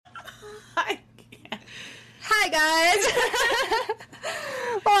Hi, guys.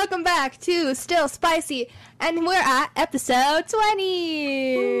 Welcome back to Still Spicy, and we're at episode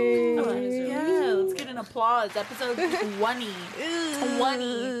 20. Ooh, yeah, let's get an applause. Episode 20.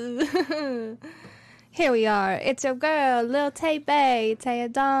 20. Here we are. It's your girl, Lil Tay Bay,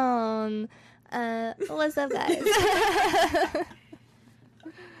 Taya Dawn. What's up, guys?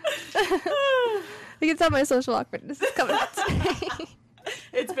 You can tell my social awkwardness is coming out today.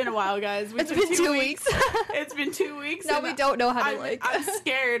 It's been a while, guys. It's been 2 weeks. It's been 2 weeks. Now we don't know how to I'm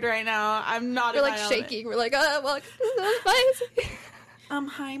scared right now. I'm not. We're like shaking. We're like, welcome to Spicy.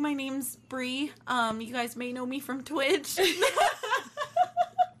 Hi, my name's Bree. You guys may know me from Twitch.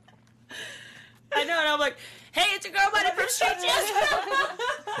 I know, and I'm like, hey, it's your girl, Buddy from Street.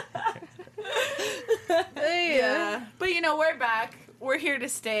 Yeah, but you know, we're back. We're here to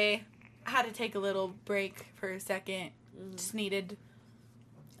stay. I had to take a little break for a second. Just needed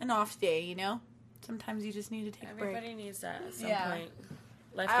an off day, you know? Sometimes you just need to take a break. Everybody needs that at some point.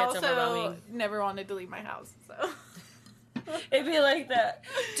 Life I gets overwhelming. never wanted to leave my house, so. It'd be like that.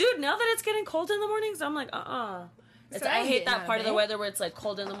 Dude, now that it's getting cold in the mornings, I'm like, I hate that part of the weather where it's like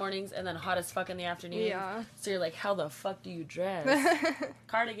cold in the mornings and then hot as fuck in the afternoon. Yeah. So you're like, how the fuck do you dress?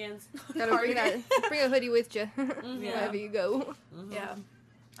 Cardigans. Gotta bring a hoodie with you wherever you go. Mm-hmm. Yeah.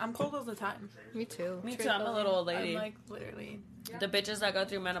 I'm cold all the time. Me too. Me too. I'm a little old lady. I'm like, literally. The bitches that go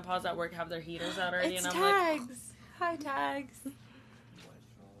through menopause at work have their heaters out already. It's and I'm Tags. Hi, Tags.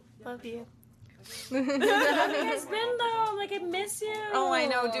 Love you. How have you guys been, though? Like, I miss you. Oh, I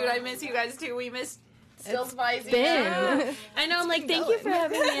know, dude. I miss you guys, too. We missed Still Spicy. I know. I'm like, thank you for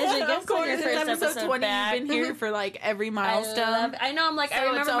having me as your guest on your first episode 20. back. You've been here for like every milestone. I know. I'm like, so I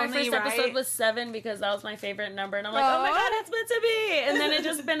remember my first episode was 7 because that was my favorite number, and I'm like, oh my god, it's meant to be. And then it's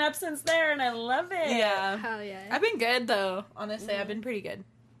just been up since there, and I love it. Yeah, hell yeah. I've been good though. Honestly, I've been pretty good.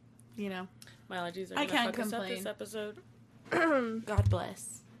 You know, my allergies are. I can't fuck complain. Us up this episode. God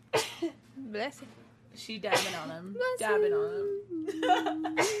bless. Bless you. She dabbing on him. Dabbing on him.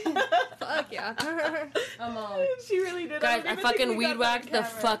 Fuck yeah. I'm all. She really did. Guys, I fucking weed whacked the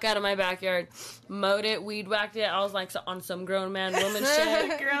fuck out of my backyard. Mowed it, weed whacked it. I was like on some grown man woman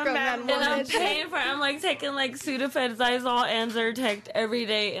shit. grown man woman. And I'm paying for it. I'm like taking like Sudafed, Zyrtec, and Zyrtec every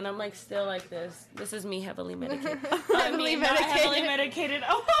day. And I'm like still like this. This is me heavily medicated. Heavily medicated.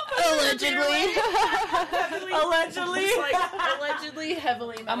 Oh, allegedly. Allegedly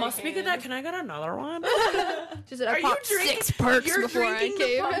heavily medicated. I'm all, speak of that, can I get another one? She said I popped 6 perks before I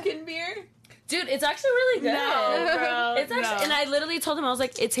came. Pumpkin beer? Dude, it's actually really good. No, bro. It's actually, and I literally told him, I was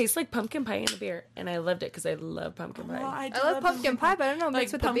like, it tastes like pumpkin pie in a beer. And I loved it because I love pumpkin pie. I love pumpkin pie, but I don't know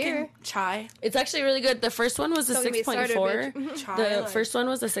mixed with the beer. Chai. It's actually really good. The first one was a 6.4. The first one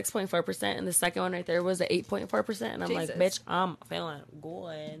was a 6.4%, and the second one right there was a 8.4%. And I'm like, bitch, I'm feeling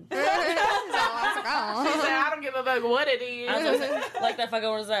good. I don't give a fuck what it is. I was like that fucking,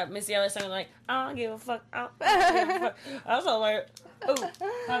 what was that? Missy Elliott song, like, I don't give a fuck. I don't give a fuck. I was all like, oh,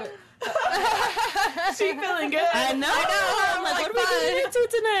 she feeling good. I know. I'm like, what are we getting into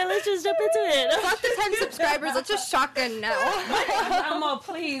tonight? Let's just jump into it. Fuck the 10 subscribers. Let's just shotgun now. I'm all,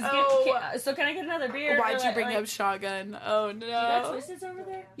 please. So can I get another beer? Why'd you bring up shotgun? Oh, no. You got Twisted over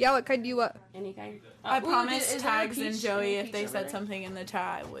there? Yeah, what kind do you want? Any kind. I promised Tags and Joey if they said something in the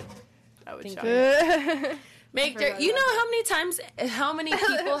chat, I would shout. Make Derek. You know how many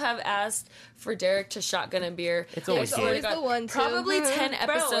people have asked for Derek to shotgun a beer? It's always the one. Probably 10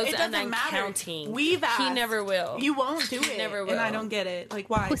 episodes and then matter. counting. We've asked. He never will. You won't do it. Never will. And I don't get it. Like,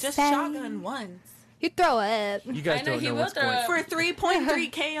 why? Just shotgun once. You throw it. You guys don't know what's going on. For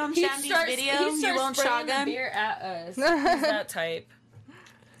 3.3K on Shandy's video, you won't shotgun beer at us. He's that type.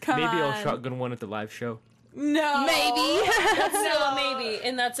 Maybe I'll shotgun one at the live show. No, maybe. That's still a maybe,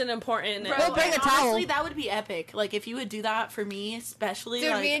 and that's an important. We'll bring a towel. Honestly, that would be epic. Like if you would do that for me, especially. Dude,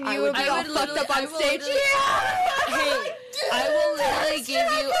 like, me and you would be all fucked up on stage. Hey, I will literally give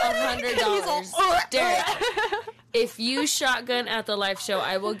you $100, Derek. If you shotgun at the live show,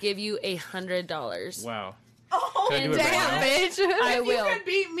 I will give you $100. Wow. Oh, damn, bitch. I will. If you can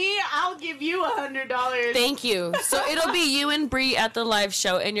beat me, I'll give you $100. Thank you. So it'll be you and Bree at the live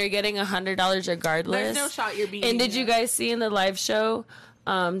show, and you're getting $100 regardless. There's no shot you're beating. And did you guys see in the live show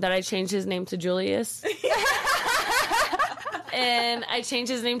that I changed his name to Julius? And I changed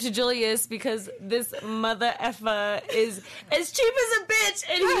his name to Julius because this mother effer is as cheap as a bitch,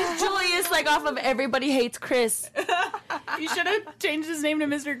 and he's Julius, like off of Everybody Hates Chris. You should have changed his name to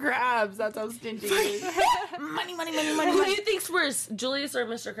Mr. Krabs. That's how stingy he is. Money. Who do you think's worse, Julius or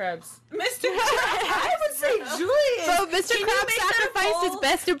Mr. Krabs? Mr. Krabs. I would say Julius. Bro, Mr. Krabs sacrificed his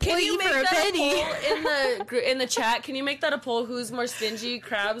best employee for a penny. In the chat, can you make that a poll? Who's more stingy,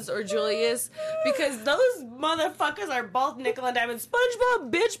 Krabs or Julius? Because those motherfuckers are both nickel and diamond.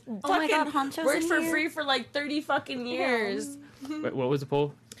 SpongeBob, bitch, fucking worked for free for like 30 fucking years. Wait, what was the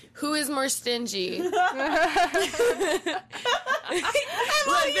poll? Who is more stingy? Look, this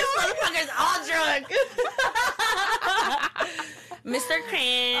motherfucker's all drunk. Mr.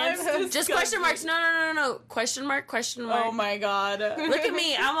 Krabs. Just question marks. No. Question mark. Oh my god. Look at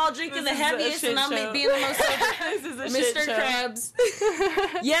me. I'm all drinking the heaviest and I'm being the most sober. This is a Mr. shit show. Krabs.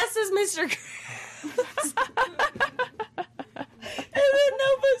 Yes, is Mr. Krabs. And then no,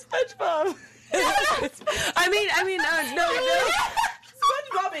 but SpongeBob. I mean, no.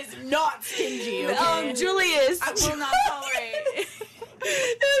 SpongeBob is not stingy. Okay? Julius. I will not tolerate.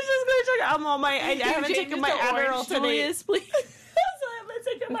 I'm on my. I haven't taken my Adderall today. Julius, please. I haven't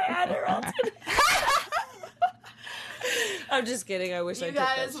taken my Adderall today. I'm just kidding. I wish I You took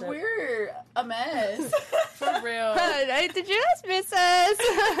that guys, shit. we're a mess. For real. Did you just miss us?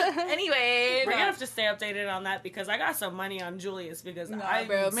 Anyway, We're gonna have to stay updated on that because I got some money on Julius because Nah, I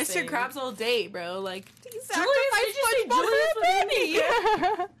bro, Mr. Krabs all day, bro. Like, Julius, did you say Julius with a penny?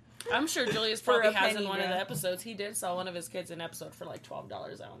 I'm sure Julius For probably a has penny, in one of bro. the episodes. He did sell one of his kids an episode for like $12. I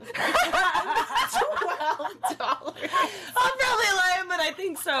want to say. $12. I'm probably lying, but I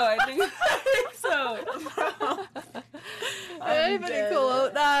think so. I think so. Anybody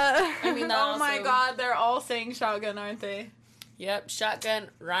quote that? I mean, that Oh my also- god, they're all saying shotgun, aren't they? Yep, shotgun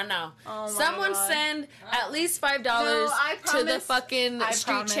right now. Oh my Someone God. send at least $5 No, I to the promised- fucking I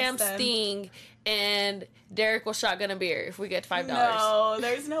Street promised Champs them. thing, and Derek will shotgun a beer if we get $5. No,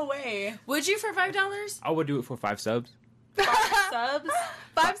 there's no way. Would you for $5? I would do it for 5 subs. 5 subs?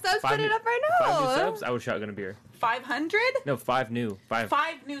 5 subs, put it up right now. 5 new subs, I would shotgun a beer. 500? No, 5 new. 5.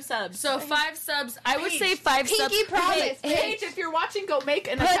 5 new subs. So 5 subs. I would Paige, say 5 subs. Pinky promise. Paige, if you're watching, go make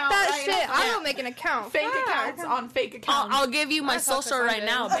an Put account that right shit. now. I will make an account. Fake Fuck. accounts on fake accounts. I'll give you my social right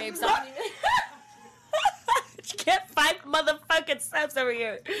now, babes. Get 5 motherfucking subs over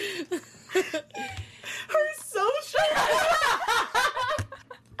here. Her social.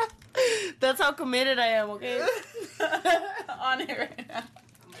 That's how committed I am, okay? On it right now.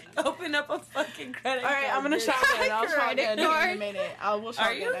 Open up a fucking credit All right, card. I'm gonna shotgun. I'll Credit shotgun in a card. minute. I will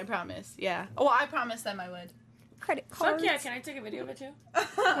shotgun. you? I promise. Yeah. Well, I promised them I would. Credit Fuck cards. yeah, can I take a video of it too?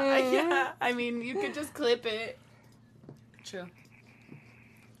 Yeah. I mean, you could just clip it. True.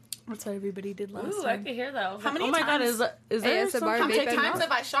 That's what everybody did last Ooh, I can hear that. I was How like, many oh my god, times- is there ASMR some... How many Vaping. times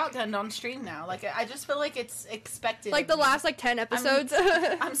have I shotgunned on stream now? Like, I just feel like it's expected. Like of the me. last 10 episodes.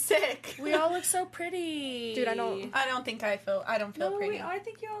 I'm sick. We all look so pretty. Dude, I don't- I don't think I don't feel pretty. I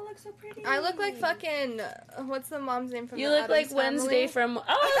think you all look so pretty. I look like fucking. What's the mom's name from You the look like Addams Wednesday Family? from...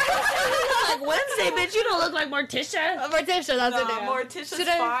 Oh, you look like Wednesday, bitch. You don't look like Morticia. Morticia, that's No, her name. Morticia's Should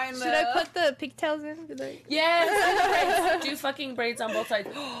fine, should I though. put the pigtails in? Be like- Yes. Do fucking braids on both sides.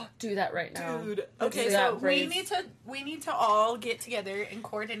 Do that right now. Dude. Let's Okay, do so that, we braids. need to all get together and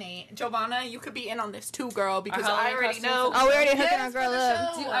coordinate. Giovanna, you could be in on this too, girl, because Our I Halloween already costumes. know. Oh, we already hooking Yes, our for girl the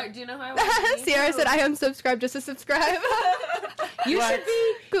up. show. Do you know how I want to be? Sierra said, "I am subscribed just to subscribe." You should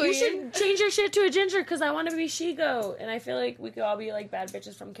be. Queen. You should change your shit to a ginger because I want to be Shigo, and I feel like we could all be like bad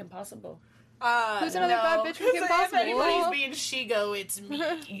bitches from Kim Possible. Who's another bad bitch from Kim If Possible? anybody's being Shigo, it's me.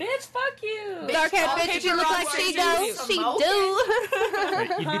 Bitch, fuck you. Dark haired all bitch, you paper look rock, like paper she scissors, do. She smoke do. Right,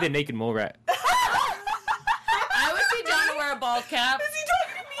 you'd be the naked mole rat. I would be down to wear a bald cap. Is he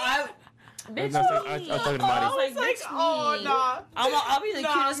talking to me? Bitch, I was talking to Marty. I was like, Like, bitch, oh, me. nah. I'll be the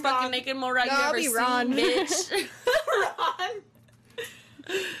Nah, cutest I'm fucking not. naked mole rat No, you I'll ever be seen, Ron. bitch.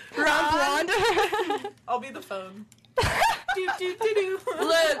 Ron. Ron blonde. I'll be the phone. do, do, do, do.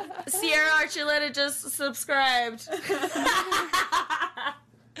 Look, Sierra Archuleta just subscribed.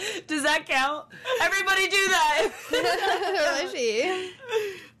 Does that count? Everybody do that. Where is she?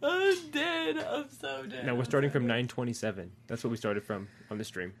 I'm dead. I'm so dead. No, we're starting from 927. That's what we started from on the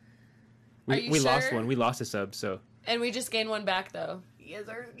stream. Are We, you we lost sure? one. We lost a sub, so. And we just gained one back, though. Yes,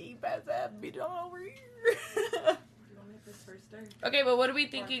 our ski pass have been all over here. Okay, but what are we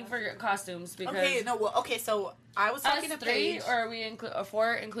thinking for costumes? Because Okay, no, well, okay, so I was us talking to 3, Paige. or are we or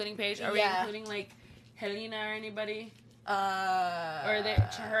 4, including Paige? Are we Yeah. including, like, Helena or anybody? Or Or are they,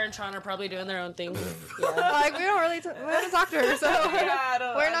 her and Sean are probably doing their own thing. Yeah. Like we don't really we haven't talked to her, so Yeah, I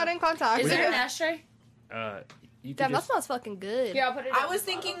don't- we're not in contact. Is there an Yeah. ashtray? Damn, that smells fucking good. Yeah, I'll put it. I was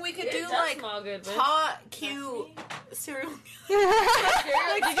thinking we could do like good, hot, cute cereal.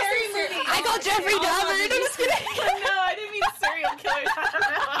 Like scary movie. I got Jeffrey Dahmer. I'm just kidding. No, I didn't mean serial killer.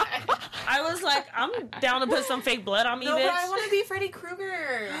 I was like, I'm down to put some fake blood on me, no, bitch. but I want to be Freddy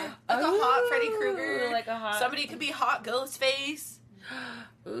Krueger. Like a hot Freddy Krueger. Like a hot. Somebody could be hot Ghostface.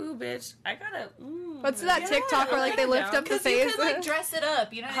 Ooh, bitch! I gotta. What's that TikTok where like they lift up the Because face? you could like dress it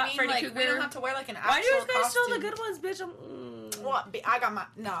up. You know what I mean? Freddy Like Krueger. we don't have to wear like an actual Why do you guys costume. show the good ones, bitch? Well, I got my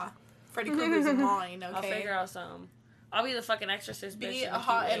Freddy Krueger's in mine. Okay. I'll figure out something. I'll be the fucking exorcist. Be bitch, a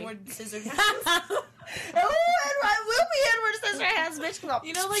hot Edward Scissorhands. I will be Edward Scissorhands, bitch.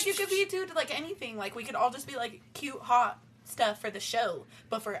 You know, like you could be a dude like anything. Like we could all just be like cute, hot stuff for the show,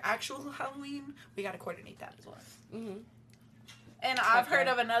 but for actual Halloween, we got to coordinate that as well. Mm-hmm. And I've heard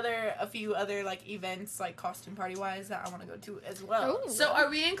of a few other like events, like costume party wise, that I want to go to as well. Ooh. So, are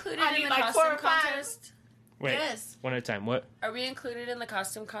we included I in need the my costume 4 or 5. contest? Wait, Yes. one at a time. What? Are we included in the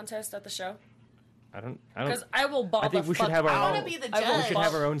costume contest at the show? I don't. Because I will ball I think the we should fuck have our I out. want to be the I will We judge. should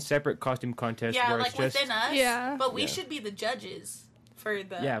have our own separate costume contest Yeah, where like it's just. within us. Yeah. But we Yeah. should be the judges for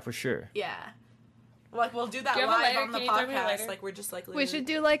the. Yeah, for sure. Yeah. Like we'll do that Do you have a live lighter? on the Can you throw me a podcast. lighter? Like we're just like. We should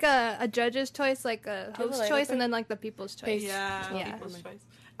do like a judge's choice, like a Do you have a host lighter, choice, babe? and then like the people's choice. Yeah. Yeah. People's choice.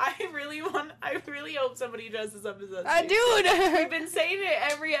 I really hope somebody dresses up as us. Dude. We've been saying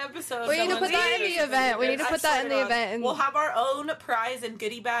it every episode. We need to put that in the event. We need to I put that swear in to the God. event. And We'll have our own prize and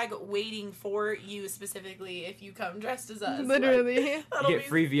goodie bag waiting for you specifically if you come dressed as us. literally. Like, You that'll get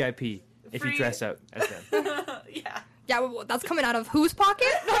free VIP if you Free- dress up as them. Yeah. Yeah, well, that's coming out of whose pocket?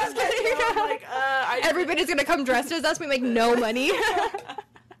 No, I'm just kidding. I'm like, Everybody's gonna come dressed as us. We make no money.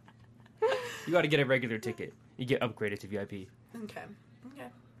 You got to get a regular ticket. You get upgraded to VIP. Okay.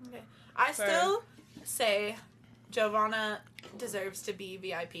 I still say Giovanna deserves to be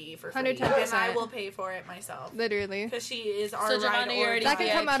VIP for free, 110%. and I will pay for it myself Literally. because she is our So, ride Giovanna, or you're already That can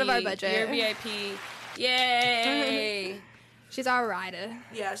VIP. come out of our budget. You're VIP. Yay! She's our rider.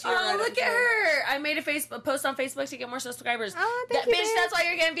 Yeah, she's Oh, look at her! I made a Facebook post on Facebook to get more subscribers. Oh, That thank you, bitch, babe. that's why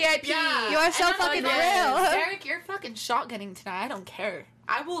you're getting VIP. Yeah. You are so And I'm fucking like, real. Derek, you're fucking shotgunning tonight. I don't care.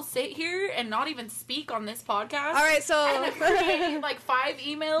 I will sit here and not even speak on this podcast. All right, so And create like 5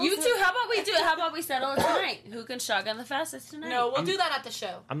 emails. You two, how about we do it? How about we settle it tonight? Who can shotgun the fastest tonight? No, we'll do that at the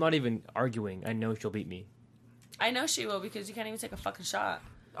show. I'm not even arguing. I know she'll beat me. I know she will because you can't even take a fucking shot.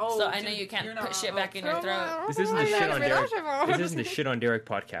 Oh, So I know dude, you can't you're put not- shit back in your throat. This isn't the shit on Derek. This isn't the shit on Derek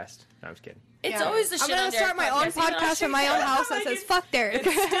podcast. No, I'm just kidding. It's Yeah. always the I'm shit gonna on start my own Derek podcast. podcast from my own house that Like says it's- "fuck Derek."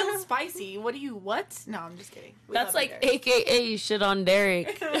 It's still spicy. What do you? What? No, I'm just kidding. We That's love you, like Derek. AKA shit on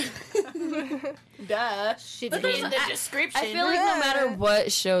Derek. Duh. Shit, Look dude. in the description. I feel like no matter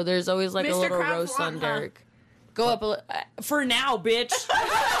what show, there's always like a Mr. little Krabs roast on won, huh? Derek. Go up for now, bitch.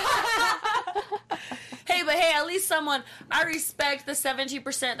 Hey, but hey, at least someone. I respect the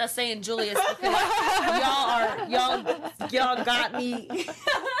 17% that's saying Julius because y'all got me.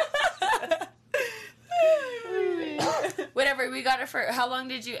 Whatever, we got it for. How long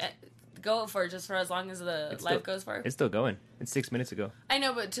did you go for? Just for as long as the It's live still- goes for? It's still going. It's 6 minutes ago. I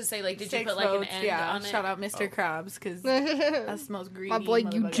know, but to say like, did you 6 put like votes, an end yeah. on it? Shout out Mr. Krabs because that's the most greedy. My boy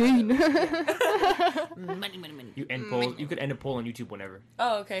motherfucker. Eugene. Money. You end poll. You could end a poll on YouTube whenever.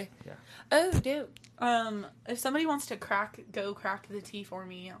 Oh, okay. Yeah. Oh, dude. If somebody wants to crack the tea for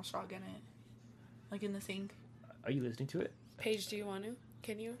me, I'll shotgun it. Like in the sink. Are you listening to it? Paige, do you want to?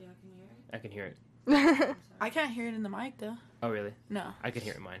 Can you? I can hear it. I can't hear it in the mic though. Oh really? No. I can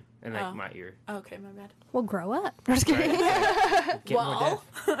hear it in mine and like Oh. my ear. Okay, my bad. We'll grow up. I'm just kidding. Get more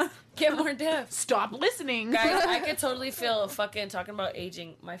deaf. Get more deaf. Stop listening. Guys, I could totally feel fucking talking about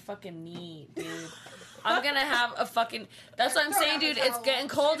aging. My fucking knee, dude. I'm gonna have a fucking. That's what I'm saying, dude. It's getting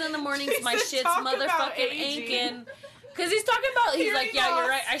cold in the mornings. My said shit's talk about motherfucking aging. aching. Cause he's talking about, he's like, Hearing yeah, you're loss.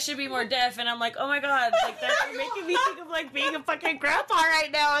 right. I should be more deaf, and I'm like, oh my god, like that's making me think of like being a fucking grandpa right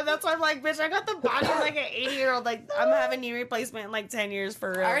now, and that's why I'm like, bitch, I got the body of like an 80-year-old. Like I'm having knee replacement in like 10 years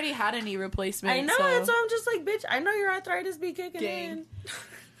for real. I already had a knee replacement. I know, so and so I'm just like, bitch, I know your arthritis be kicking Dang. in.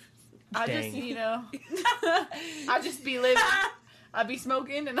 I just, Dang. you know, I just be living. I be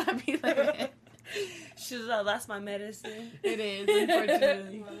smoking and I be living. She's that's my medicine. It is,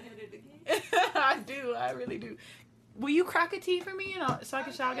 unfortunately. I do. I really do. Will you crack a tea for me so I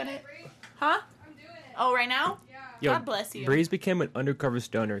can shotgun it? Huh? I'm doing it. Oh, right now? Yeah. Yo, God bless you. Breeze became an undercover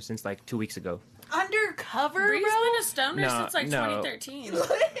stoner since like 2 weeks ago. Undercover, Bree's bro? been a stoner No, since like no. 2013.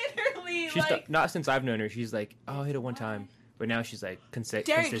 Literally, She's like... not since I've known her. She's like, oh, I'll hit it one time, but now she's like Derek,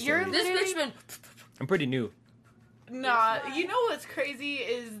 consistently. you're- This bitch been. I'm pretty new. Nah, you know what's crazy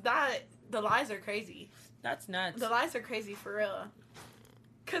is that the lies are crazy. That's nuts. The lies are crazy for real.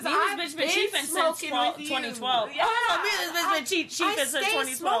 Because I've been chiefing since 2012. Yeah, me and this bitch been chiefing since 2012. I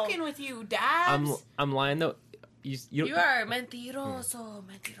stay smoking with you, Dabs. I'm lying though. You are mentiroso.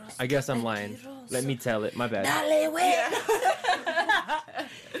 I guess I'm lying. Let me tell it. My bad. Dale,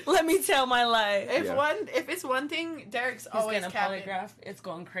 Let me tell my lie. If it's one thing, Derek's always getting a polygraph. It's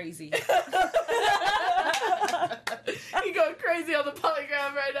going crazy. He going crazy on the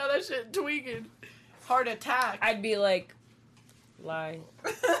polygraph right now. That shit tweaking. Heart attack. I'd be like, lie.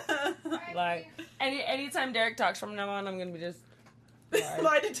 Anytime Derek talks from now on, I'm gonna be just.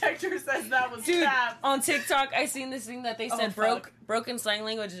 Lie detector says that was cap. On TikTok, I seen this thing that they said broken slang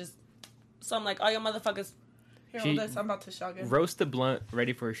language is. So I'm like, all your motherfuckers. Here, hold this. I'm about to shotgun. Roast the blunt,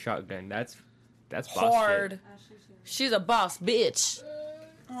 ready for a shotgun. That's boss hard. shit. She's a boss bitch.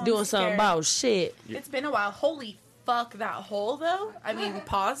 Doing something about shit. It's been a while. Holy fuck, that hole though. I mean,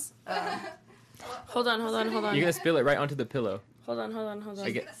 pause. Hold on. You're gonna spill it right onto the pillow. Hold on.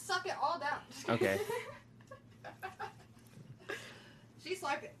 She's gonna suck it all down. Okay. She's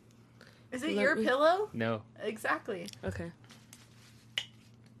like it. Is it your pillow? No. Exactly. Okay.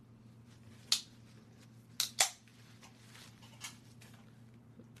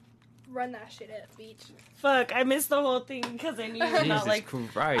 Run that shit at beach. Fuck, I missed the whole thing because I knew you would not like.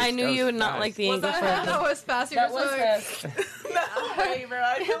 Christ, I knew you would not like the angle. That was fast. That was fast. No way, bro.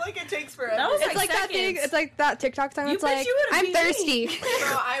 I feel like it takes forever. That was It's like that thing. It's like that TikTok song. It's like, I'm thirsty. Bro,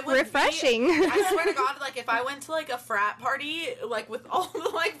 I would refreshing. I swear to God, like if I went to like a frat party, like with all the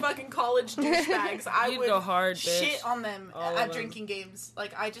like fucking college douchebags, I You'd would go hard, bitch. shit on them All of at them. drinking games.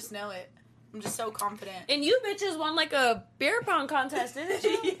 Like I just know it. I'm just so confident. And you bitches won like a beer pong contest, didn't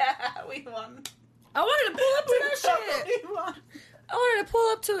you? Yeah, we won. I wanted to pull up to that shit. We won. I wanted to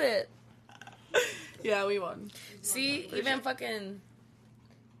pull up to it. Yeah, we won. See, even fucking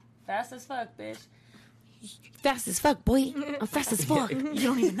fast as fuck, bitch. Fast as fuck, boy. I'm fast as fuck. You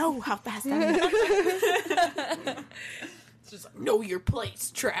don't even know how fast I am. It's just like, know your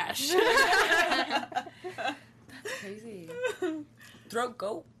place, trash. That's crazy. Throat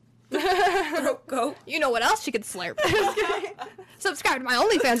goat. Throat goat. You know what else she could slurp? Subscribe to my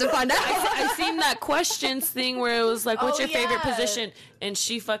OnlyFans and find out. I seen that questions thing where it was like, what's Oh, your favorite yeah. position? And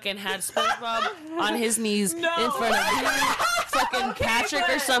she fucking had SpongeBob on his knees in front of you, fucking Patrick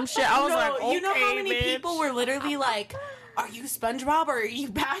or some shit. I was like, okay, you know how many bitch. people were literally like, are you SpongeBob or are you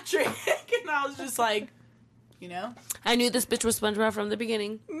Patrick? And I was just like, you know? I knew this bitch was SpongeBob from the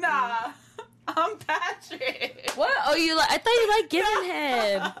beginning. Nah, I'm Patrick. What? Oh, you like? I thought you liked giving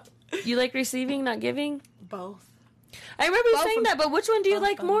head. You like receiving, not giving? Both. I remember you Both saying of- that, but which one do you both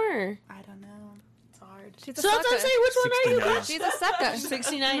like of them. more? I don't know. It's hard. She's a So that's what I'm sucker. saying. Which one are you? 69. She's a sucker.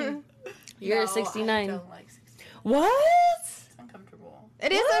 69. You're No, a 69. I don't like 69. What? It's uncomfortable.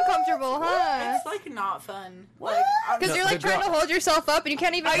 It is uncomfortable, huh? It's like not fun. What? Like, I'm Because No, you're like the trying girl- to hold yourself up and you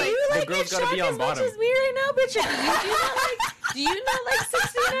can't even. Are like, you like girl's in gotta shock be on as much bottom. as me right now, bitch? Do you not like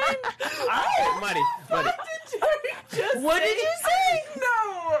 69? Money. What did you say?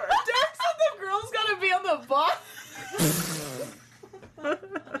 No! Derek said the girl's gotta be on the bottom.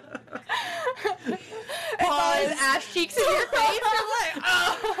 his ass cheeks in your face. You're like,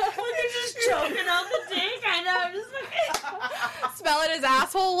 oh. You're just choking on the dick. I know. I'm just like, Smelling his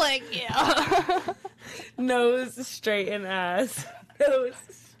asshole, like, yeah. nose straight in ass. Nose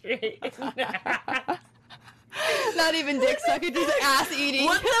straight in ass. Not even dick sucking, just ass eating.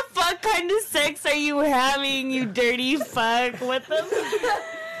 What the fuck kind of sex are you having, you dirty fuck? What the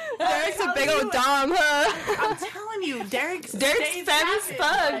Derek's a big old dom, huh? I'm telling you, Derek's Derek's femme as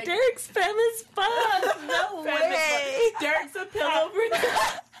fuck. Like, Derek's femme as fuck. No femme as way. fuck. Derek's a pillow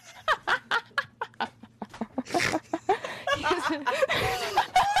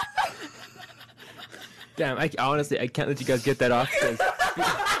Damn, I honestly can't let you guys get that off because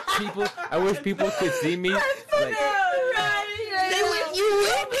people. I wish people could see me. Like,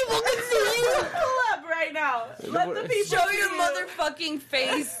 People can see you. Pull up right now. Let the people Show see your you. motherfucking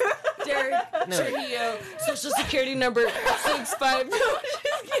face, Derek No. Trujillo. Social security number 65. No,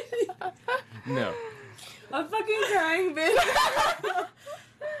 just kidding. no. I'm fucking crying, bitch.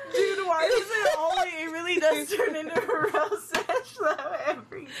 Dude, why does it always? It really does turn into a roast session though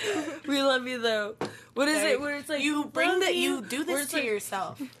every time. We love you though. What is it? Where it's like You bring love that you. you do Where this it's to like,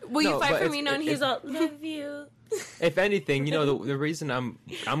 yourself. Will No, you fight but for if- me now? And if- he's all love you. If anything, you know, the reason I'm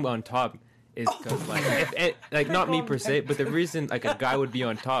on top is because like not me per se, but the reason like a guy would be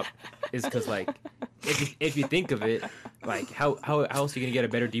on top is because like if you think of it, like how else are you gonna get a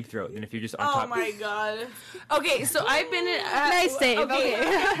better deep throat than if you're just on Oh top? my god. Okay, so I've been in. Nice save,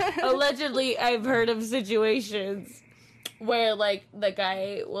 okay. Allegedly, I've heard of situations where like the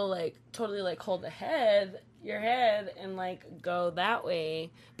guy will like totally like hold the head your head and like go that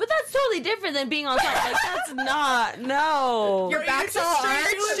way. But that's totally different than being on top. Like that's not Your back's all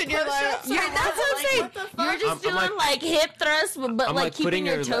arched and you're like, that's what I'm saying. You're just doing like hip thrusts, but like keeping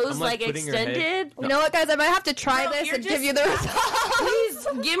your toes like extended. You know what, guys? I might have to try this and give you the results. Please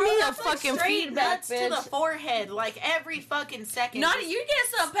give me a fucking feedback, bitch. To the forehead, like every fucking second. Not you get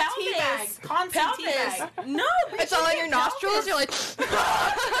some pelvis. Constant teabag. No, it's all in your nostrils. You're like,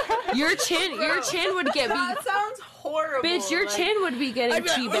 your chin would get me. That sounds horrible. Bitch, your chin would be getting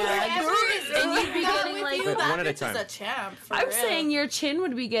teabagged. And you'd be getting like... One at a time. A champ, I'm saying your chin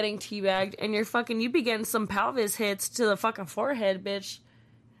would be getting teabagged and you'd be getting some pelvis hits to the fucking forehead, bitch.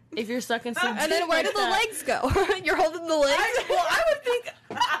 If you're sucking some... And then where do the legs go? You're holding the legs? I would think...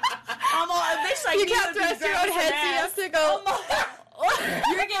 bitch, like, you can't thrust your own head, so you have to go...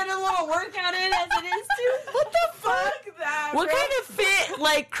 You're getting a little workout in as it is too. What the fuck? That, what kind of fit,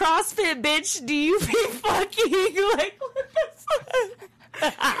 like CrossFit bitch, do you be fucking? Like what the fuck?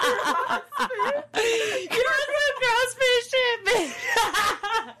 You're on some CrossFit shit, bitch.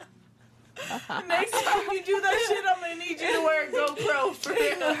 Next time you do that shit, I'm gonna need you to wear a GoPro for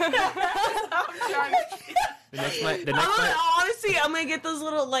real. I'm trying to. Honestly, I'm gonna get those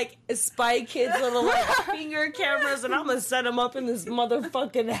little like Spy Kids little like finger cameras, and I'm gonna set them up in this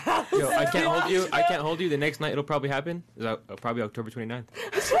motherfucking house. Yo, I can't hold you. The next night it'll probably happen. It's probably October 29th.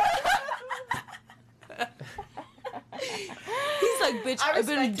 He's like, bitch, I've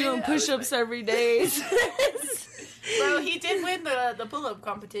been doing push-ups every day. Bro, he did win the pull-up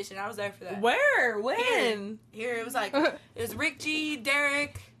competition. I was there for that. Where? When? Here it was like, it was Rick G,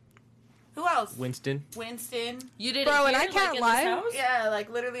 Derek. Who else? Winston. You did, bro, and I can't lie. Yeah, like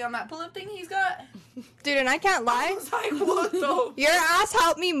literally on that pull-up thing he's got. Dude, and I can't lie. I was like, what the? Your ass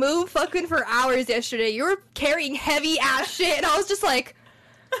helped me move fucking for hours yesterday. You were carrying heavy ass shit, and I was just like,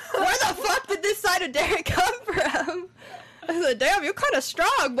 where the fuck did this side of Derek come from? I was like, damn, you're kind of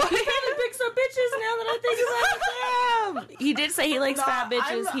strong, boy. He kind of pick some bitches now that I think about it. Damn. He did say he likes fat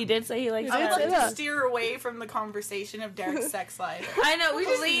bitches. He did say he likes fat bitches. I'm going to steer away from the conversation of Derek's sex life. I know.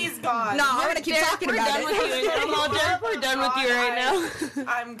 Please, God. No, I'm going to keep talking about it. I'm all Derek. We're done with you right now.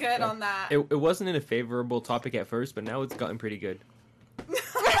 I'm good on that. It wasn't in a favorable topic at first, but now it's gotten pretty good. He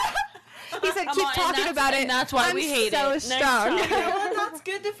said, keep talking about it. And that's why we hate so it. Strong. You know what? That's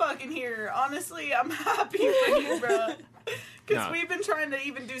good to fucking hear. Honestly, I'm happy for you, bro. Because we've been trying to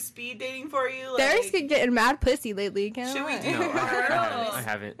even do speed dating for you. Like, Derek's been getting mad pussy lately. Should we do I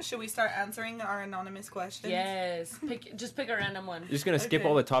haven't. Should we start answering our anonymous questions? Yes. Just pick a random one. You're just going to skip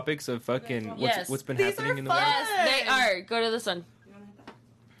all the topics of fucking what's been These happening are in the fun. world? Yes, they are. Go to this one.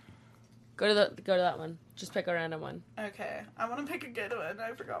 Go to that one. Just pick a random one. Okay. I want to pick a good one.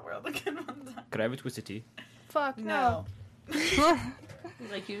 I forgot where all the good ones are. Could I have a twisted tea? Fuck No.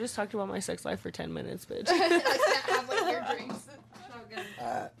 Like, you just talked about my sex life for 10 minutes, bitch. your drinks.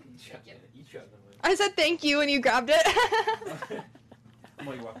 I said thank you and you grabbed it.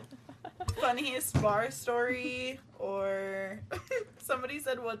 Oh, you're welcome. Funniest bar story, or somebody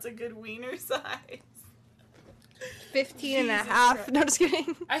said, what's a good wiener size? 15 and a half. No, just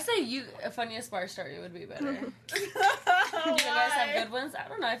kidding. I say a funniest bar story would be better. Do you guys have good ones? I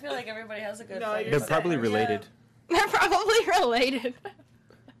don't know. I feel like everybody has a good one. They're probably related. They're probably related.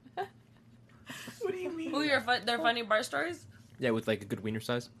 What do you mean? Who they're funny bar stories? Yeah, with like a good wiener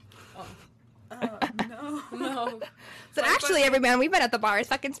size. No. No. So actually, every man we've been at the bar is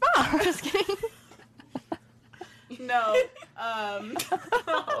fucking small. Just kidding. No.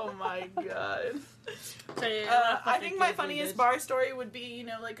 Oh my god. I think my funniest bar story would be,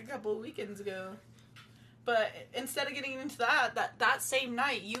 like a couple of weekends ago. But instead of getting into that same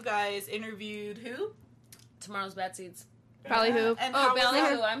night, you guys interviewed who? Tomorrow's Bad Seeds. Probably who? And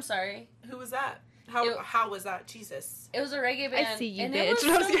Ballyhoo. I'm sorry. Who was that? How was that? Jesus. It was a reggae band. I see you, and bitch.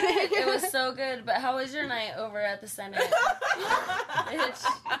 It was so good. But how was your night over at the Senate? Bitch.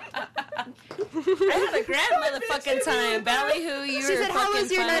 I had a grand motherfucking time. Ballyhoo, you were She said, how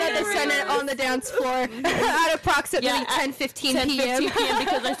was your night at the Senate on the dance floor at approximately 10:15 p.m.? 10:15 p.m.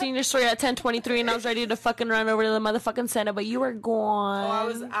 because I seen your story at 10:23 and I was ready to fucking run over to the motherfucking Senate, but you were gone. Oh, I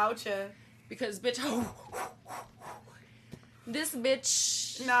was out ya. Because, bitch, this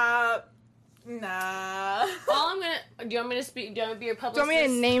bitch... Nah. All I'm gonna... Do you want me to speak? Do you want me to be your publicist? Do you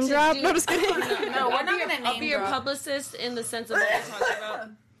want me to name drop? No, just kidding. No, we're not gonna name I'll be your drop. publicist in the sense of what I'm talking about.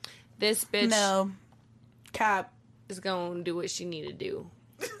 This bitch... No. Cap. is gonna do what she need to do.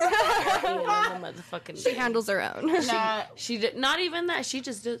 Motherfucking She handles her own. She did not even that. She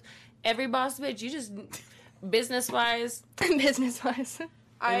just does. Every boss bitch, you just business wise,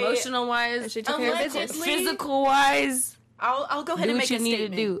 emotional wise, she took care of business. physical wise. I'll go ahead and make a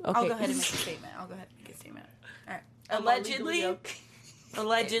statement. Okay. I'll go ahead and make a statement. Allegedly.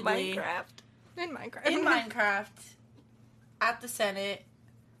 In Minecraft, at the Senate,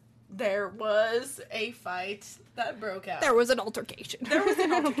 there was a fight that broke out. There was an altercation.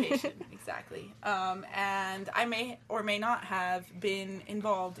 Exactly. And I may or may not have been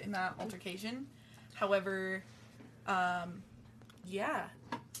involved in that altercation. However, yeah,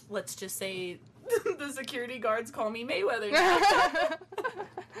 let's just say the security guards call me Mayweather now.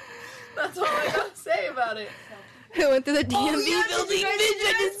 That's all I gotta say about it. Who went through the DMV building? Did you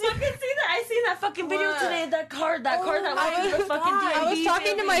guys fucking see that? I seen that fucking video today. That car that went through the fucking DMV. I was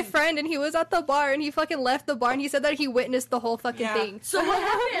talking to my friend, and he was at the bar, and he fucking left the bar, and he said that he witnessed the whole fucking thing. So what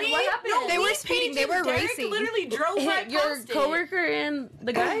happened? No, they were speeding. They were Derek racing. Literally drove right Your past coworker and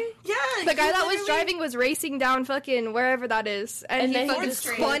the guy? Yeah, The guy that was driving was racing down fucking wherever that is, and he then fucking just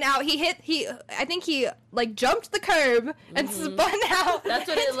spun out. I think he like jumped the curb and spun out. That's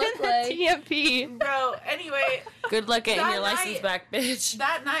what it looked like. TMP. Bro, anyway, Good luck getting That your license night- back, bitch.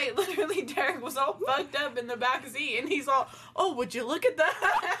 that night, literally, Derek was all fucked up in the back seat, and he's all, "Oh, would you look at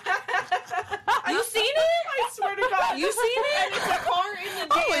that? You seen it? I swear to God, You seen it? And it's a car in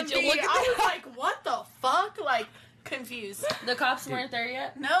the Oh, would you DMV. look at I was like, "What the fuck?" Like, confused. The cops weren't there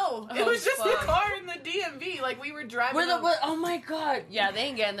yet? No, it Oh, was just fuck. a car in the DMV. Like, we were driving. Oh my god. Yeah, they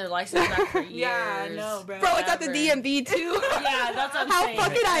ain't getting their license back for years. Yeah, I know, bro. Bro, it's at the Whatever. DMV too. Yeah, that's what I'm How saying.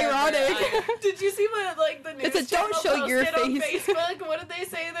 fucking ironic. Did you see what like the news It's a don't channel show your posted on face. Facebook? What did they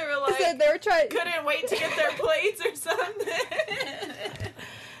say? They were They said like, they were trying. couldn't wait to get their plates or something.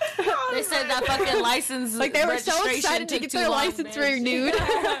 They said that fucking license Like they were so registration excited to took get too their long, license bitch. renewed.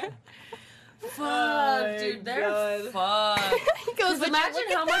 Fuck, dude, they're God. fucked. He goes, Just imagine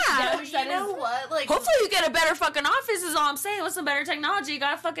how much damage that You know is. what? Like, Hopefully you get a better fucking office is all I'm saying. With some better technology, you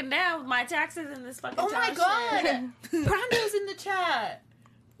gotta fucking down with my taxes in this fucking oh my town God, shit. Brando's in the chat.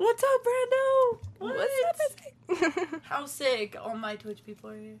 What's up, Brando? What? up? How sick! All my Twitch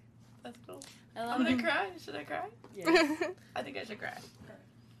people are here. That's cool. I I'm love gonna it. cry. Should I cry? Yes. I think I should cry.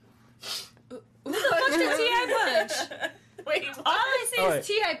 Who the fuck did T.I. punch? Wait, All what? I see Alright. is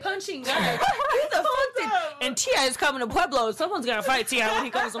T.I. punching guys. Who the fuck did... And T.I. is coming to Pueblo. Someone's gonna fight T.I. when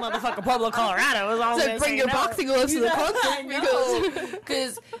he comes to motherfucking Pueblo, Colorado. Is all I'm So gonna bring say. your No. boxing gloves to the concert because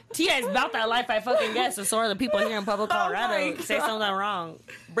Because T.I.'s about that life, I fucking guess, and so are the people here in Pueblo, Colorado. my Say God. something wrong.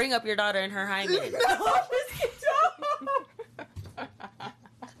 Bring up your daughter and her hymen.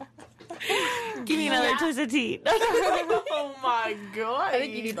 Give me another twisted teeth. Oh my God! I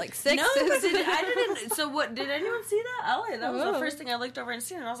think you need like 6. No, but I didn't. So what? Did anyone see that? Oh, that was Oh. the first thing I looked over and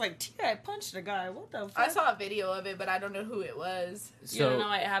seen, and I was like, "T.I. punched a guy. What the fuck?" I saw a video of it, but I don't know who it was. You don't know So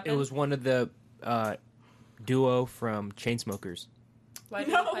what happened? it was one of the duo from Chainsmokers. Why did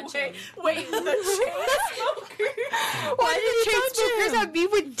he No, punch wait, him? wait, the Chainsmokers. Why did Chainsmokers have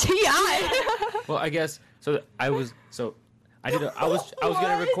beef with T.I.? Well, I guess so. I was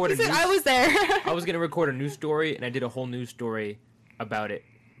gonna record a He said, news, I was there. I was gonna record a news story, and I did a whole news story about it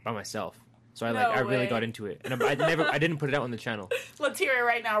by myself. So I No I really way. got into it, and I didn't put it out on the channel. Let's hear it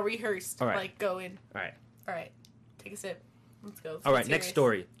right now, rehearsed. All right. Like, go in. All right, All right, take a sip. Let's go. all right. Let's Next hear it.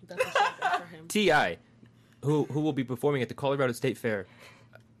 story. That's a shot for him. T.I., who will be performing at the Colorado State Fair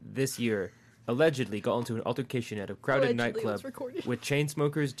this year, allegedly got into an altercation at a crowded Allegedly nightclub was recorded. with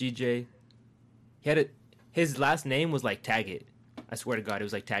Chainsmokers DJ. He had it. His last name was like Taggett. I swear to God, it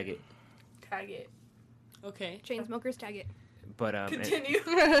was like Taggett. Tag it. Okay. Chainsmokers tag it. But Continue.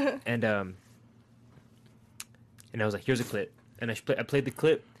 and I was like, "Here's a clip," and I played the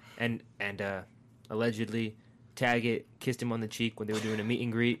clip, and allegedly, Taggett kissed him on the cheek when they were doing a meet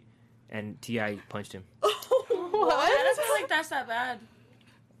and greet, and T.I. punched him. I don't feel like that's that bad.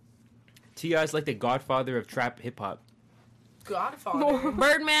 T.I.'s like the godfather of trap hip hop. Godfather.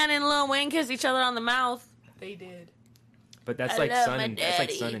 Birdman and Lil Wayne kissed each other on the mouth. They did. But that's I like love son my and that's like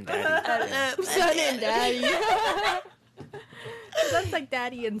daddy. son and daddy. Yeah. Son and daddy. That's like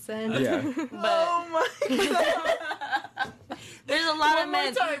daddy and son. Yeah. Oh my God. There's a lot One of more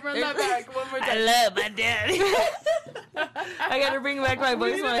men. time. Run that back. One more I time. love my daddy. I gotta bring back my We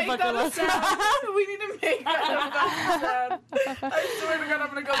voice need when to I make fucking that a love sound. We need to make that a sound. I swear to God, I'm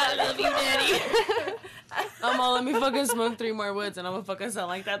gonna go I back. love you, daddy. I'm all, let me fucking smoke 3 more woods and I'm gonna fucking sound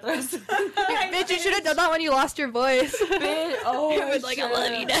like that the rest of the Bitch, you should have done that when you lost your voice. Bitch, oh, You was like, I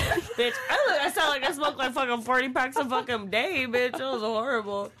love you, Dad. Bitch, I sound like I smoked like fucking 40 packs a fucking day, bitch. It was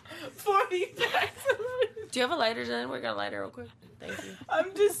horrible. 40 packs. Do you have a lighter, Jen? We got a lighter real quick. Thank you.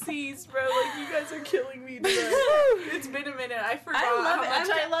 I'm deceased, bro. Like, you guys are killing me today. It's been a minute. I forgot I love how it.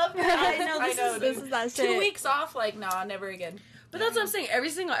 much I love it. I know, I know. This dude. is that 2 shit. weeks off, like, nah, never again. But that's what I'm saying. Every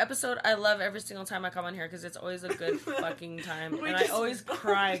single episode, I love every single time I come on here because it's always a good fucking time, and I always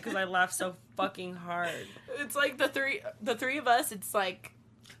cry because I laugh so fucking hard. It's like the three of us. It's like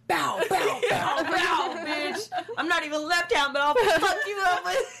bow, bow, bow, bow, bitch. I'm not even left hand, but I'll fuck you up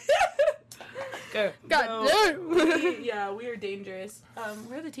with. Go. God damn. We are dangerous.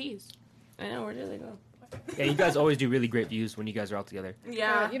 Where are the teas? I know, where do they go? Yeah, you guys always do really great views when you guys are all together.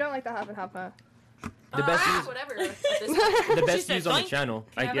 Yeah. You don't like the half and half, huh? The best views, whatever. the best said, views on the "Doink." channel, Can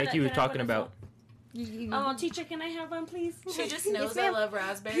I like have like that- you were can I have talking one as about. Oh, teacher, can I have one, please? She just knows I ma'am. love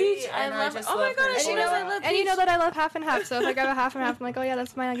raspberry. Peach, I and love- just oh my love God, her and And you, she knows know, I love and you know peach. that I love half and half, so if I grab a half and half, I'm like, oh yeah,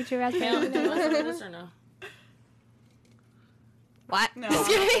 that's mine, I'll get you a raspberry. Can you want some of this or no? What? No.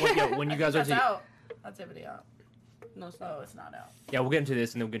 When you guys are That's out. That's a video out. No, it's not. Oh, it's not out. yeah, we'll get into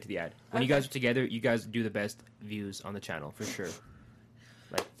this and then we'll get into the ad. When you Okay. guys are together, you guys do the best views on the channel for sure.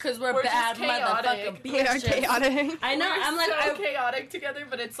 Because we're We're bad just chaotic. motherfucking We are bitches. chaotic. I know, We're I'm like, so chaotic together,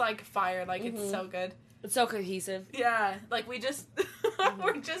 but it's like fire. Like Mhm. it's so good. it's so cohesive. Yeah, like we just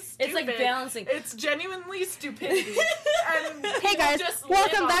we're just. It's like stupid. balancing. It's genuinely stupidity. And Hey people guys, just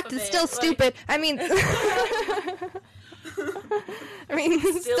welcome live back off to of it. Still Like, Stupid. I mean,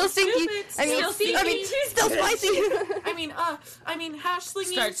 still stinky. stupid, I mean, still stinky. still spicy. I mean, hash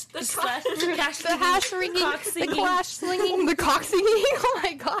slinging. Starts the slash- The hash slinging, cock the singing. clash slinging, the cock singing. Oh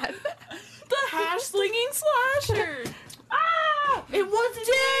my god. the hash slinging slasher. Ah! It wasn't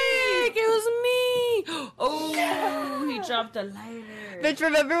Dick! It was me! Oh, he dropped a lighter. Bitch,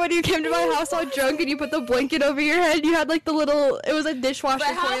 remember when you came to my house all drunk and you put the blanket over your head? You had like the little, it was a dishwasher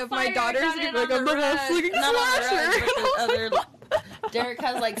But how toy of my fire daughter's. got And it you're like, on I'm the the hash rug. slinging Not on the slasher. rug, but the other... Derek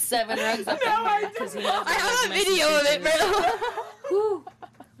has like 7 rugs up in here because he knows I have a video of it, bro. Woo.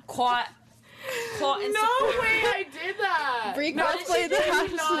 Quat and No support. way I did that. Bree No, did cosplayed she the do?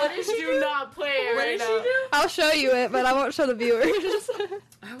 hash. What did she do do? not play it What right did now. she do? I'll show you it, but I won't show the viewers.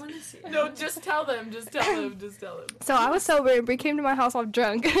 I want to see it. No, just tell them. Just tell them. Just tell them. So I was sober and Bree came to my house all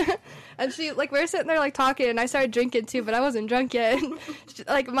drunk. And she, like, we were sitting there, like, talking, and I started drinking, too, but I wasn't drunk yet.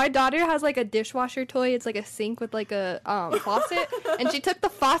 Like, my daughter has, like, a dishwasher toy. It's, like, a sink with, like, a faucet. And she took the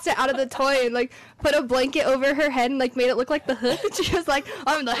faucet out of the toy and, like, put a blanket over her head and, like, made it look like the hook. And she was like,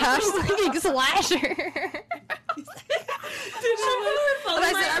 I'm the hash slinging slasher. And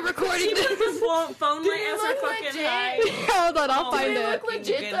I said, I'm recording She put this. the phone Did lit it as her look fucking legit? high. Hold on, I'll Oh, find Did it it. look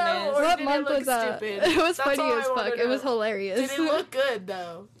legit Goodness. though, or What did month it look was that? stupid? It was That's funny all as I wanna fuck. It was know. hilarious. Did it look good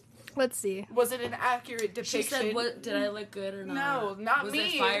though? Let's see. Was it an accurate depiction? She said, "What did I look good or not? No, not was me.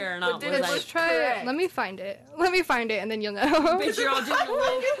 it fire or But not? did Was it I look Let's try correct. it. Let me find it. And then you'll know. Bitch, you're all doing a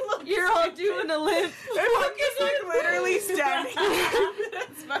lip. You're all doing a lip. It's like literally standing.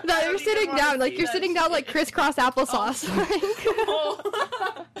 No, you're sitting down. Like, you're sitting down like crisscross applesauce.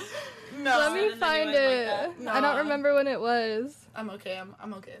 No, Let me and then find you went it. like that. I don't Nah. remember when it was. I'm okay.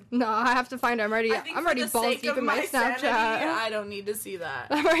 I'm okay. No, I have to find it. I'm already I think I'm for already the balls sake deep of in my sanity, Snapchat. I don't need to see that.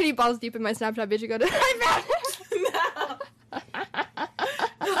 I'm already balls deep in my Snapchat, bitch. You go to I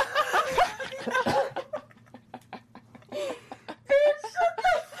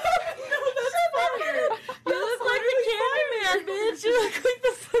found it. You look like the Candyman, bitch. You look like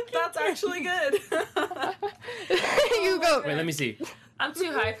the fucking. That's actually good. You go. Wait, let me see. I'm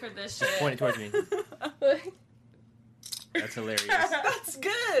too high for this shit. Point it towards me. That's hilarious. That's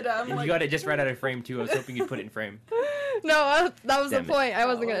good. I'm And like, you got it just right out of frame too. I was hoping you'd put it in frame. No, that was Damn the it. point. I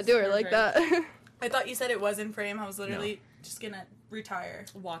wasn't gonna was do it like that. I thought you said it was in frame. I was literally just gonna retire.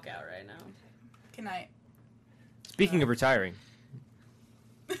 Walk out right now. Good night. Speaking of retiring,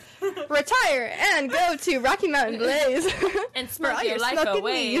 Retire and go to Rocky Mountain Blaze And for smoke all your your life smoking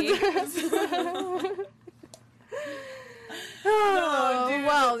away. needs. Oh, dude,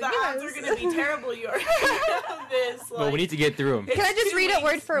 well, the ads are gonna be terrible. You already know this. well, we need to get through them. Can I just Two read it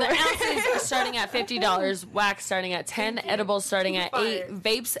word weeks. for The word? ounces are starting at $50, wax starting at 10, edibles starting at 8, Fire.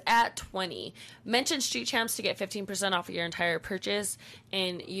 vapes at 20. Mention Street Champs to get 15% off of your entire purchase.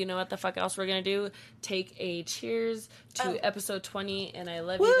 And you know what the fuck else we're gonna do? Take a cheers to Oh. episode 20. And I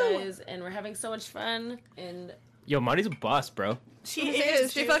love Woo. you guys. And we're having so much fun. And Yo, Monty's a boss, bro. She She is.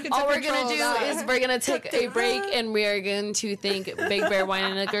 is. She dude. fucking all took we're control gonna of do that. is we're gonna take a break and we are going to thank Big Bear Wine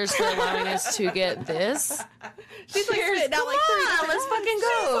and Liquors for allowing us to get this. She's like Cheers. spitting out like Come three. on, let's fucking She's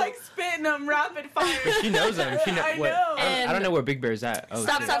go. like spitting them rapid fire. But she knows them. She I what? know. I don't know where Big Bear's at. Oh,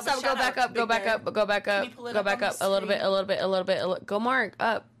 Stop, shit. stop, stop. Shout Go out back to up, go Big back Bear. up, go back Can up, you pull it go up back on up the a little bit, screen? a little bit, a little bit. Go, Mark,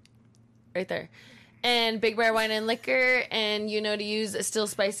 up. Right there. and Big Bear Wine and Liquor, and you know to use Still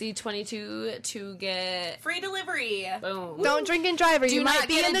Spicy 22 to get free delivery. Boom. Don't drink and drive, or you might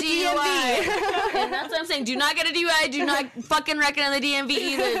be in the DMV. And that's what I'm saying. Do not get a DUI. Do not fucking reckon in the DMV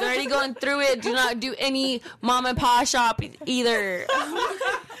either. They're already going through it. Do not do any mom and pop shop either.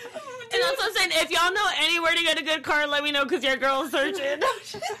 And that's what I'm saying. If y'all know anywhere to get a good car, let me know because your girl's searching.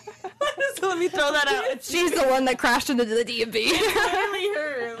 So let me throw that out. She's the one that crashed into the DMV. It's literally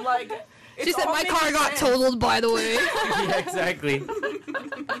her. Like, she said, my car got totaled, by the way. Yeah, exactly. Don't even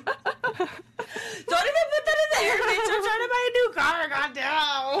put that in the air, bitch. I'm trying to buy a new car.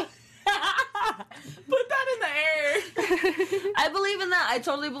 Goddamn. Put that in the air. I believe in that. I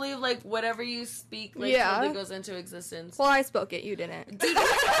totally believe, like, whatever you speak, like, totally goes into existence. Well, I spoke it. You didn't. Bitch,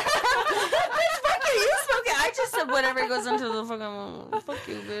 fuck you. You spoke it. I just said whatever goes into the fucking... Fuck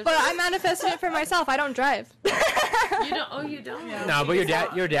you, bitch. But I manifested it for myself. I don't drive. You don't? Oh, you don't? Yeah. No, but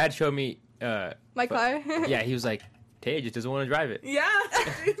your dad showed me... my car? Yeah, he was like, Tay just doesn't want to drive it. Yeah.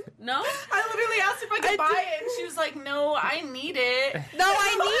 No? I literally asked if I could buy it, and she was like, no, I need it. No,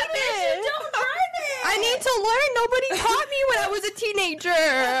 I need it. Don't drive it. I need to learn. Nobody taught me when I was a teenager.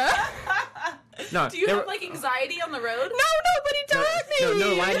 No, Do you have, like, anxiety on the road? No, nobody taught me.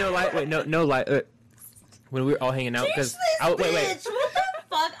 No lie. Wait, no lie. When we were all hanging out, because... Wait. What the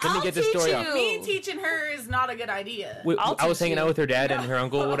fuck? Let me get this story off. Me teaching her is not a good idea. I was hanging out with her dad and her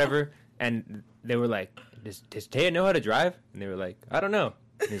uncle or whatever, and they were like, does Taya know how to drive? And they were like, I don't know.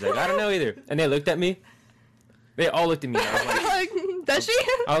 And he's like, I don't know either. And they looked at me. They all looked at me. And I was like, does she?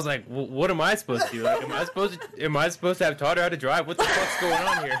 I was like, well, what am I supposed to do? Like, am I supposed to have taught her how to drive? What the fuck's going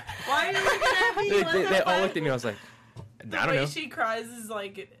on here? Why are you looking at me? They all looked at me. I was like, I don't know. The way she cries is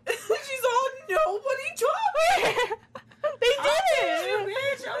like, she's all, nobody taught me. They did You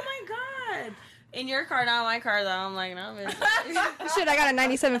bitch. Oh my god. In your car, not my car, though. I'm like, no, bitch. Shit, I got a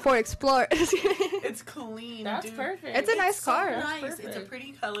 97 Ford Explorer. It's clean, That's dude. perfect. It's a nice so car. nice. It's a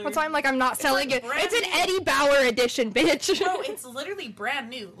pretty color. That's why I'm like, I'm not selling like it. brand It's an new. Eddie Bauer edition, bitch. Bro, it's literally brand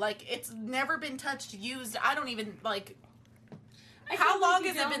new. Like, it's never been touched, used. I don't even, like... How long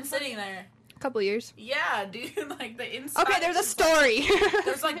has it been sitting there? A couple years. Yeah, dude. Like, the inside... Okay, there's a is, story. like,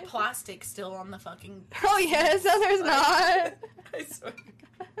 there's, like, plastic still on the fucking... Oh, yes. No, there's not. I swear.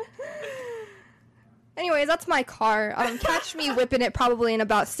 Anyways, that's my car. Catch me whipping it probably in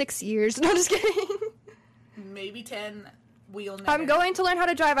about 6 years. No, just kidding. Maybe 10. We'll never... I'm going to learn how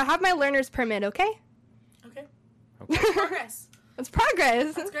to drive. I have my learner's permit, okay? Okay. Okay. Progress. It's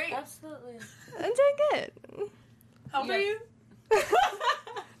progress. That's great. Absolutely. I'm doing good. How old are you?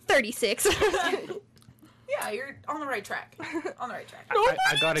 36. Yeah, you're on the right track. On the right track.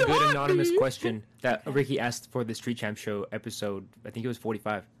 I got a good anonymous question that Ricky asked for the Street Champ Show episode. I think it was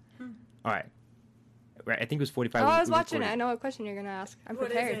 45. All right. Right, I think it was 45. Oh, I was we watching it. recorded. I know what question you're going to ask. I'm What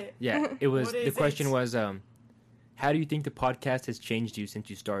is prepared. it? Yeah, it was. What The is question it? was, how do you think the podcast has changed you since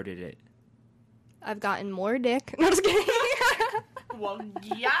you started it? I've gotten more dick. No, just kidding. Well,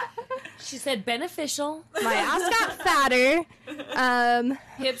 yeah. She said beneficial. My ass got fatter.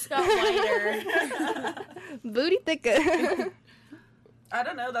 Hips got wider. Booty thicker. I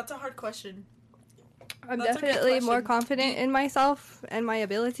don't know. That's a hard question. I'm That's a good definitely more question. confident in myself and my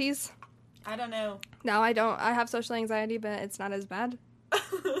abilities. I don't know. Now I don't. I have social anxiety, but it's not as bad. Do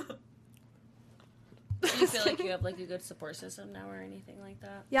you feel like you have like a good support system now or anything like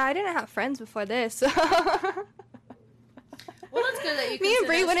that? Yeah, I didn't have friends before this. So. Well, that's good that you. Me and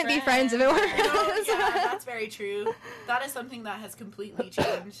Bree wouldn't be friends if it weren't. Oh, yeah, that's very true. That is something that has completely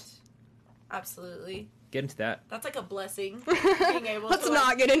changed. Absolutely. Get into that. That's like a blessing. Being able Let's to,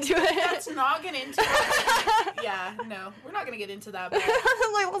 not get into it. Let's not get into it. Yeah, no. We're not going to get into that. But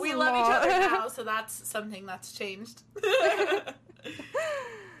Like, let's we love not. each other now, so that's something that's changed.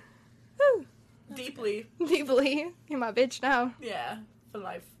 Deeply. Deeply. You're my bitch now. Yeah, for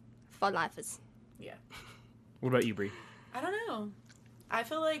life. For life is. Yeah. What about you, Bree? I don't know. I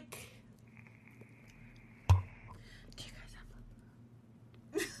feel like... Do you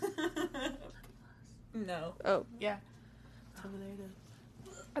guys have? No. Oh, Yeah. It's over there,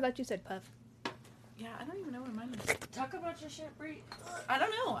 though. I thought you said puff. Yeah, I don't even know where mine is. Talk about your shit, Bree. I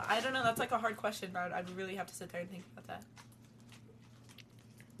don't know. That's like a hard question. I would really have to sit there and think about that.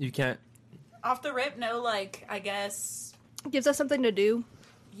 You can't. Off the rip, no, like, I guess, Gives us something to do.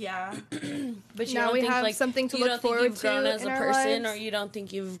 yeah. But you Now don't we think, have like, something to you look don't think forward you've grown to as in a our person, lives? or you don't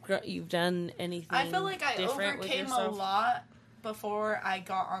think you've done anything. I feel like I different with overcame a yourself? lot before I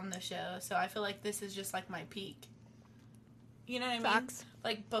got on the show, so I feel like this is just like my peak. You know what I mean? Facts.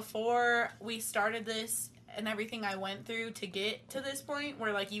 Like, before we started this and everything I went through to get to this point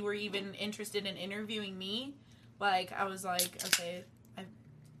where, like, you were even interested in interviewing me, like, I was like, okay,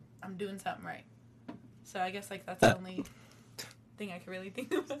 I'm doing something right. So I guess like that's the only thing I can really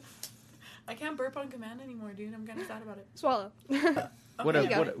think of. I can't burp on command anymore, dude. I'm kind of sad about it. Swallow. What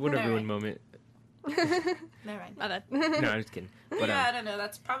a ruined moment. Never mind. My bad. No, I'm just kidding. But, yeah, I don't know.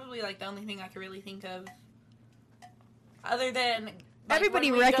 That's probably like the only thing I can really think of. Other than like,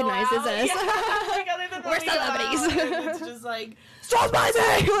 everybody recognizes us. Yeah, like, other than We're celebrities. It's just like Strong spicy.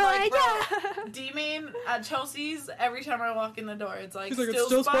 like, Yeah. D-Main at Chelsea's. Every time I walk in the door, it's like, He's like, still,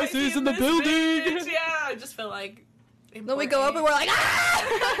 "Still Spicy's in the this building." bitch. Yeah, I just feel like. Then we go up and we're like,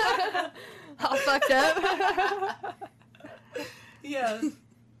 ah! All fucked up. Yeah.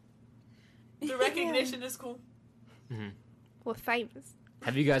 The recognition is cool. Mm-hmm. We're famous.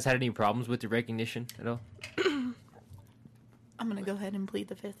 Have you guys had any problems with the recognition at all? I'm gonna go ahead and plead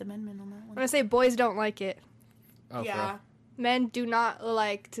the Fifth Amendment on that I'm one. gonna say boys don't like it. Oh, Yeah. Men do not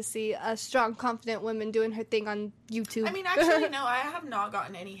like to see a strong, confident woman doing her thing on YouTube. I mean, actually, no, I have not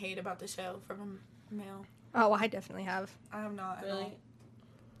gotten any hate about the show from a male. Oh, I definitely have. I have not. Really? At all.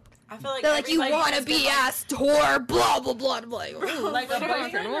 I feel like They're like, you everybody want to has be been, like, ass whore, blah, blah, blah. I'm like, Like a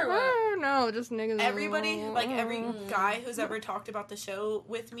boyfriend or what? No, just niggas. Everybody, like every guy who's ever talked about the show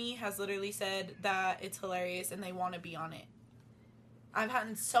with me has literally said that it's hilarious and they want to be on it. I've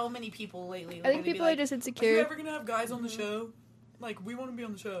had so many people lately. I think people are just Are you insecure. ever gonna have guys on the show? Like, we want to be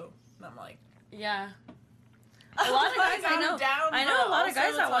on the show. And I'm like, Yeah. A lot of guys I know. I know a lot of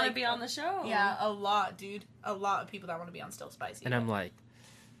guys that want to be on the show. Yeah, a lot, dude. A lot of people that want to be on Still Spicy. And I'm like,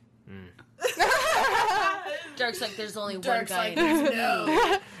 Dirk's like, there's only Dirk's one guy. like,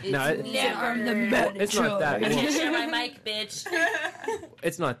 no. It's No, it- never. it's not that. Can you Well, share my mic, bitch?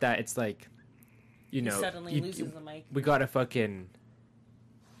 it's not that. It's like, you He know, suddenly loses the mic. we gotta fucking.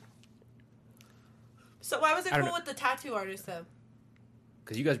 So why was it I don't cool know. with the tattoo artist though?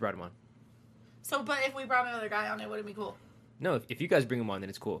 Because you guys brought him on. So, but if we brought another guy on, it wouldn't be cool. No, if you guys bring him on, then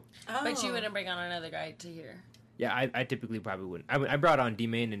it's cool. Oh. But you wouldn't bring on another guy to hear. Yeah, I typically probably wouldn't. I brought on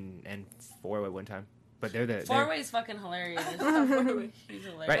D-Main and 4-Way one time, but they're Four Way's fucking hilarious. He's hilarious.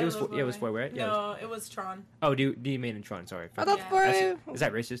 right. It was 4-Way, right? Yeah. No, it was Tron. Oh, D-Main and Tron. Sorry. I thought Yeah. 4-Way. Is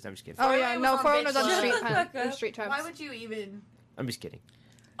that racist? I'm just kidding. Oh yeah, 4-Way no, was on 4-Way was on Bitch street Club. time. Street times. Why would you even? I'm just kidding.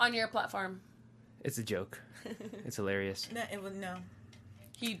 On your platform. It's a joke. It's hilarious. No, it was no.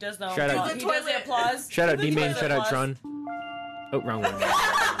 He does the Shout out- applause. He does the applause. Shout out The D-Main. toilet Shout out applause. Tron. Oh, wrong one.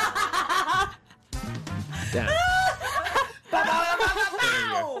 Damn.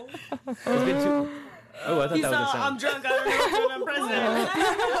 It's been too. Oh, I thought He's that was a all, sound. I'm drunk, I don't know when I'm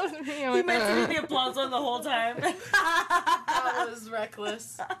president. He meant to do the applause on the whole time. That was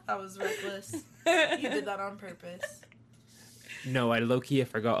reckless. That was reckless. You did that on purpose. No, I low-key I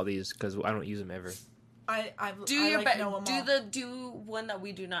forgot all these because I don't use them ever. Do I your like best. know 'em all. Do one that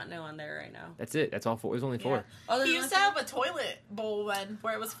we do not know on there right now. That's it. That's all 4. There's only 4. Yeah. Other He than used to have a toilet bowl then,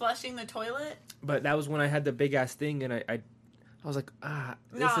 where it was flushing the toilet. But that was when I had the big ass thing, and I was like,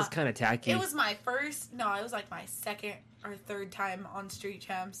 this Nah, is kind of tacky. It was my first. No, it was like my second or third time on Street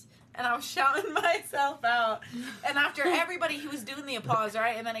Champs, and I was shouting myself out. And after everybody, he was doing the applause,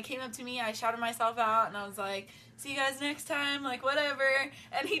 right? And then it came up to me, I shouted myself out, and I was like, "See you guys next time," like whatever.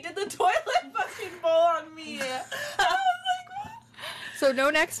 And he did the toilet fucking bowl on me. I was like, what? So no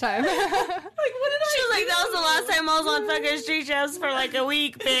next time. Like, what did I She was like, do? that was the last time I was on fucking Street Champs for like a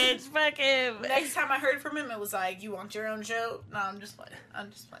week, bitch. Fuck him. Next time I heard from him, it was like, "You want your own show?" No, I'm just playing. I'm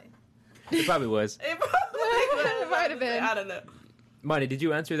just playing. It probably was. It probably was. It might have been. I don't know. Monty, did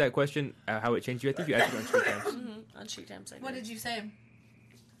you answer that question? How it changed you? I think you answered on Street Times. On Street Champs, I What did. did you say?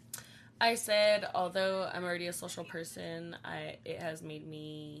 I said, although I'm already a social person, it has made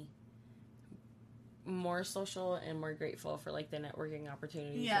me more social and more grateful for like the networking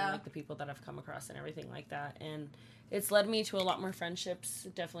opportunities Yeah. and like the people that I've come across and everything like that. And it's led me to a lot more friendships,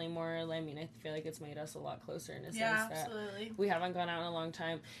 definitely more. I mean, I feel like it's made us a lot closer in a Yeah, sense that absolutely. we haven't gone out in a long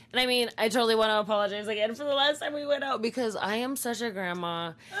time. And I mean, I totally want to apologize again for the last time we went out because I am such a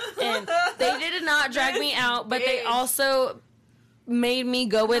grandma. And they did not drag me out, but they Bitch. also made me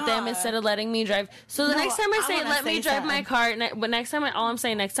go with them God. instead of letting me drive. So the No, next time I I say wanna let me say drive my something. car, but next time all I'm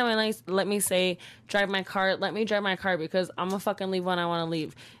saying next time I let me say drive my car, let me drive my car because I'm gonna fucking leave when I want to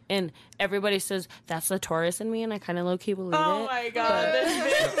leave. And everybody says that's the Taurus in me, and I kind of low key believe Oh it. my god,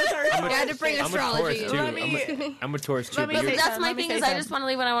 this bitch. You had to bring I'm a astrology. Taurus too. Let me- I'm a Taurus too. Let me but say you're- That's something, my let me thing say is I something. just want to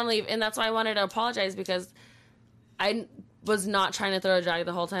leave when I want to leave, and that's why I wanted to apologize because I was not trying to throw a drag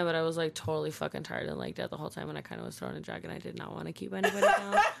the whole time, but I was like totally fucking tired and like dead the whole time, and I kind of was throwing a drag, and I did not want to keep anybody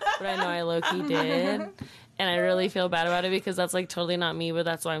down, but I know I low key did, and I really feel bad about it because that's like totally not me. But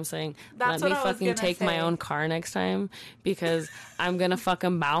that's why I'm saying That's let me what I was fucking gonna take my say. own car next time because I'm gonna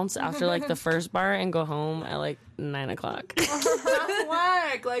fucking bounce after like the first bar and go home at like 9 o'clock. That's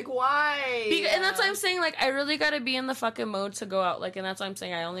whack. Like, why? And that's why I'm saying, like, I really gotta be in the fucking mode to go out. Like, and that's why I'm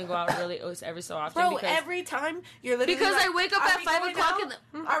saying I only go out really every so often. Bro, every time you're literally because like, I wake up at 5 o'clock.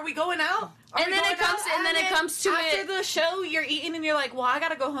 Are we going out? And then it comes to after the show, you're eating and you're like, well, I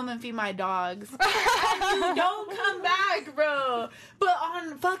gotta go home and feed my dogs. And you don't come back, bro. But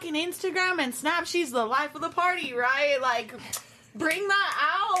on fucking Instagram and Snap, she's the life of the party, right? Like, bring that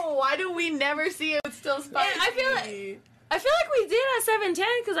out. Why do we never see it? It's still spicy. I feel like we did at 7:10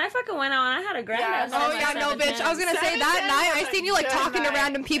 because I fucking went out and I had a grand ass. Oh yeah, no, bitch. I was gonna say that night I seen you like talking to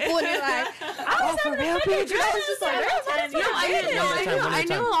random people and you're like, oh, for real, bitch. I was just like, I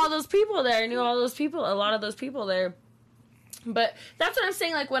knew all those people there. I knew all those people, a lot of those people there. But that's what I'm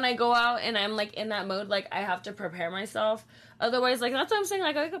saying. Like when I go out and I'm like in that mode, like I have to prepare myself. Otherwise, like that's what I'm saying.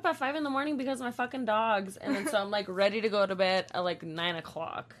 Like I wake up at 5 a.m. because of my fucking dogs, and then so I'm like ready to go to bed at like 9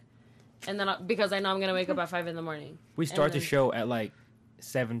 o'clock. And then because I know I'm gonna wake up at 5 a.m. We start the show at like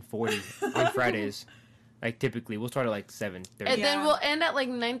 7:40 on Fridays. Like typically, we'll start at like 7:30. And then we'll end at like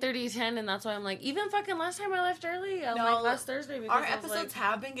 9:30, 10, and that's why I'm like, even fucking last time I left early, like last Thursday. Because our episodes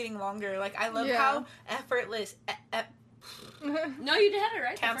have been getting longer. Like I love how effortless. No, you had it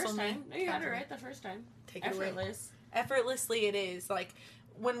right Cancel the first me. time. No, you had it right the first time. Take it away. Effortlessly, it is like.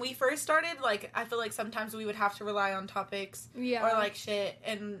 When we first started, like I feel like sometimes we would have to rely on topics or like shit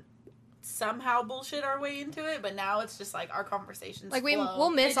and somehow bullshit our way into it, but now it's just like our conversations like we'll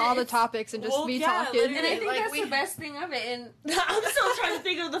miss all the topics and just be talking. And I think like, that's the best thing of it. And I'm still trying to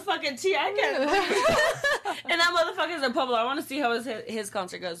think of the fucking tea. I can't. And that motherfucker's in Pueblo. I want to see how his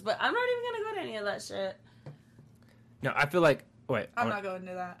concert goes, but I'm not even gonna go to any of that shit. No, I feel like I'm not going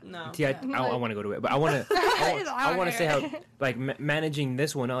to that. No. I want to go to it, but I want to say how like managing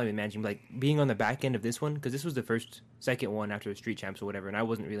this one, not even managing, like being on the back end of this one, because this was the second one after the Street Champs or whatever, and I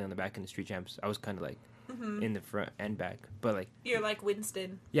wasn't really on the back end of Street Champs. I was kind of like in the front and back, but like you're like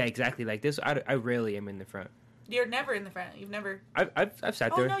Winston. Yeah, exactly. Like this, I rarely am in the front. You're never in the front. You've never. I've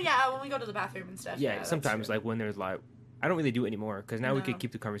sat there. Oh no, yeah, when we go to the bathroom and stuff. Yeah, sometimes like when there's like, I don't really do it anymore because now we could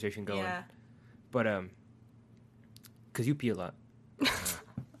keep the conversation going. Yeah. But because you pee a lot. Look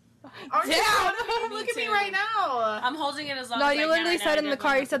at me right now. I'm holding it as long as I can. No, you literally said in the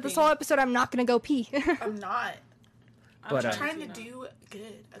car, you said this whole episode, I'm not going to go pee. I'm not. I'm trying to do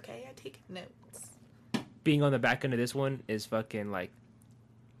good, okay? I take notes. Being on the back end of this one is fucking like,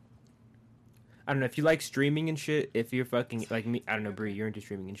 I don't know, if you like streaming and shit, if you're fucking, like me, I don't know, Brie, you're into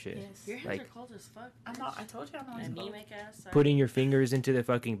streaming and shit. Yes. Your hands are cold as fuck. I'm not, I told you I'm not anemic ass. Putting your fingers into the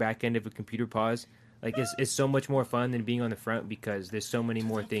fucking back end of a computer pause. Like, it's so much more fun than being on the front because there's so many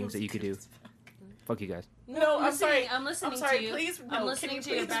more things that you could do. Fuck you guys. No, I'm sorry. I'm listening to you. Please, I'm listening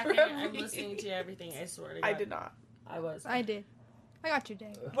to your back end. I'm listening to everything. I swear to God. I did not. I did. I got you,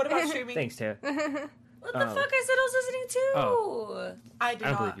 Dave. What about streaming? Thanks, Tara. What the fuck? I said I was listening too. Oh. I did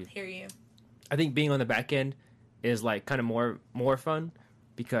not hear you. I think being on the back end is like kind of more fun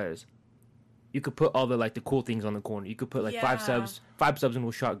because you could put all the like the cool things on the corner. You could put like 5 subs into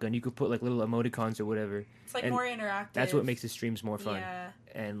a shotgun. You could put like little emoticons or whatever. It's like more interactive. That's what makes the streams more fun. Yeah,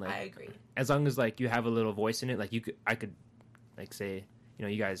 and like I agree. As long as like you have a little voice in it, like I could like say, you know,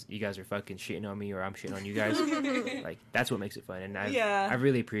 you guys are fucking shitting on me or I'm shitting on you guys. Like that's what makes it fun, and I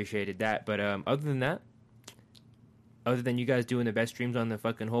really appreciated that. But other than that, other than you guys doing the best streams on the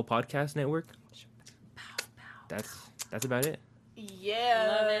fucking whole podcast network, that's about it.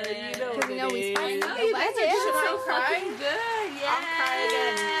 Yeah, love it. You know what it is. I know you guys are so fucking good. Yeah, I'm crying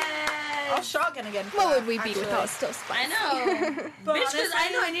again. I'll shotgun again. What would we be without still spice? I know. Bitch, because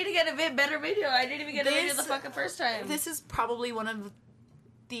I know I need to get a bit better video. I didn't even get a video the fucking first time. This is probably one of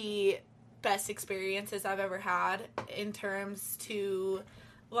the best experiences I've ever had in terms to,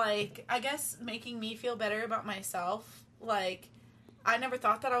 like, I guess making me feel better about myself. Like, I never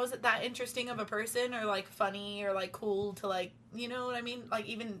thought that I was that interesting of a person or, like, funny or, like, cool to, like, you know what I mean? Like,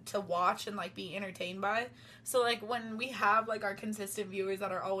 even to watch and, like, be entertained by. So, like, when we have, like, our consistent viewers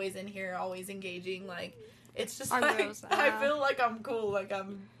that are always in here, always engaging, like, it's just, like, I feel like I'm cool. Like,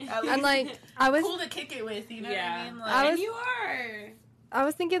 I'm at least and, like, I was cool to kick it with, you know what I mean? Like, and you are. I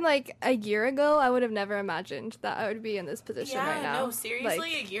was thinking, like, a year ago, I would have never imagined that I would be in this position right now. No, seriously,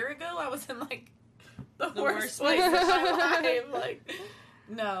 like, a year ago, I was in, like, the worst place in my life. Like,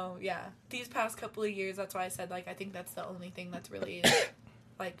 no, yeah. These past couple of years, that's why I said, like, I think that's the only thing that's really,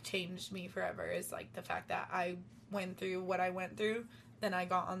 like, changed me forever is, like, the fact that I went through what I went through, then I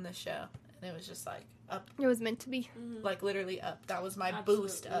got on the show, and it was just, like, up. It was meant to be. Mm-hmm. Like, literally up. That was my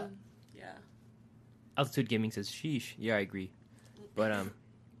boost up. Yeah. Altitude Gaming says, sheesh. Yeah, I agree. But,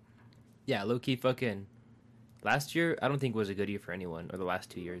 yeah, low-key fucking... Last year, I don't think was a good year for anyone, or the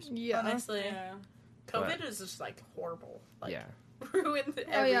last 2 years. Yeah. Honestly. Yeah. COVID is just like horrible. Like, yeah. ruined everything.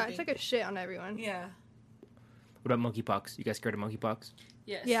 Oh yeah, it took a shit on everyone. Yeah. What about monkeypox? You guys scared of monkeypox?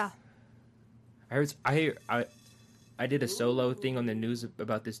 Yes. Yeah. I did a solo thing on the news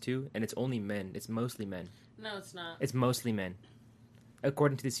about this too, and it's only men. It's mostly men. No, it's not. It's mostly men,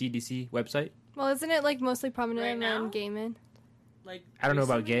 according to the CDC website. Well, isn't it like mostly prominent Right now? among gay men? Like, I don't know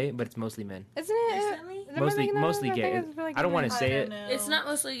about recently? gay, but it's mostly men. Isn't it? Recently? Am I Mostly, making that mostly up? I gay. think it's like I don't want to women. say I it. don't know. It's not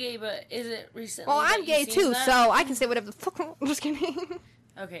mostly gay, but is it recently? Well, that I'm you've gay seen too, that? so I can say whatever the fuck. I'm just kidding.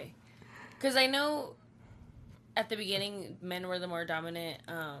 Okay. Because I know at the beginning, men were the more dominant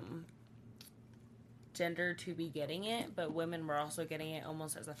gender to be getting it, but women were also getting it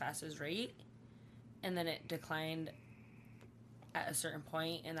almost at the fastest rate. And then it declined at a certain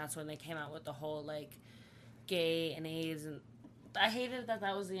point, and that's when they came out with the whole, like, gay and AIDS. And I hated that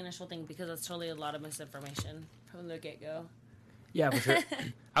was the initial thing, because it's totally a lot of misinformation from the get-go. Yeah, for sure.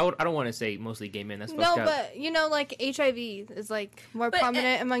 I don't want to say mostly gay men. That's No, fucked up. but you know, like HIV is like more But,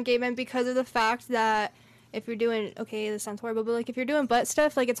 prominent among gay men because of the fact that if you're doing this sounds horrible, but like if you're doing butt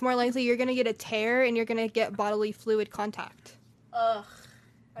stuff, like it's more likely you're gonna get a tear and you're gonna get bodily fluid contact. Ugh.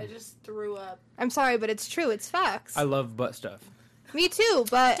 I just threw up. I'm sorry, but it's true. It's facts. I love butt stuff. Me too,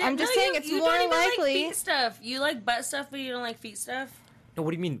 but I'm just No, saying you- it's you more don't even likely. like feet stuff. You like butt stuff, but you don't like feet stuff. No,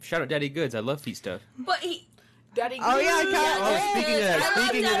 what do you mean? Shout out Daddy Goods. I love feet stuff. But he... Daddy Oh, yeah, Goods. Kat. Oh, speaking of that, I love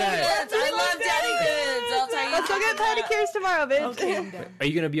speaking of Daddy that. Goods. I love Daddy Goods. I'll tell you. Let's go get pedicures tomorrow, bitch. Okay, I'm done. Are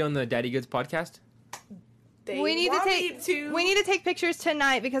you gonna be on the Daddy Goods podcast? They We need to want take me we need to take pictures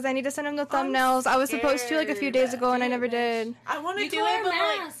tonight because I need to send them the thumbnails. I was supposed to like a few days ago and I never did. I want to You do can wear it, a but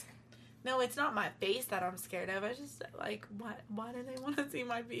like, mask. no, it's not my face that I'm scared of. I just like, why do they want to see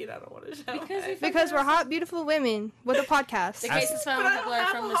my feet? I don't want to show Because it. Because we're hot, beautiful women with a podcast. The case is found But when I people don't are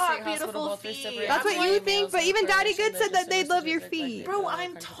have from the hot, state hospital. beautiful Both are feet. separate. That's what White you males think, but and even Daddy correlation, Good said that they're they'd love your just like feet. Bro, no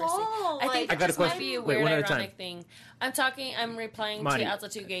I'm controversy. tall. I think like, I got a this might question. be a Wait, weird one at a time. ironic thing. I'm replying Marty. to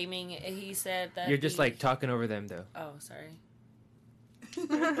Altitude Gaming. He said that You're just like talking over them though. Oh, sorry.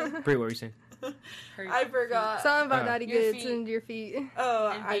 Brie, what were you saying? I forgot. Something about Oh. Daddy Your Goods feet. and your feet. Oh,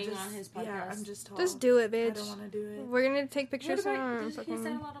 And I being just on his yeah, podcast. I'm just tall. Just do it, I bitch. don't want to do it. We're gonna take pictures What of about, her. he said a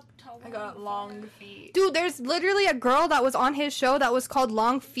Fucking- lot of tall I got women long before. feet. Dude, there's literally a girl that was on his show that was called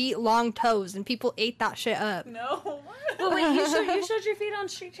Long Feet, Long Toes, and people ate that shit up. No. Well, wait, you showed your feet on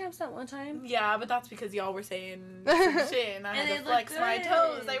Street Champs that one time? Yeah, but that's because y'all were saying some shit, and I And had they to look flex my good.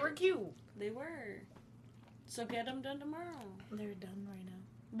 toes. They were cute. They were. So get them done tomorrow. They're done right now.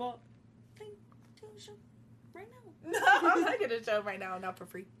 Well, do a show right now. No, I'm not gonna show 'em right now, not for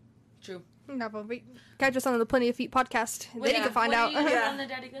free. True. No, but we catch us on the Plenty of Feet podcast. Then you can find when out are you gonna be Yeah. on the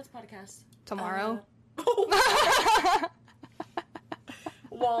Daddy Goods podcast? tomorrow.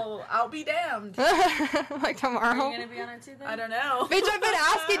 Well, I'll be damned. Like Are you tomorrow. gonna be on it too then? I don't know. Bitch, I've been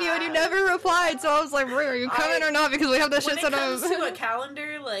asking you and you never replied, so I was like, Brie, are you coming or not? Because we have that When shit it set up. comes to a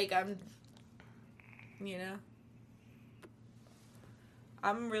calendar, like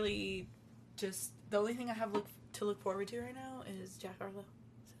I'm really just the only thing I have to look forward to right now is Jack Harlow.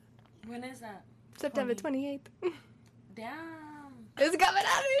 When is that? September 28th. Damn. It's coming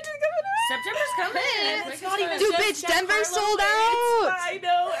out. It's coming out. September's coming. And Quick it's as not even fuck. Dude, just bitch, Jack Denver Harlow, sold it's- out. I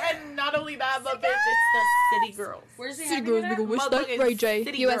know, and not only that, but bitch, it's the City Girls. Where's the City girls, nigga, wish that Motherfucking Ray J.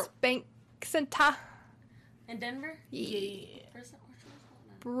 City U.S. girl. Bank Center. In Denver? Yeah. Where's that? Which one's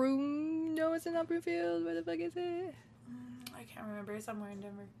that? Broom. No, it's in not Broomfield. Where the fuck is it? I can't remember. It's somewhere in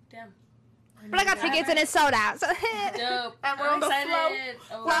Denver. Damn. But I got tickets and it's sold out. So Dope. And we're I'm on the excited.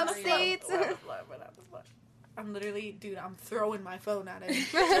 Oh, Love my seats. God. I'm literally, dude, I'm throwing my phone at him.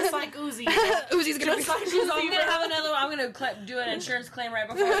 Just like Uzi. Uzi's gonna be. Just like So I'm Uzi, gonna bro. have another one. I'm gonna do an insurance claim right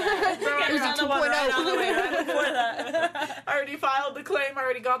before that. Get Uzi another one 2.0. right on the way right before that. I already filed the claim. I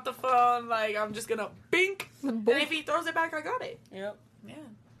already got the phone. Like, I'm just gonna bink. And if he throws it back, I got it. Yep. Yeah.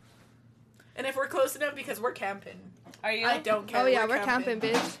 And if we're close enough, because we're camping. Are you? I don't care. Oh yeah, we're camping,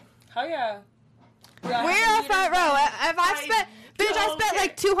 bitch. Hell yeah. We're a front row. If I spent, bitch, I don't spent care.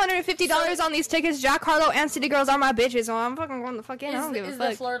 like $250 on these tickets. Jack Harlow and City Girls are my bitches, so I'm fucking going the fuck in. I don't give a Is the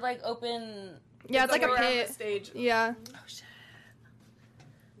fuck. floor like open? Yeah, it's like a around pit. the stage. Yeah. Oh shit.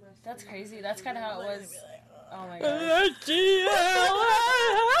 That's crazy. That's kind of how it was. Oh my god.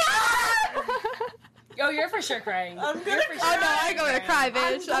 Oh, you're for sure crying. I'm gonna You're for cry. Oh no, I ain't gonna cry,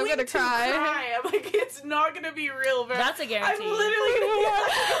 bitch. I'm gonna cry. I'm like, it's not gonna be real, bro. That's a guarantee. I'm literally gonna be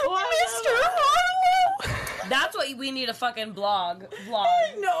like, Mr. Harlow. That's what we need a fucking vlog.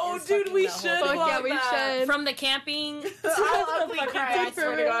 No, Is dude, fucking we that should. whole Fuck thing. yeah, we that. should. From the camping. I'll ugly cry, I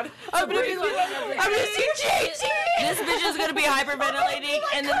swear to God. I'm gonna be like, I'm gonna see JT. This bitch is gonna be hyperventilating,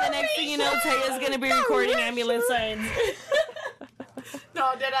 and then the next thing you know, Taya's gonna be recording ambulance signs. No,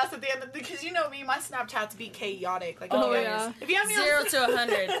 No, dead ass at the end because you know me, my Snapchats be chaotic. Like, Oh, yeah. If you have me 0 to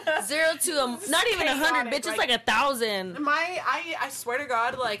 100, 0 to not even 100, bitch. It's like 1,000. I swear to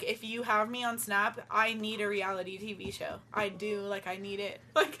God, like if you have me on Snap, I need a reality TV show. I do, like I need it.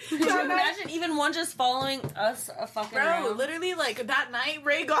 Like, could you imagine even one just following us a fucking round? Literally, like that night,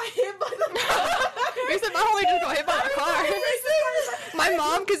 Ray got hit by the car. You said my homie just got hit by a car. My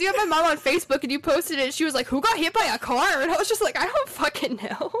mom, because you have my mom on Facebook and you posted it, she was like, "Who got hit by a car?" And I was just like, "I don't fucking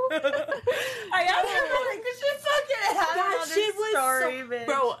know." I asked her like, "This shit fucking happened." That shit was story, bitch.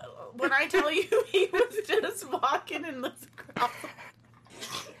 Bro, when I tell you, he was just walking in the crosswalk.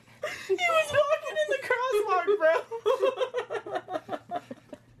 He was walking in the crosswalk, bro.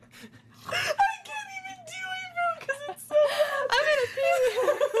 I can't even do it, bro, because it's so bad. I'm gonna pee.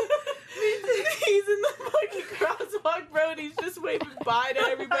 He's in the fucking crosswalk, bro, and he's just waving bye to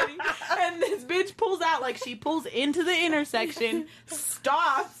everybody. And this bitch pulls out, like, she pulls into the intersection,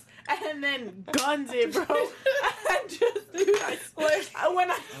 stops, and then guns it, bro. And just, dude, I swear,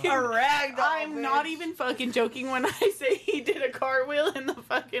 I'm not even fucking joking when I say he did a cartwheel in the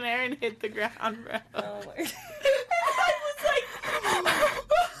fucking air and hit the ground, bro. Oh my God. I was like,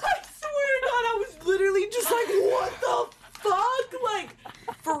 I swear to God, I was literally just like, what the fuck? Like,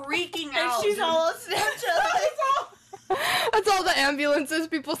 freaking out. And she's dude. all on Snapchat. That's all the ambulances,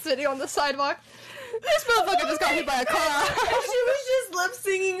 people sitting on the sidewalk. This motherfucker just got hit by a car. And she was just lip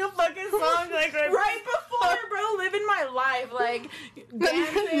singing a fucking song like right before, bro, living my life, like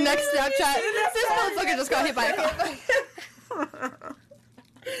dancing. Next Snapchat, this motherfucker just got hit by a car.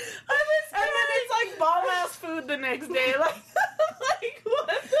 And then it's like bomb ass food the next day, like what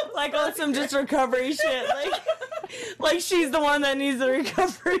the like on some just recovery shit, like she's the one that needs the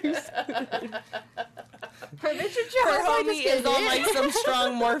recovery. Her homie is on like some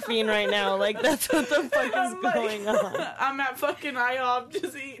strong morphine right now. Like that's what the fuck is going on. I'm at fucking IHOP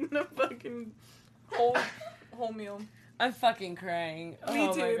just eating a fucking whole meal. I'm fucking crying. Me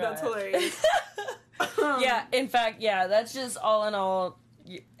Oh too. my God. That's hilarious. Yeah, in fact, yeah, that's just all in all.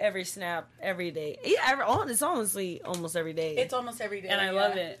 Every snap, every day. Yeah, it's honestly almost every day. It's almost every day, and I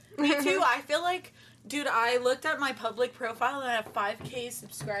love it. Me too. I feel like, dude, I looked at my public profile and I have 5K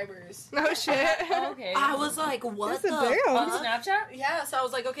subscribers. No shit. Okay. I was like, what the Damn. fuck? On Snapchat? Yeah, so I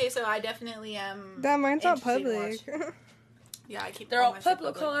was like, okay, so I definitely am. That mine's not interesting to public. watch. Yeah, I keep. They're all my shit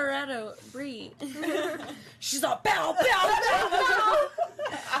Pueblo, public. Colorado. Bree. She's all bow, bow, bow, bow.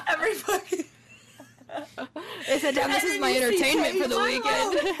 Every fucking. They said, "Damn, this is my entertainment for the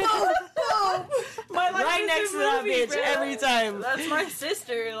weekend." My life Right is next a to that movie, bitch bro. every time. That's my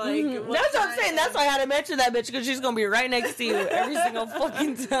sister. Like That's what I'm saying. That's why I had to mention that bitch because she's gonna be right next to you every single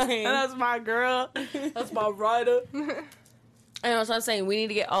fucking time. And that's my girl. That's my rider. I know, so I'm saying we need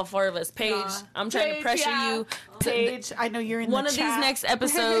to get all four of us. Paige, I'm trying to pressure you. Paige, I know you're in One the of chat. these next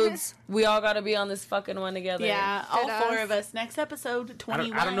episodes, we all got to be on this fucking one together. Yeah, all Deadass. 4 of us. Next episode,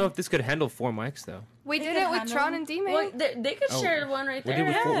 21. I don't know if this could handle 4 mics though. We They did can it with handle Tron them. and D-Man. Well, they could Oh. share one right We there. did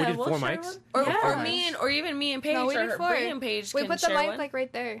with four, we did we'll 4 share mics. one. Or, Yeah. me and, or even me and Paige, No, we or did 4. Brie and Paige We can put the share mic one. like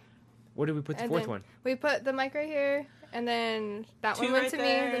right there. Where did we put the And fourth then one? We put the mic right here, and then that 2 one went right to me.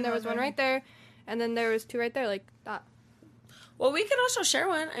 there, Then there was and one then- right there, and then there was 2 right there, like that. Well, we could also share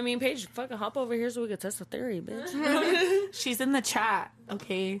one. I mean, Paige, fucking hop over here so we could test the theory, bitch. She's in the chat.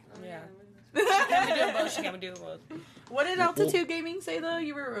 Okay. Yeah. She can't be doing both. She can't be doing both. What did Altitude Gaming say though?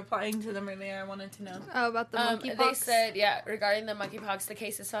 You were replying to them earlier. I wanted to know. Oh, about the monkeypox. They said, yeah, regarding the monkeypox, the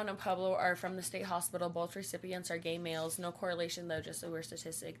cases found in Pueblo are from the state hospital. Both recipients are gay males. No correlation, though, just a weird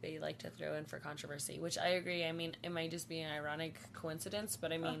statistic they like to throw in for controversy, which I agree. I mean, it might just be an ironic coincidence,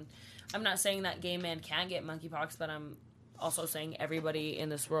 but I mean, I'm not saying that gay men can get monkeypox, but I'm also saying everybody in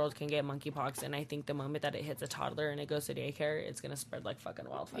this world can get monkeypox, and I think the moment that it hits a toddler and it goes to daycare, it's going to spread like fucking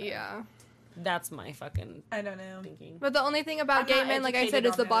wildfire. Yeah. That's my fucking I don't know. thinking. But the only thing about I'm gay not men, like I educated said,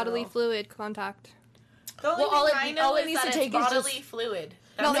 is on the it at bodily all. fluid contact. The only Well, all thing it- I know all it is needs that to it's take is bodily just- fluid.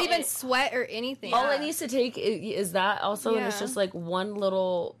 Not No, even it- sweat or anything. All Yeah. it needs to take is that also, and it's Yeah. just like one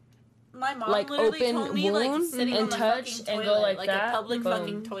little My mom like, literally open told me like wound sitting and on the touch fucking and toilet, go like a that, public boom.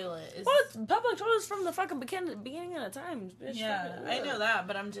 fucking toilet. Is, Well, it's public toilets from the fucking beginning of the times, bitch. yeah, Fuck it. I know that,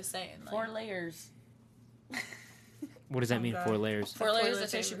 but I'm just saying. Like, 4 layers. What does that Oh, mean? God. 4 layers. 4 layers toilet of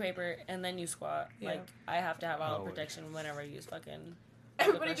tissue paper, and then you squat. Yeah. Like, I have to have auto Oh. protection whenever I use fucking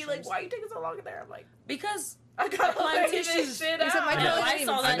Everybody be like, why are you taking so long in there? I'm like, because I gotta apply this shit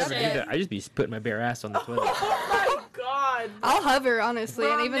out. I just be putting my bare ass on the toilet. Oh my god. I'll hover, honestly,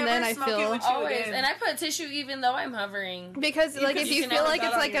 Bro, and even then I feel... Always. And I put tissue even though I'm hovering. Because, like, if you feel like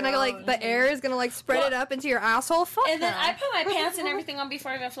it's, like, gonna, like, the air is gonna, like, spread it up into your asshole, fuck And then that. I put my pants and everything on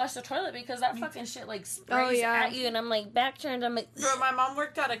before I even flush the toilet because that fucking shit, like, sprays at you, and I'm, like, back turned, I'm like... Bro, my mom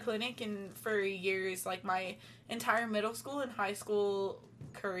worked at a clinic, and for years, like, my entire middle school and high school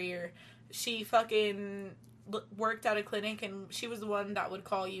career, she fucking... worked at a clinic, and she was the one that would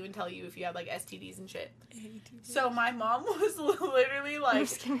call you and tell you if you had like STDs and shit. So my mom was literally like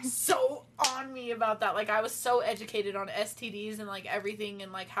so on me about that. Like, I was so educated on STDs and like everything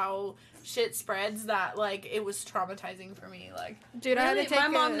and like how shit spreads that like it was traumatizing for me. Like, dude, I had to take my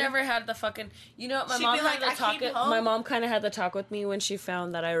mom never had the fucking, you know what, my mom had the talk. My mom kind of had the talk with me when she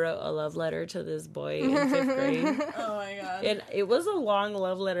found that I wrote a love letter to this boy in 5th grade. Oh my god. And it was a long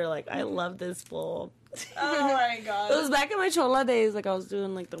love letter. Like, I love this fool. Oh my god. It was back in my chola days. Like, I was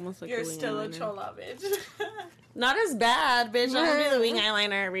doing like almost like you're still a chola, bitch. Not as bad, bitch. I'm gonna do the wing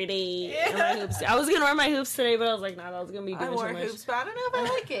eyeliner every day. Yeah. And my hoops. I was gonna wear my hoops today, but I was like, nah, that was gonna be doing too much. I wore hoops, but I don't know if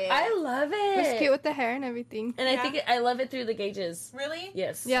I like it. I love it. It's cute with the hair and everything. And I think I love it through the gauges. Really?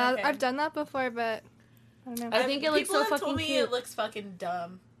 Yes. Yeah, okay. I've done that before, but I don't know. I think it looks so fucking cute. People told me it looks fucking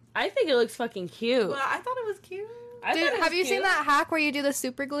dumb. I think it looks fucking cute. Well, I thought it was cute. Dude, have you seen that hack where you do the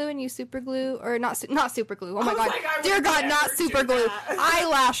super glue and you super glue, or not super glue? Oh my god, dear God, not super glue.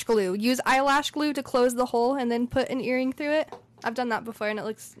 Eyelash glue. Use eyelash glue to close the hole and then put an earring through it. I've done that before and it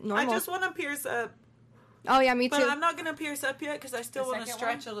looks normal. I just want to pierce up. Oh yeah, me too. But I'm not gonna pierce up yet because I still want to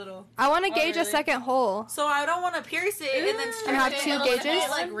stretch a little. I want to gauge a second hole. So I don't want to pierce it and then stretch have 2 gauges. It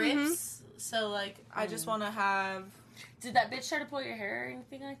like rips. So like I just want to have. Did that bitch try to pull your hair or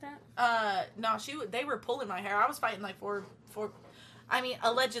anything like that? No, they were pulling my hair. I was fighting like four. I mean,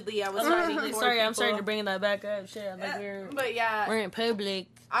 allegedly, I was fighting. Sorry, I'm sorry to bring that back up. Shit, like we're in public.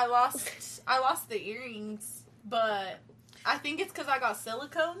 I lost the earrings, but I think it's because I got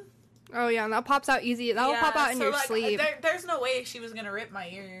silicone. Oh yeah, and that pops out easy. That will pop out in your sleeve. There's no way she was gonna rip my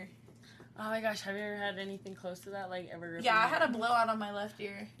ear. Oh my gosh, have you ever had anything close to that? Like ever? Yeah, I had a blowout on my left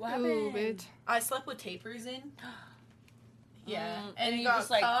ear. What happened? Bitch. I slept with tapers in. Yeah, and you got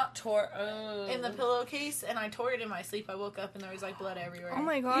just like tore in the pillowcase, and I tore it in my sleep. I woke up and there was like blood everywhere. Oh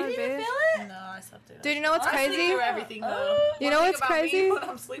my god, you didn't bitch! Feel it? No, I slept through it. Dude, you know what's crazy? I sleep through everything though. You know what's crazy? When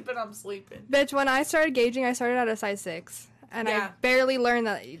I'm sleeping, I'm sleeping. Bitch, when I started gauging, I started at a size 6. And I barely learned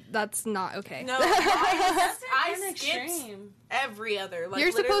that that's not okay. No, I skipped every other. Like,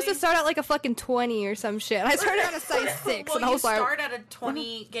 you're supposed to start at like a fucking 20 or some shit. I started at a size 6. Well, and I was you start at a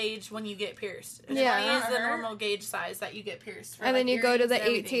 20 gauge when you get pierced. 20 is the normal gauge size that you get pierced. For, and then you go to the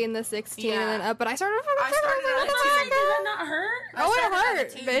 18, the 16, and then up. But I started at a 2. Did that not hurt? Oh, it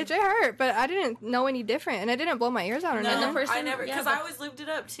hurt, bitch. It hurt. But I didn't know any different. And I didn't blow my ears out or nothing. I never, because I always lived it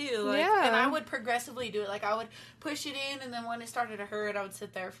up too. Like, and I would progressively do it. Like, I would push it in, and then when it started to hurt, I would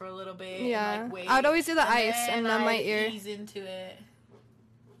sit there for a little bit. Yeah. And, like, wait. I would always do the ice and numb my ear. Ease into it.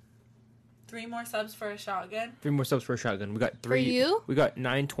 3 more subs for a shotgun. 3 more subs for a shotgun. We got 3. For you? We got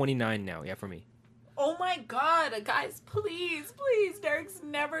 929 now. Yeah, for me. Oh my god, guys! Please, Derek's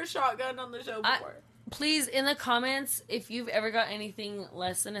never shotgunned on the show before. Please, in the comments, if you've ever got anything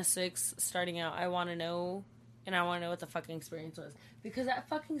less than a 6 starting out, I want to know. And I want to know what the fucking experience was. Because that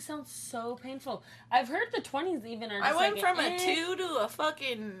fucking sounds so painful. I've heard the 20s even are just I went from a 2 to a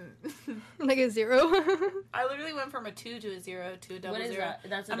fucking... like a 0? I literally went from a 2 to a 0 to a double 0. What is that?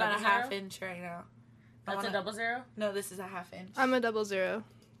 That's a I'm double at a half inch right now. That's a double 0? No, this is a half inch. I'm a double 0.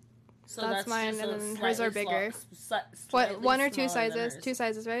 So that's mine, and then hers are bigger. What, 1 or 2 sizes? 2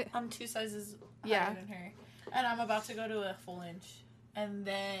 sizes, right? I'm 2 sizes higher than her. And I'm about to go to a full inch. And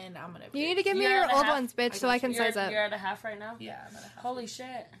then I'm gonna... You need to give me your old ones, bitch, so I can size up. You're at a half right now? Yeah, I'm at a half. Holy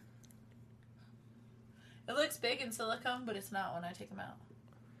shit. It looks big in silicone, but it's not when I take them out.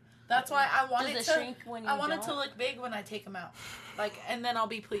 That's why I want it to shrink when you I want it to look big when I take them out. Like, and then I'll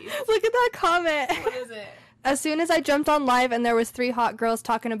be pleased. Look at that comment. What is it? As soon as I jumped on live and there was 3 hot girls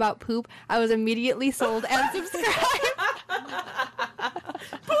talking about poop, I was immediately sold and subscribed.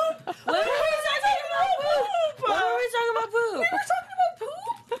 Poop! When were we talking about poop? When were we talking about poop? We were talking about poop?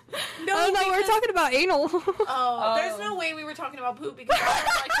 No, we're talking about anal. Oh, there's no way we were talking about poop because I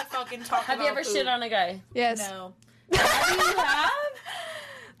don't like to fucking talk about Have you ever shit on a guy? Yes. No. You have?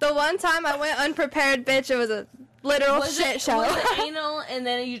 The one time I went unprepared, bitch, it was a literal shit show. Was it anal and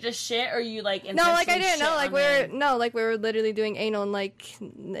then you just shit, or you like no, like I didn't know, like we were literally doing anal and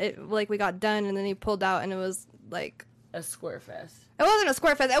like we got done and then he pulled out and it was like a square fest. It wasn't a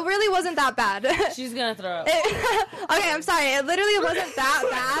squirt fest. It really wasn't that bad. She's gonna throw up. Okay, I'm sorry. It literally wasn't that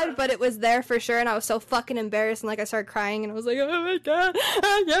bad, but it was there for sure, and I was so fucking embarrassed, and like I started crying, and I was like, oh my god,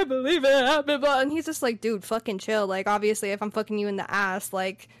 I can't believe it happened. And he's just like, dude, fucking chill. Like, obviously, if I'm fucking you in the ass,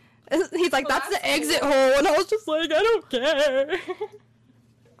 like, he's like, that's the exit hole, and I was just like, I don't care.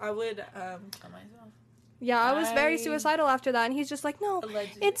 I would kill myself. Yeah, I was very suicidal after that, and he's just like, no,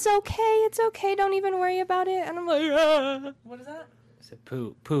 allegedly. It's okay, don't even worry about it. And I'm like, ah. What is that? I said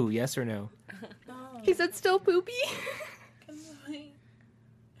poo, yes or no? No. He said still poopy.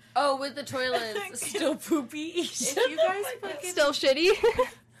 Oh, with the toilets, still poopy. If you guys fucking... Still shitty.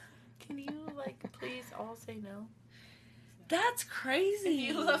 Can you, like, please all say no? That's crazy.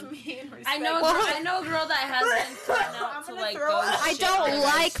 If you love me and respect I know a girl that hasn't thrown out to like go. I don't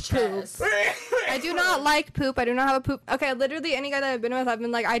like poop. I do not like poop. I do not have a poop. Okay, literally any guy that I've been with, I've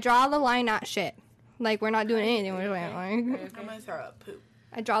been like, I draw the line at shit. Like, we're not doing anything. We're like, I'm gonna throw up poop.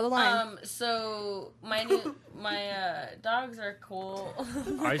 I draw the line. So my dogs are cool.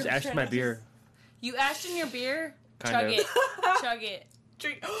 I just ashed my beer. You ashed in your beer? Kind of. Chug it.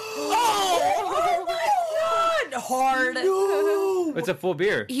 Drink. Oh my god! Hard. No. It's a full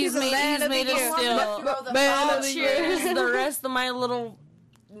beer. He's made it still. Cheers. The rest of my little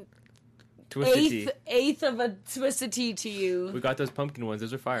eighth of a twisted tea to you. We got those pumpkin ones.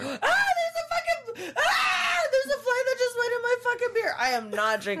 Those are fire. There's a fly that just went in my fucking beer. I am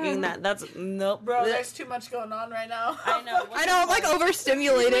not drinking that. That's nope. Bro, there's too much going on right now. I know. I'm like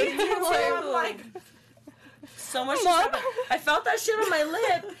overstimulated. I'm like so much. I felt that shit on my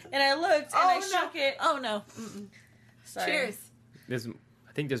lip, and I looked, and I shook it. Oh no! Sorry. Cheers.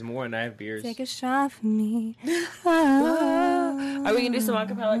 I think there's more, and I have beers. Take a shot for me. Oh. Are we gonna do some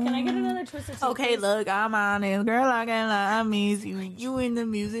acapella? Can I get another twisted tea? Okay, please? look, I'm honest, girl. I can lie. I miss you. You in the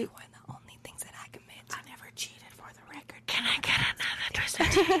music. One of the only things that I commit. I never cheated, for the record. Can I get another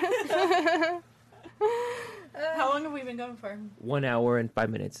twisted tea? How long have we been going for? 1 hour and 5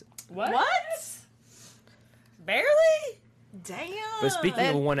 minutes. What? Barely? Damn. But speaking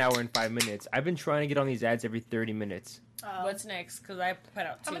of 1 hour and 5 minutes, I've been trying to get on these ads every 30 minutes. What's next? Because I put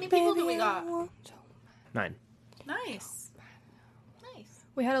out 2. How many people do we got? 9. Nice.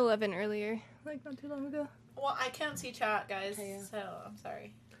 We had 11 earlier, like not too long ago. Well, I can't see chat, guys, so I'm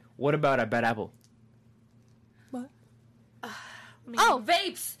sorry. What about a bad apple? What? Oh,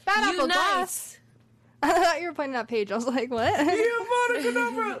 vapes! Bad apple glass. I thought you were pointing at Paige. I was like, what?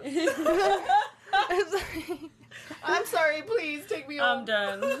 I'm sorry, please take me home. I'm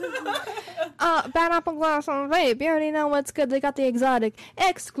done. Bad apple glass on vape. You already know what's good. They got the exotic,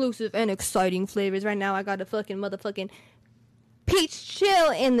 exclusive, and exciting flavors. Right now, I got a fucking motherfucking peach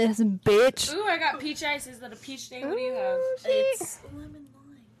chill in this bitch. Ooh, I got peach ice. Is that a peach day? What do you have? It's lemon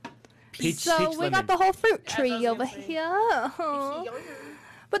lime. Peach we lemon. got the whole fruit tree over here.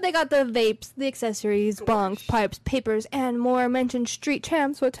 But they got the vapes, the accessories, bongs, pipes, papers, and more. Mention Street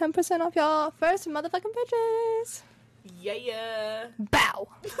Champs for 10% off your first motherfucking purchase. Yeah. Bow.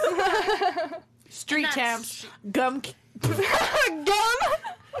 Street Champs. Gum. Gum.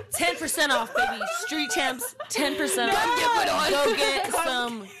 10% off, baby. Street Champs, 10% off. Go get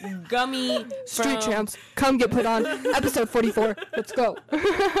some gummy Street Champs, come get put on. Episode 44. Let's go.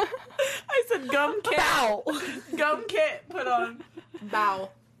 I said gum kit. Bow. Gum kit put on. Bow.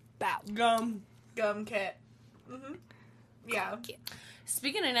 Gum kit. Mm-hmm. Yeah.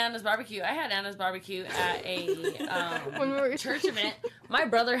 Speaking of Nana's barbecue, I had Nana's barbecue at a When we were church event. My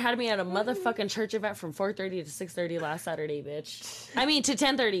brother had me at a motherfucking church event from 4:30 to 6:30 last Saturday, bitch. I mean to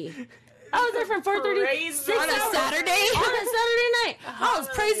 10:30. I was there from 4:30 to 6 on a hours. Saturday. On a Saturday night. I was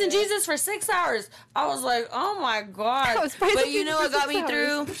praising Jesus for 6 hours. I was like, oh my god. But you know what got me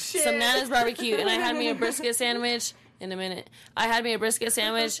through? Some Nana's barbecue, and I had me a brisket sandwich. In a minute, I had me a brisket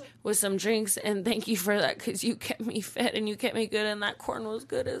sandwich with some drinks, and thank you for that because you kept me fed and you kept me good, and that corn was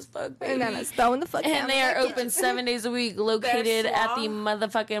good as fuck, baby. And then it's throwing the fuck. And they are open 7 days a week, located at the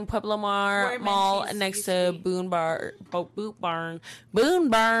motherfucking Pueblo Mall next to Boone Barn.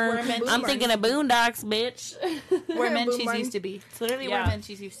 I'm thinking of Boondocks, bitch. Where Menchie's used to be. It's literally where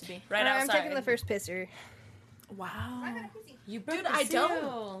Menchie's used to be. Right outside. I'm taking the first pisser. Wow. You broke Dude, the I seal.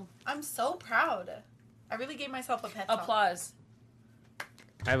 don't. I'm so proud. I really gave myself a pet talk. Applause.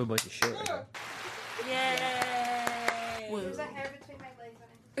 I have a bunch of shit right now. Yay. There's a hair between my legs.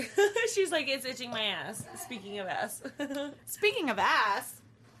 She's like, it's itching my ass. Speaking of ass. Speaking of ass,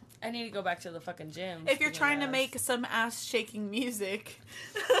 I need to go back to the fucking gym. if you're trying to make some ass shaking music,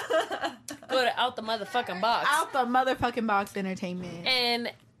 go to Out the Motherfucking Box. Out the Motherfucking Box Entertainment.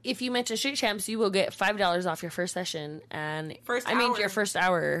 And if you mention Street Champs, you will get $5 off your first session. And First I mean hour. your first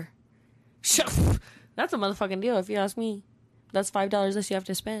hour. That's a motherfucking deal if you ask me. That's $5 that you have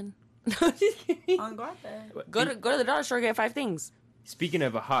to spend. On guape. Go to the dollar store, get 5 things. Speaking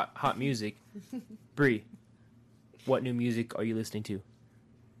of a hot music, Bree, what new music are you listening to?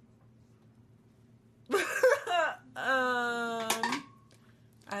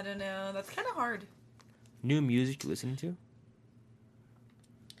 I don't know. That's kind of hard. New music you're listening to?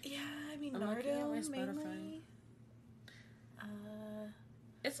 Yeah, I mean, I'm looking at my Nardo, Spotify. mainly.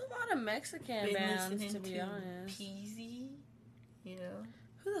 It's a lot of Mexican Been bands, listening to be honest. Peasy, you know.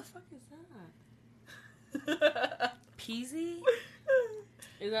 Who the fuck is that? Peasy?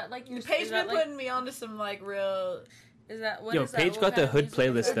 Is that like your... Paige been putting me onto some, like, real... Is that... What Yo, is that? Paige What got kind the of hood music is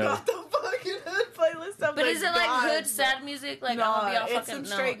playlist, that? though. Got the fucking hood playlist. I'm But is it like God, hood sad music? Like, Nah, I'm gonna be all it's fucking... some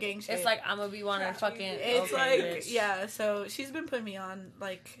straight gang shit. It's like, I'm gonna be wanting fucking... It's okay, like, bitch. yeah, so she's been putting me on,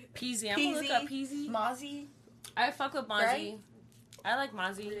 like... Peasy. I'm gonna look up Peasy. Mozzie. I fuck with Mozzie. Right? I like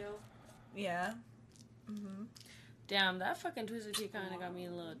Mozzie. Yeah. Mm-hmm. Damn, that fucking Twisted Tea kind of got me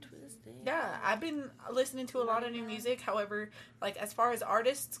a little twisted. Yeah, I've been listening to a lot of new music. However, like, as far as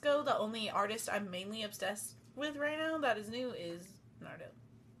artists go, the only artist I'm mainly obsessed with right now that is new is Nardo.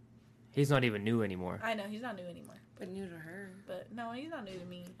 He's not even new anymore. I know, he's not new anymore. But new to her. But, no, he's not new to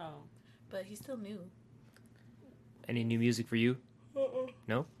me. Oh. But he's still new. Any new music for you?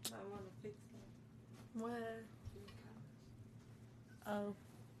 No? I want to fix that. What? Oh.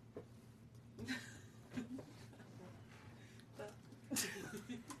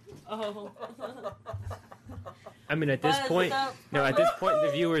 Oh. I mean, at this point... No, at this point,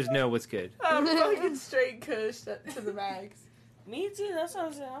 the viewers know what's good. I'm fucking straight kush to the max. Me too, that's what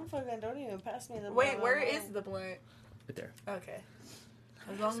I'm saying. I'm fucking... Don't even pass me the... Wait, where is the blunt? Right there. Okay.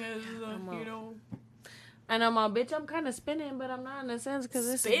 As long as, you know... And I'm all, bitch, I'm kind of spinning, but I'm not in a sense, because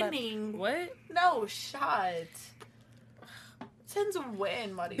it's... Spinning? What? No, shot. Since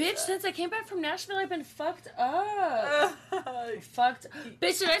when, Marisa? Bitch, since I came back from Nashville, I've been fucked up. Fucked.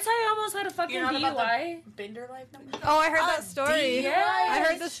 Bitch, did I tell you I almost had a fucking DUI? Bender life number? Oh, I heard that story. DUI? I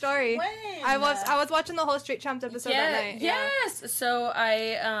heard the story. When? I was watching the whole Street Champs episode that night. Yeah. Yes. So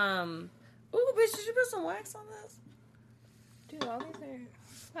I Ooh, bitch, did you put some wax on this? Dude, all these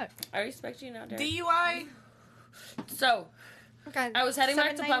are... I respect you now, Derek. DUI? So Okay. I was heading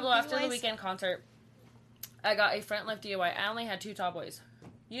back to 7 Pueblo after the DUIs. weekend concert. I got a front left DUI. I only had 2 tall boys.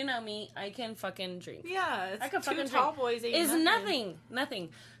 You know me. I can fucking drink. Yeah, it's I can fucking two tall drink. boys ain't It's nothing.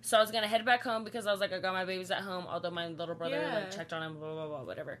 So I was gonna head back home because I was like, I got my babies at home. Although my little brother like checked on him, blah blah blah,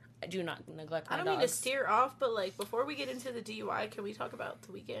 whatever. I do not neglect my I don't dogs. mean to steer off, but like before we get into the DUI, can we talk about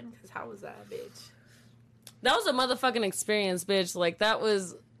the weekend? Because how was that, bitch? That was a motherfucking experience, bitch. Like that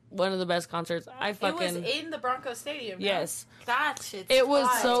was one of the best concerts. I fucking. It was in the Broncos Stadium. No? Yes. That shit. It was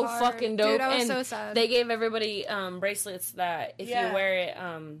fire. so hard. fucking dope. Dude, I was and so sad. they gave everybody bracelets that if you wear it,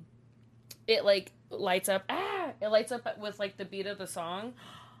 it like lights up. It lights up with like the beat of the song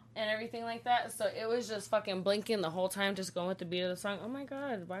and everything like that. So it was just fucking blinking the whole time, just going with the beat of the song. Oh my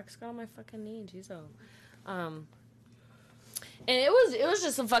god, Wax got on my fucking knee, Jesus. And it was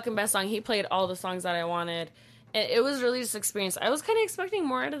just a fucking best song. He played all the songs that I wanted. And it was really just experience. I was kind of expecting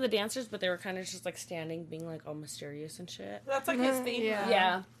more out of the dancers, but they were kind of just like standing, being like all mysterious and shit. That's like his theme.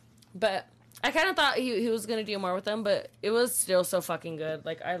 Yeah. But I kind of thought he was going to do more with them, but it was still so fucking good.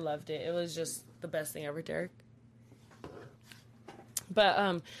 Like, I loved it. It was just the best thing ever, Derek.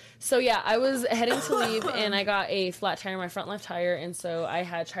 But, so yeah, I was heading to leave, and I got a flat tire in my front left tire, and so I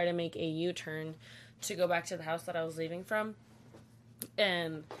had tried to make a U-turn to go back to the house that I was leaving from.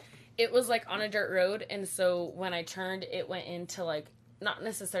 And it was, like, on a dirt road, and so when I turned, it went into, like, not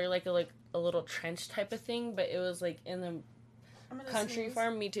necessarily like a little trench type of thing, but it was, like, in the country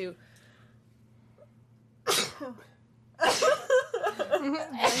farm. Me too. Bless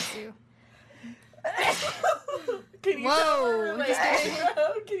you. Can you tell we're related, bro?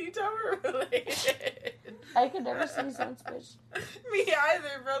 Can you tell we're related? I could never sneeze once, bitch. Me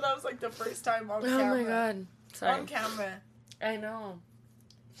either, bro. That was like the first time on camera. Oh my god. Sorry. On camera. I know.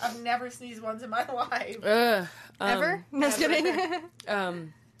 I've never sneezed once in my life. Ever? No, just kidding.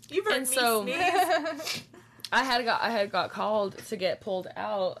 You've heard and me so- sneeze. I had got called to get pulled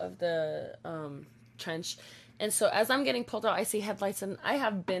out of the trench. And so as I'm getting pulled out, I see headlights, and I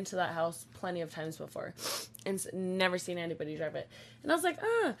have been to that house plenty of times before and never seen anybody drive it. And I was like,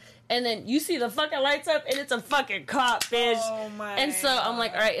 And then you see the fucking lights up, and it's a fucking cop, bitch. Oh my And so I'm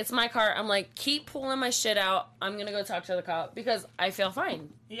like, all right, it's my car. I'm like, keep pulling my shit out. I'm going to go talk to the cop because I feel fine.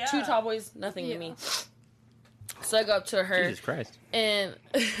 Yeah. 2 tall boys, nothing to me. So I go up to her. Jesus Christ. And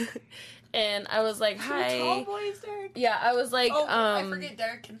And I was like, hi. Tall boys, Derek? Yeah, I was like, I forget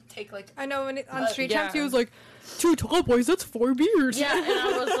Derek can take, like... I know, on Street Champs, he was like, 2 tall boys, that's 4 beers. Yeah, and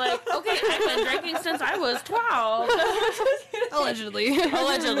I was like, okay, I've been drinking since I was 12. Allegedly.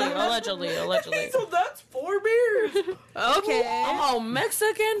 So that's 4 beers. Okay. Oh,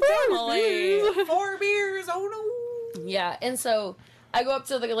 Mexican family. 4 beers, oh no. Yeah, and so I go up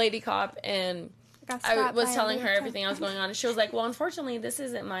to the lady cop, and I was telling her everything that was going on, and she was like, well, unfortunately, this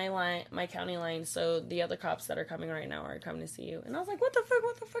isn't my county line, so the other cops that are coming right now are coming to see you. And I was like, what the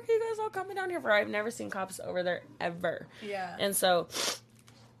fuck are you guys all coming down here for? I've never seen cops over there, ever. Yeah. And so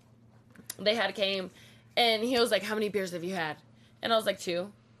they came, and he was like, how many beers have you had? And I was like, 2.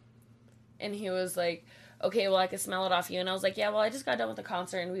 And he was like, okay, well, I can smell it off you. And I was like, yeah, well, I just got done with the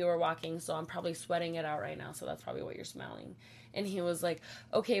concert, and we were walking, so I'm probably sweating it out right now, so that's probably what you're smelling. And he was like,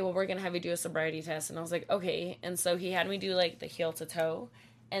 okay, well, we're going to have you do a sobriety test. And I was like, okay. And so he had me do, like, the heel to toe.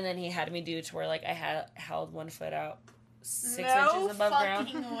 And then he had me do to where, like, I held 1 foot out 6 inches above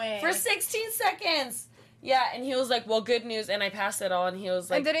ground. Way. For 16 seconds. Yeah, and he was like, well, good news. And I passed it all. And he was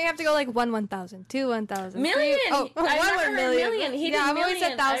like... And didn't you have to go, like, 1,000, 2 1,000, million. 3... Oh, I've never heard million. He did I've million. always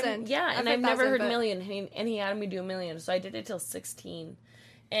said 1,000. I've never heard million. And he had me do a million. So I did it till 16.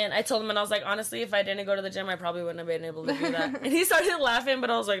 And I told him, and I was like, honestly, if I didn't go to the gym, I probably wouldn't have been able to do that. And he started laughing, but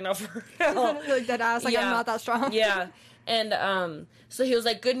I was like, no, for real. Like that ass, like, yeah. I'm not that strong. Yeah. And so he was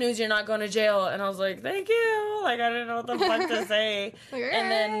like, good news, you're not going to jail. And I was like, thank you. Like, I didn't know what the fuck to say.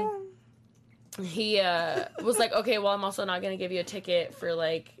 And then he was like, okay, well, I'm also not going to give you a ticket for,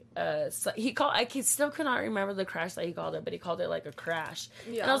 like, so I still could not remember the crash that he called it, but he called it like a crash.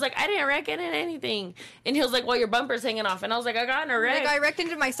 Yeah. And I was like, I didn't wreck it in anything. And he was like, well, your bumper's hanging off. And I was like, I got in a wreck. Like, I wrecked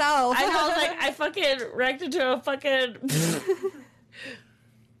into myself. I was like, I fucking wrecked into a fucking...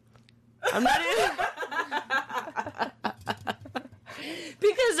 I'm not even...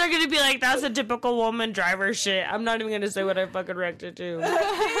 Because they're gonna be like, that's a typical woman driver shit. I'm not even gonna say what I fucking wrecked it to.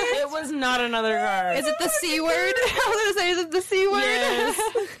 It was not another car. Is it the C word? I was gonna say, is it the C word? Yes.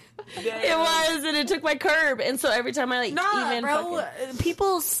 It was, and it took my curb. And so every time I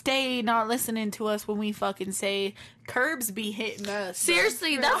people stay not listening to us when we fucking say curbs be hitting us.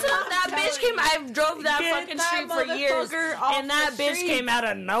 Seriously, that's how that bitch came. I've drove that fucking street for years, and that bitch came out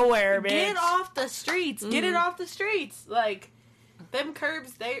of nowhere, bitch. Get off the streets. Get it off the streets. Like, them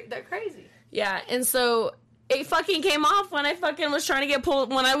curbs, they're crazy. Yeah, and so it fucking came off when I fucking was trying to get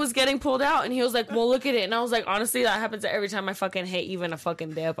pulled, when I was getting pulled out, and he was like, well, look at it. And I was like, honestly, that happens every time I fucking hit even a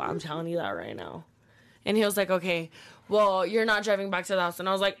fucking dip. I'm telling you that right now. And he was like, okay, well, you're not driving back to the house. And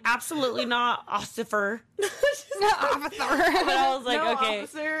I was like, absolutely not, officer. Officer. But I was like, no, okay.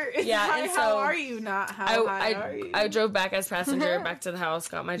 Officer. Yeah, and so how are you not? How high are you? I drove back as passenger back to the house,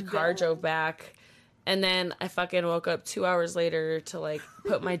 got my car, drove back. And then I fucking woke up 2 hours later to, like,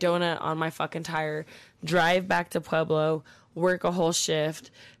 put my donut on my fucking tire, drive back to Pueblo, work a whole shift,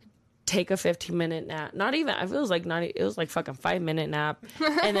 take a 15-minute nap. It was like fucking 5-minute nap,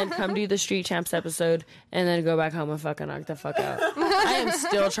 and then come do the Street Champs episode, and then go back home and fucking knock the fuck out. I am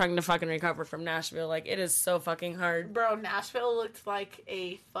still trying to fucking recover from Nashville. Like, it is so fucking hard. Bro, Nashville looked like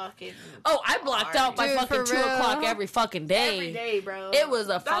a fucking... Oh, I blocked out by fucking 2 o'clock every fucking day. Every day, bro. It was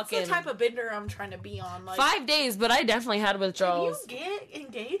a fucking... That's the type of bender I'm trying to be on. Like, 5 days, but I definitely had withdrawals. Did you get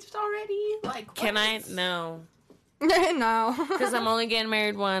engaged already? Like, Can I? No. No. Because I'm only getting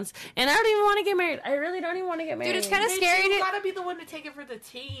married once. And I don't even want to get married. I really don't even want to get married. Dude, it's kind of scary. You gotta be the one to take it for the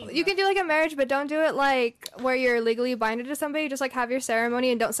team. You can do, like, a marriage, but don't do it, like, where you're legally binded to somebody. Just, like, have your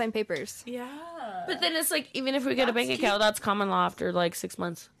ceremony and don't sign papers. Yeah. But then it's like, even if we get a bank account, that's common law after, like, 6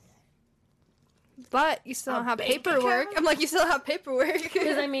 months. But you still don't have paperwork. Account? I'm like, you still have paperwork.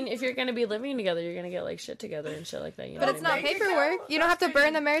 Because, I mean, if you're going to be living together, you're going to get, like, shit together and shit like that. You know but it's not paperwork. You don't have to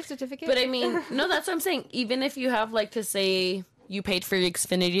burn the marriage certificate. But, I mean, no, that's what I'm saying. Even if you have, like, to say you paid for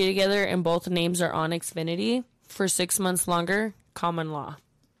Xfinity together and both names are on Xfinity for 6 months longer, common law.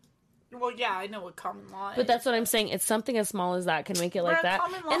 Well, yeah, I know what common law is. But that's what I'm saying. It's something as small as that can make it like that.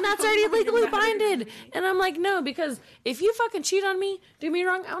 And that's already already legally binded. And I'm like, no, because if you fucking cheat on me, do me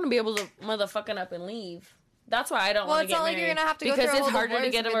wrong, I want to be able to motherfucking up and leave. That's why I don't want to get married. Well, it's not like you're going to have to go through a whole because it's harder to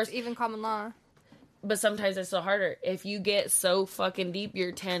get divorced. Even common law. But sometimes it's still harder. If you get so fucking deep,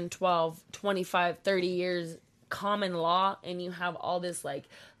 you're 10, 12, 25, 30 years common law, and you have all this, like,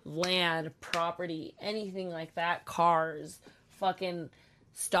 land, property, anything like that, cars, fucking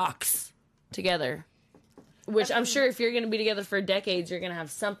stocks together. Which I'm sure if you're going to be together for decades, you're going to have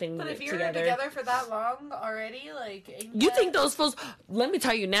something together. But if you're together for that long already, like... You think those fools... Let me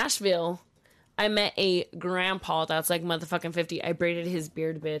tell you, Nashville... I met a grandpa that's like motherfucking 50. I braided his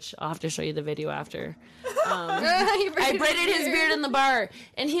beard, bitch. I'll have to show you the video after. I braided his beard in the bar.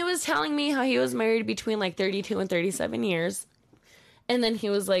 And he was telling me how he was married between like 32 and 37 years. And then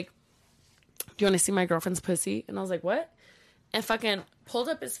he was like, do you want to see my girlfriend's pussy? And I was like, what? And fucking pulled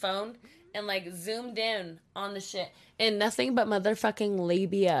up his phone and like zoomed in on the shit. And nothing but motherfucking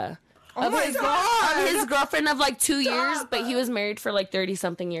labia. Oh my God. Of his girlfriend of like 2 years, but he was married for like 30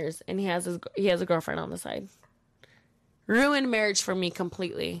 something years. And he has a girlfriend on the side. Ruined marriage for me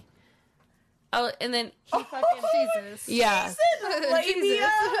completely. Oh, and then he fucking Jesus. yeah. He said labia,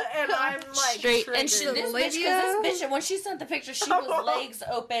 and I'm like Straight. triggered. And this bitch, when she sent the picture, she was legs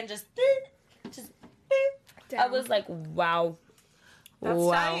open, just. I was like, wow. That's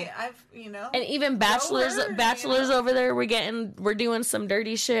wow. tight. And even bachelors over there, we're doing some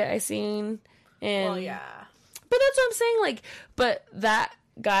dirty shit I seen. And well, yeah. But that's what I'm saying. Like, but that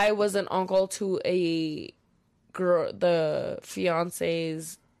guy was an uncle to a girl, the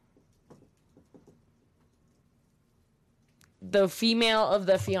fiance's. The female of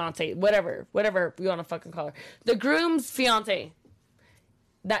the fiance, whatever you want to fucking call her, the groom's fiance.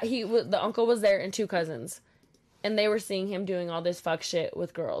 The uncle was there and 2 cousins, and they were seeing him doing all this fuck shit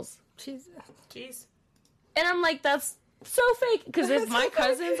with girls. Jesus. Jeez. And I'm like, that's so fake. Because if my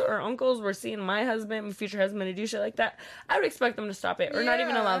cousins or uncles were seeing my husband, my future husband, to do shit like that, I would expect them to stop it or not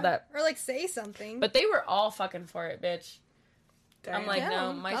even allow that. Or like say something. But they were all fucking for it, bitch. Damn. I'm like,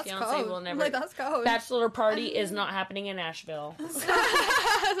 no, my fiance code. will never. Like, that's code. Bachelor party is not happening in Nashville.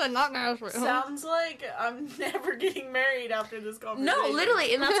 Not Nashville. Sounds like I'm never getting married after this conversation. No,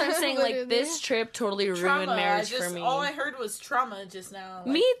 literally, and that's what I'm saying. Like, this trip totally ruined marriage for me. All I heard was trauma just now.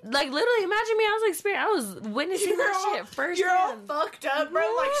 Me, like, literally, imagine me. I was witnessing that shit first. You're all fucked up, bro.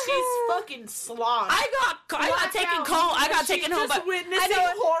 Like, she's fucking sloshed. I got taken home. I got taken home. She's witnessing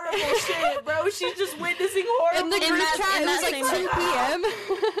horrible shit, bro. She's just witnessing horrible. In the group chat, it was like 2 p.m.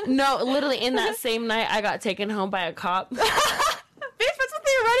 No, literally, in that same night, I got taken home by a cop. Bitch, what's with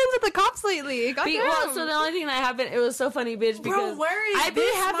your run-ins with the cops lately? Well, so the only thing that happened, it was so funny, bitch, because bro, where is I be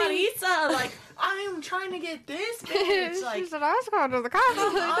this having Marisa? Like, I'm trying to get this bitch. Like, she said, I was going to the cops.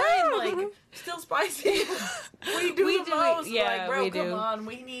 I'm like, still spicy. we do the most. Yeah, like, bro, we come do. on.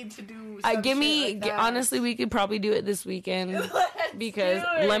 We need to do some give me, shit like that. honestly, we could probably do it this weekend. Let's Because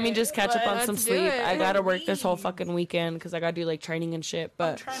do let me it. just catch up on Let's some do sleep. it. I gotta work this whole Please. fucking weekend because I gotta do like training and shit. I'm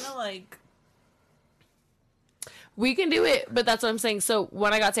But trying to, like... we can do it. But that's what I'm saying. So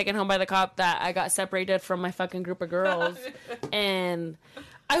when I got taken home by the cop, that I got separated from my fucking group of girls, and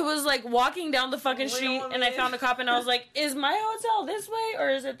I was like walking down the fucking street, and I found a cop, and I was like, "Is my hotel this way or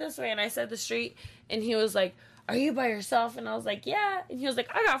is it this way?" And I said the street, and he was like, "Are you by yourself?" And I was like, "Yeah." And he was like,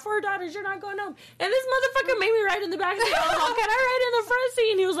 "I got 4 daughters. You're not going home." And this motherfucker made me ride in the back seat. I was like, "Can I ride in the front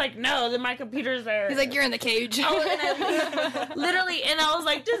seat?" And he was like, "No, then my computer's there." He's like, you're in the cage. Literally, and I was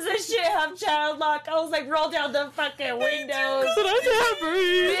like, "Does this shit have child lock?" I was like, roll down the fucking windows.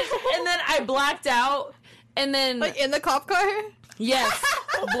 And then I blacked out. And then, like in the cop car? yes,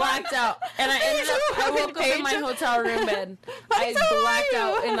 blacked out. And I woke up in my hotel room bed. I blacked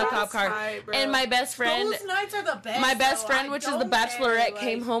out in the cop car. Right, bro. And my best friend, Those nights are the best. my best though. friend, I which is the don't care, Bachelorette, like-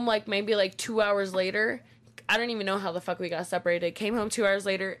 came home like maybe like 2 hours later. I don't even know how the fuck we got separated. Came home 2 hours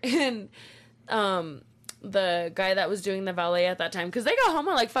later, and the guy that was doing the valet at that time, because they got home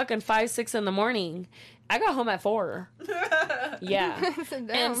at like fucking 5, 6 in the morning. I got home at 4. Yeah.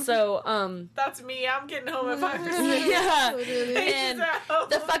 And so, That's me. I'm getting home at 5 yeah. And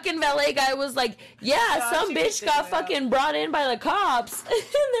the fucking valet guy was like, yeah, some bitch got fucking brought in by the cops. And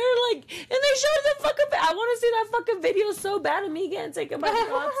they're like, and they showed the fucking, I want to see that fucking video so bad of me getting taken by the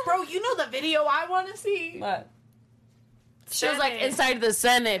cops. Bro, you know the video I want to see? What? She was like Senate. inside the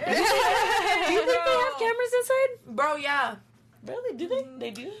Senate. Do you think they have cameras inside? Bro, yeah. Really? Do they?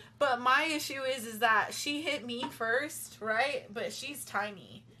 They do? But my issue is that she hit me first, right? But she's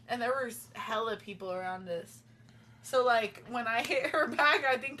tiny. And there was hella people around us. So, like, when I hit her back,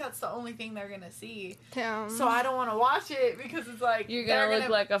 I think that's the only thing they're going to see. Damn. So I don't want to watch it because it's like... You're going to look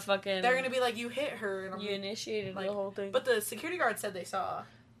like a fucking... They're going to be like, you hit her. And I'm You initiated like, the whole thing. But the security guard said they saw.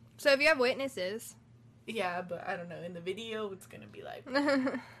 So if you have witnesses. Yeah, but I don't know. In the video, it's going to be like...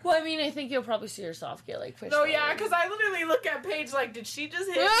 Well, I mean, I think you'll probably see yourself get, like, pushed No, away. yeah, because I literally look at Paige like, did she just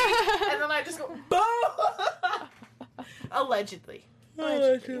hit me? And then I just go, boom! Allegedly.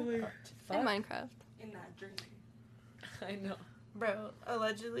 Allegedly. In Minecraft. In that dream. I know. Bro,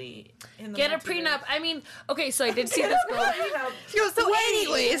 allegedly in the Get a multiverse. prenup. I mean, okay, so I did see this girl. She goes, so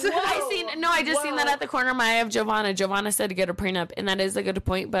anyways. I just seen that at the corner of my eye of Giovanna. Giovanna said to get a prenup, and that is a good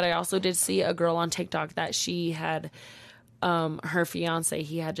point, but I also did see a girl on TikTok that she had her fiance,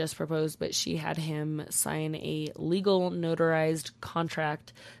 he had just proposed, but she had him sign a legal notarized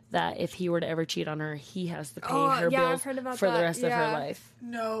contract that if he were to ever cheat on her, he has to pay her bills for the rest of her life.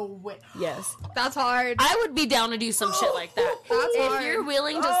 No way. Yes. That's hard. I would be down to do some shit like that. If you're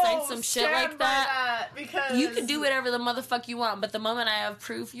willing to sign some shit like that, because you can do whatever the motherfuck you want, but the moment I have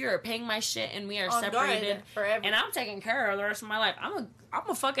proof, you're paying my shit and we are separated forever. And I'm taking care of the rest of my life. I'm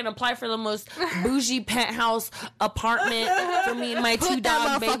gonna fucking apply for the most bougie penthouse apartment for me and my Put 2 that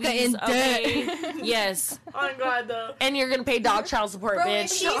dog motherfucker babies. in Okay. Yes. On God, though. And you're gonna pay dog child support, Bro, bitch.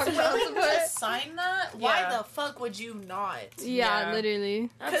 if he's willing to sign that, why the fuck would you not? Yeah, literally.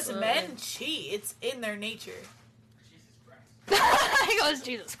 Because men cheat. It's in their nature. He goes,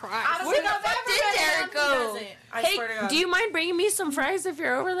 Jesus Christ. Where the fuck did Derek go? I Hey, swear to God. do you mind bringing me some fries if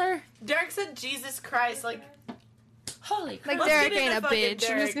you're over there? Derek said Jesus Christ, like... Holy crap. Like, Derek get into ain't a fucking bitch.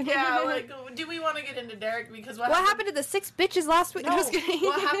 Derek. Yeah, like, do we want to get into Derek? Because what happened to the 6 bitches last week? No, I was kidding.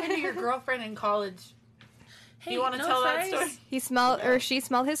 what happened to your girlfriend in college? Hey, you want to tell that story? He smelled, or she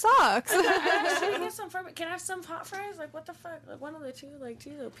smelled his socks. Can I get some fries? Can I have some hot fries? Like, what the fuck? Like, one of the two, like,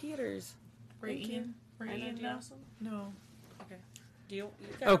 two little Peters. Were you eating? Were you eating now? No. Okay. Do you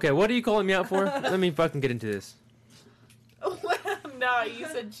Okay, what are you calling me out for? Let me fucking get into this. No, you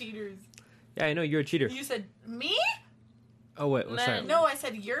said cheaters. Yeah, I know you're a cheater. You said me? Oh wait, what's that? No, I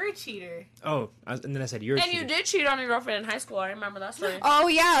said you're a cheater. Oh, and then I said you're a And cheater. you did cheat on your girlfriend in high school. I remember that story. Oh,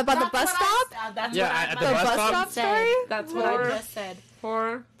 yeah, about the bus stop? That's Yeah, what at I the bus stop? stop story? That's what I just said.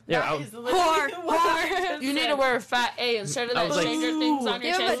 Whore. Yeah, That is literally what I just You need said. to wear a fat A instead of I that was like, Stranger Things on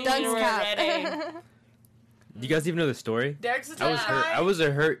your Give him chest. a You need to dunce wear a red A. cap. you guys even know the story? Derek's a I was hurt. I was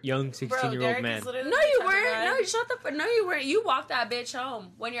a hurt young Bro, 16-year-old Derek man. is literally No, you the weren't. type of No, shut the fuck. No, you weren't. You walked that bitch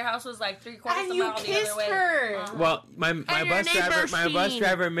home when your house was like 3/4 of And a you mile the kissed other way. her. Uh-huh. Well, my your bus neighbor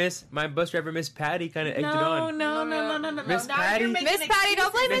driver Miss Patty kind of egged it on. No. Miss Now Patty? you're making Miss Patty,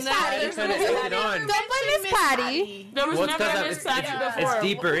 don't blame Miss Miss Patty Patty. kind of egged it on. Don't blame Miss Patty. There was Well, it's never a 'cause Miss Patty it's- before. It's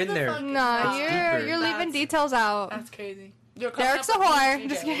deeper in there. Nah, It's you're deeper. leaving That's- details out. That's crazy. You're coming Derek's a up with whore. these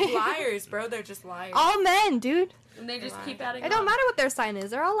Just details. kidding. Liars, bro. They're just liars. All men, dude. And they just keep adding It don't on. matter what their sign is.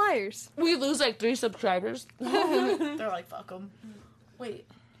 They're all liars. We lose like 3 subscribers. They're like, fuck them. Wait.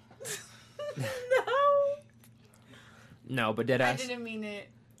 No. No, but I deadass. didn't mean it.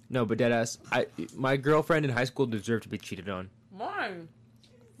 No, but deadass. My girlfriend in high school deserved to be cheated on. Why?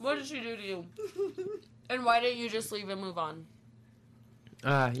 What did she do to you? And why didn't you just leave and move on?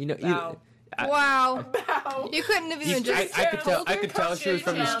 You know, Wow. Wow. Bow. You couldn't have even just. I could tell. I could tell she was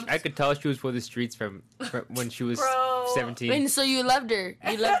from the. Champs. I could tell she was for the streets from when she was Bro. 17. And so you loved her.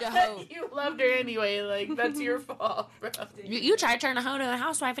 You loved a hoe. You loved her anyway. Like, that's your fault, bro. You tried to turn a hoe to a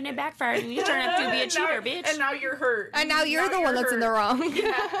housewife and it backfired and you turned out to be a cheater, bitch. And now you're hurt. And now you're the one that's in the hurt. wrong.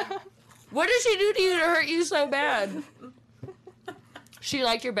 Yeah. What did she do to you to hurt you so bad? She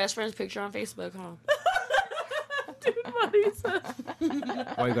liked your best friend's picture on Facebook, huh? Dude,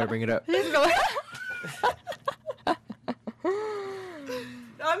 Marisa. Why you gotta bring it up?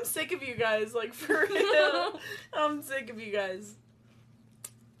 I'm sick of you guys. Like, for real. I'm sick of you guys.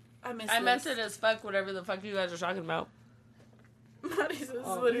 I miss I meant this. it as fuck, whatever the fuck you guys are talking about. Marisa's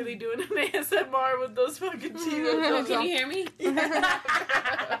literally doing an ASMR with those fucking Cheetos. Can you hear me?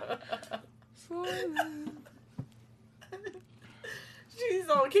 She's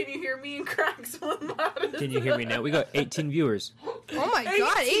all, can you hear me? And cracks one Marisa. Can you hear me now? We got 18 viewers. Oh my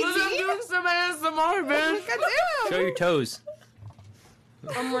god, 18? I'm doing some ASMR, bitch. Show your toes.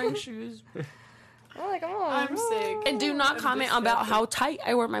 I'm wearing shoes. Oh, like, oh, I'm sick. And do not I'm comment about how tight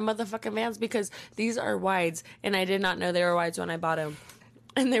I wear my motherfucking Vans because these are wides and I did not know they were wides when I bought them.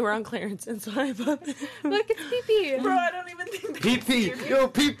 And they were on clearance and so I bought them. Look, it's Pee-Pee. Bro, I don't even think that Pee-pee. Yo,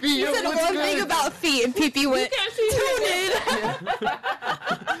 pee-pee. You Yo, said what's one good? thing about feet, and Pee-Pee went, Can't see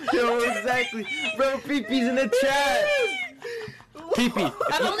Yo, exactly. Bro, pee-pee's in the chat. Pee-pee.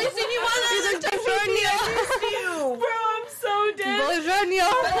 I've only seen you once. he's like, Bonjour. Bro, I'm so dead. Bonjour.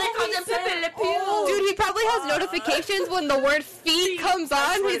 They call them Pepe Le Pew. Dude, he probably has notifications when the word feet comes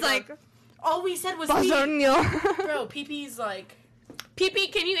on. He's like, All we said was Bonjour. pee. Bro, pee-pee's like...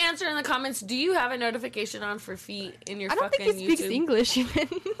 PP, can you answer in the comments? Do you have a notification on for feet in your I don't fucking think he speaks YouTube? English even.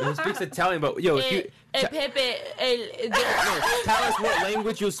 He speaks Italian, but yo, if you Pepe, no, tell us what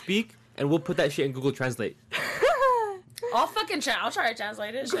language you'll speak, and we'll put that shit in Google Translate. I'll fucking try. I'll try to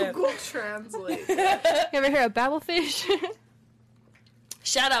translate it. Shit. Google Translate. You ever hear of Babblefish?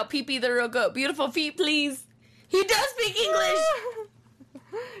 Shout out PP the real goat. Beautiful feet, please. He does speak English.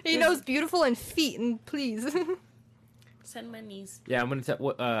 He knows beautiful and feet and please. Send my niece. Yeah, I'm gonna tell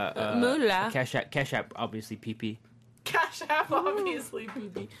what Moolah. Cash App, obviously PP. Cash Cash App, obviously,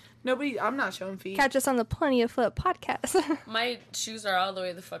 BB. Nobody, I'm not showing feet. Catch us on the Plenty of Foot podcast. My shoes are all the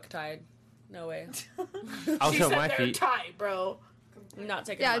way the fuck tied. No way. I'll She show said my they're feet. tight, bro. I'm not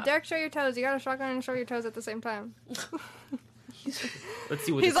taking Yeah, them off. Derek, show your toes. You got a shotgun and show your toes at the same time. Let's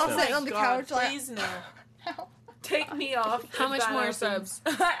see what He's this all says. sitting on the couch like- Please no. Take me off. How if much that more happens. subs?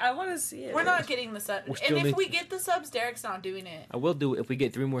 I want to see it. We're not getting the subs. We And still if need- we get the subs, Derek's not doing it. I will do it if we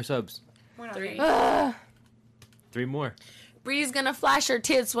get 3 more subs. We're not 3. getting Ugh. 3 more. Bree's gonna flash her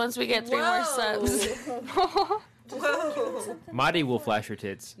tits once we get 3 more subs. Whoa. Madi will flash her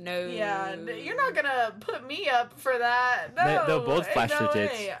tits. No. Yeah, you're not gonna put me up for that. No, They'll both flash no their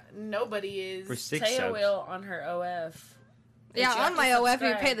tits. way. Nobody is. For 6 Taya subs. will on her OF. Yeah, But you have on my to OF, you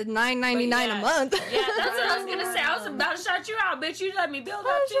subscribe. pay the $9.99 But a yeah. month. Yeah, that's what I was gonna say. I was about to shout you out, bitch. You let me build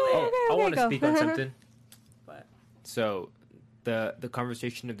up to Oh, it. Oh, I okay, want to go. speak on something. What? So, the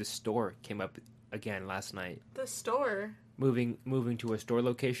conversation of the store came up again last night. The store. Moving to a store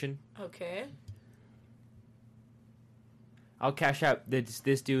location. Okay. I'll cash out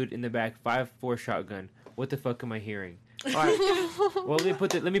this dude in the back 5.4 shotgun. What the fuck am I hearing? All right. Well, let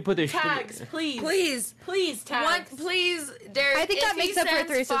me put the Tags, please. Please. Please, tags. Please, Derek. I think if that he makes up for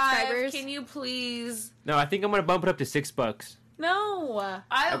sends 3 5, subscribers. Can you please? No, I think I'm gonna bump it up to $6. No.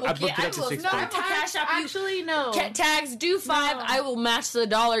 I will. I booked it up to will. $6. No, No, I will cash tags, up you. actually, no. Tags, do 5. No. I will match the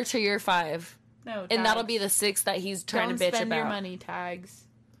 $1 to your 5, No, and that'll tags. be the 6 that he's trying Don't to bitch spend about. your money, tags.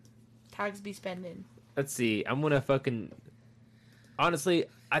 Tags be spending. Let's see. I'm gonna fucking. Honestly,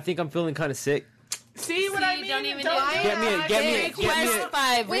 I think I'm feeling kind of sick. See what See, I mean? don't even Don't do it. Get me a- get me a- Request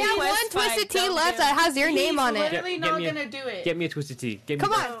 5. We have Request one Twisted 5. Tea Don't left do it. that has your He's name on it. literally Get not me a- gonna do it. Get me a Twisted Tea. Get me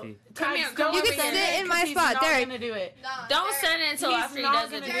Come a on. Twisted Tea. Come here, Tags, come don't You can send sit it in my 'cause he's spot, not Derek. gonna do it. Don't send it until He's after he not does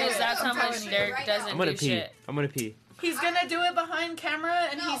it gonna do because it. that's how I'm much telling you Derek right doesn't I'm gonna do pee. shit. I'm gonna pee. He's gonna do it behind camera,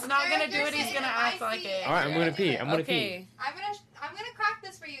 and No, he's not Derek, gonna do you're it. He's sitting gonna in my act like seat. it. All right, I'm gonna pee. I'm gonna pee. Okay. I'm gonna crack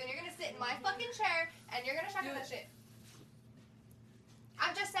this for you, and you're gonna sit in my fucking chair, and you're gonna shotgun that shit.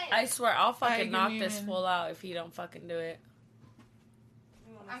 I'm just saying. I swear, I'll fucking Alright, knock give me a this minute. fool out if he don't fucking do it.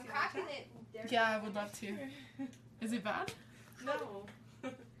 I'm cracking it. Derek. Yeah, I would love to. Is it bad? No.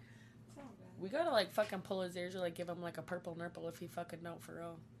 We gotta like fucking pull his ears or like give him like a purple nurple if he fucking don't for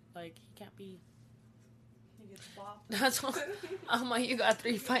real. Like he can't be. He gets bopped. That's what. I'm like, you got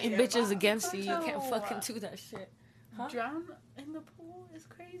 3 fighting bitches against you. You can't fucking do that shit. Huh? Drown in the pool is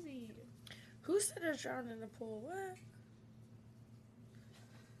crazy. Who said to drown in the pool? What?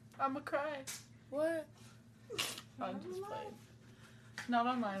 I'ma cry. What? I'm just playing. Not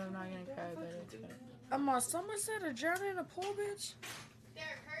on mine. I'm not gonna cry, but it's fine. Someone said to drown in a pool, bitch.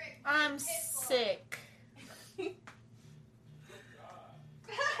 Derek, hurry. I'm sick.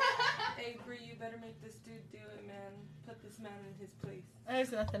 Hey, Bree, you better make this dude do it, man. Put this man in his place.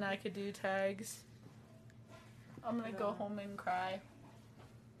 There's nothing I could do, tags. I'm gonna go home and cry.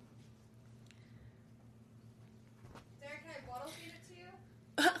 Derek, can I bottle feed it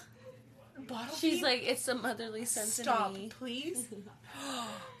to you? Bottle She's feed? like, it's a motherly sense Stop, in me. please.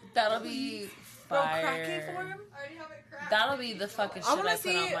 That'll be Bro, fire. crack it for him. I already have it cracked. That'll be the fucking shit I I, wanna put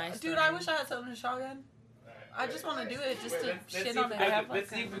see, on my dude. story. I wish I had something to shotgun. I just want to do it just to shit on it. Let's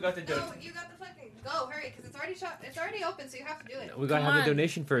see if we got the No, donation. you got the fucking go. Hurry, because it's already shot. It's already open, so you have to do it. We gotta Come have the on.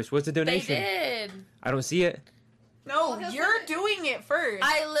 donation first. What's the They donation? did. I don't see it. No, Well, he'll you're send it. doing it first.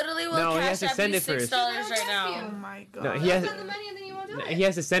 I literally will No, he has cash to out send you it first. $6 right Trust now. you. Oh my god. No, he has. Send the money, and then you won't do it. He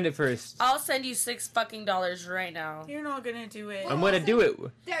has to send it first. I'll send you $6 fucking right now. You're not gonna do it. I'm gonna do it.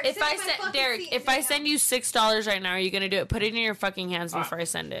 Derek, If sit I in my send fucking Derek, seat if and I sit send down. you $6 right now, are you gonna do it? Put it in your fucking hands before I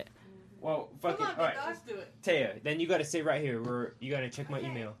send it. Well, Come fucking. on, All right, big dog. do it. Taya. Then you gotta sit right here. Where you gotta check my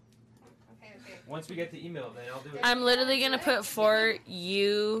email. Okay, okay. Once we get the email, then I'll do it. I'm literally gonna put for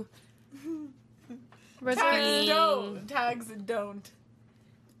you. Tags don't. Tags don't.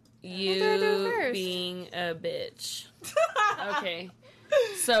 You What did I do first? being a bitch. Okay.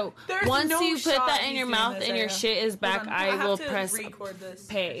 So There's once no you put shot that in he's your doing mouth this and your right now. shit is back, Hold on, I have will to press record this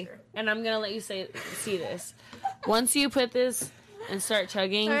pay. picture. And I'm gonna let you see this. Once you put this and start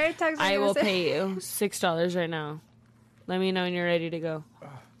chugging, Sorry, Tags, what I you gonna will say? pay you $6 right now. Let me know when you're ready to go.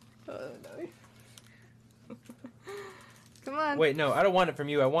 Come on. Wait, no, I don't want it from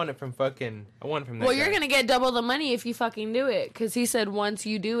you. I want it from fucking. I want it from that Well, you're guy. gonna get double the money if you fucking do it, because he said once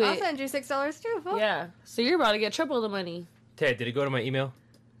you do I'll it. send you $6 too. Fool. Yeah. So you're about to get triple the money. Ted, did it go to my email?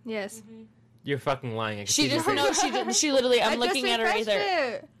 Yes. You're fucking lying. I can She see just your face. no, she did. She literally. I'm I looking just at her right refreshed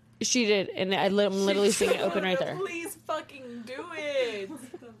there. it. She did, and I'm literally seeing it open right there. Please fucking do it.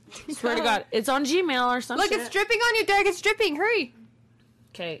 Swear to God, it's on Gmail or something. Look, it's dripping on you, Derek. It's dripping. Hurry.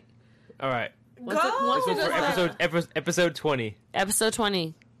 Okay. All right. Once it Go. goes This was for back- episode 20. episode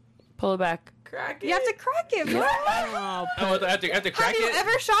 20. Pull it back. crack it. You have to crack it, bro. Oh, I have to crack Have you it.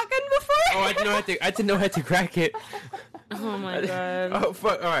 ever shotgunned before? Oh, I didn't know how to crack it. oh my god. Oh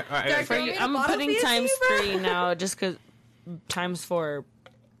fuck! All right. Derek, For you want you, me to I'm bottle putting feed times you, bro? 3 now, just cause times 4.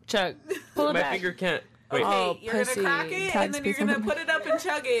 Chuck, pull it My back. finger can't. Wait, Okay, Oh, you're pussy. gonna crack it, Tags and then you're pussy. gonna put it up and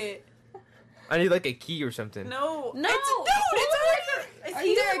chug it. I need like a key or something. No. No. It's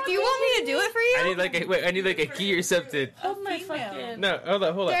already. Derek, do you want me to do it for you? I need like a key or something. Oh my female. fucking. No, hold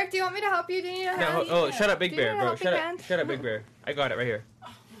on. Derek, do you want me to help you? Do you need a No, hand? oh, shut up, Big Do Bear, you bro. help me, man? Shut up, Big Bear. I got it right here.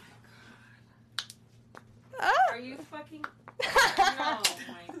 Are you fucking. Oh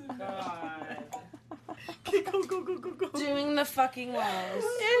my god. Go. Doing the fucking walls.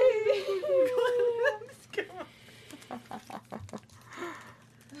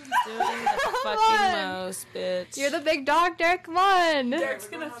 Doing the fucking most, bitch. You're the big dog, Derek. Come on. Derek's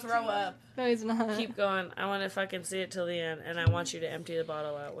gonna throw up. No, he's not. Keep going. I want to fucking see it till the end, and I want you to empty the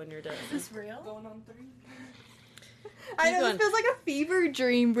bottle out when you're done. Is this real? Going on 3. I know going. this feels like a fever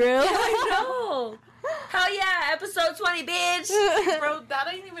dream, bro. I know. Hell yeah, episode 20, bitch. Bro, that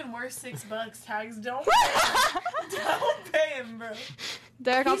ain't even worth $6. Tags, don't pay him, bro.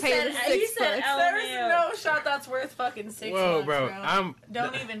 Derek, I'll He pay said- you he $6. said There's LMAO. no shot that's worth fucking $6. Whoa, bro.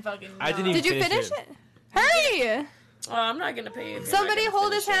 Don't even fucking. I didn't know. even Did you finish it? Hurry! Oh, I'm not gonna pay you. if you're Somebody not gonna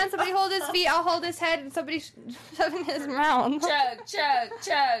hold his finish hand, it. somebody hold his feet, I'll hold his head, and somebody shove in his mouth.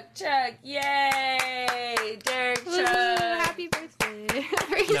 Chug. Yay! Derek Woo, Chug. happy birthday.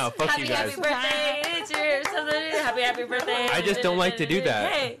 No, fuck you guys. Happy birthday. It's your something. Happy birthday. I just don't like to do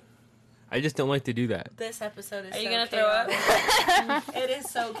that. Hey, I just don't like to do that. This episode is. are you so gonna throw up? chaotic. It is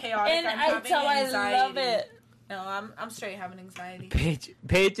so chaotic. And I'm I having tell I anxiety. love it. No, I'm straight having anxiety.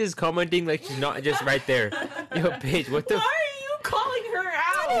 Paige is commenting like she's not just right there. Yo, Paige, what the? Why are you calling her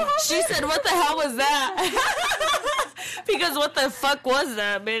out? She said, "What the hell was that?" Because what the fuck was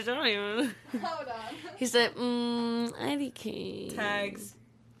that, bitch? I don't even. Hold on. He said, IDK. Tags.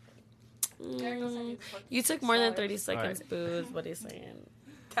 You took more than 30 All seconds, right. booze. What are you saying?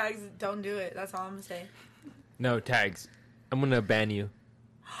 Tags, don't do it. That's all I'm gonna say. No tags. I'm gonna ban you.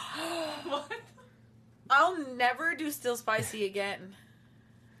 What? I'll never do Still Spicy again.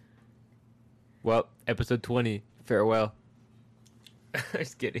 Well, episode 20. Farewell.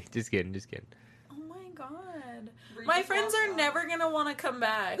 Just kidding. Oh my god. My friends are never gonna want to come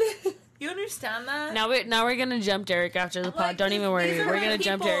back. You understand that? Now we're gonna jump Derek after the pod. Like, Don't even worry. these are We're my gonna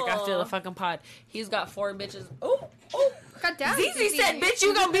jump Derek people. after the fucking pod. He's got 4 bitches. Oh. God damn. Zizi said, "Bitch,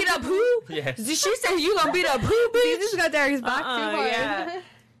 you gonna beat up who?" Yes. She said, "You gonna beat up who, bitch?" Zizi's got Derek's back too hard. Yeah.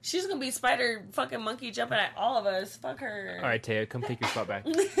 She's gonna be spider fucking monkey jumping at all of us. Fuck her. All right, Taya, come take your spot back.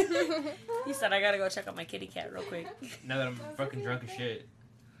 He said, "I gotta go check out my kitty cat real quick." Now that I'm fucking drunk as shit.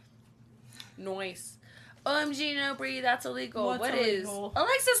 Noise. OMG, no, Bree, that's illegal. What's What is? illegal?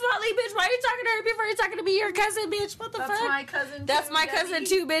 Alexis Watley, bitch, why are you talking to her before you're talking to me? Your cousin, bitch. What the That's fuck? my cousin. That's too, my Debbie. cousin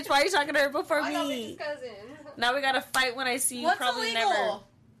too, bitch. Why are you talking to her before I know me? his cousin. Now we gotta fight when I see you. What's Probably illegal? never.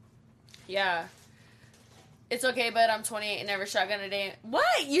 Yeah. It's okay, but I'm 28 and never shotgun a day. What?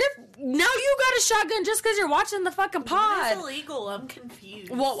 You got a shotgun just because you're watching the fucking What pod. is illegal? I'm confused.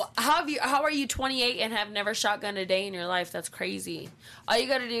 Well, how are you 28 and have never shotgunned a day in your life? That's crazy. All you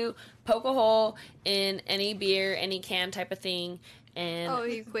gotta do, poke a hole in any beer, any can type of thing, and Oh,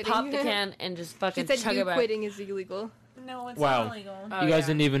 you quitting? pop the can and just She fucking said chug you it back. quitting is illegal. No, it's Wow. not illegal. Oh, You guys yeah.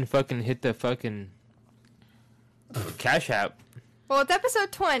 didn't even fucking hit the fucking Cash App. Well, it's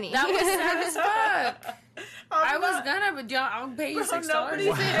episode 20. That was sad as fuck. I was not- gonna, but I'll pay you Bro, $6. nobody's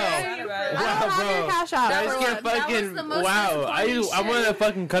Wow. saying About I it. don't have Wow, your bro. cash out. Guys was- can't that was fucking the most wow. I disappointing want to shit.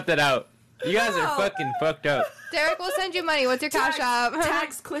 fucking cut that out. You guys are No. fucking fucked up. Derek will send you money. What's your cash app?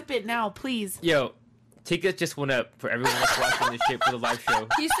 Tags, clip it now, please. Yo, tickets just went up for everyone that's watching this shit for the live show.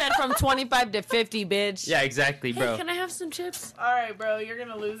 He said from 25 to 50, bitch. Yeah, exactly, Hey, bro. can I have some chips? All right, bro, you're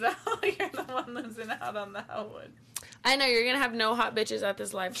gonna lose out. You're the one losing out on that one. I know you're gonna have no hot bitches at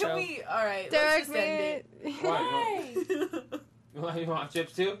this live Can show. we? All right, Derek, let's just end man. Why? it. You want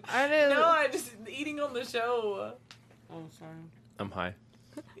chips too? I don't No, know. I just eating on the show. Oh, sorry. I'm high.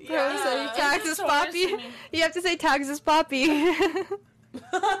 Bro, so Yeah. tags It's is a Poppy. Taurus to me. You have to say tags is Poppy.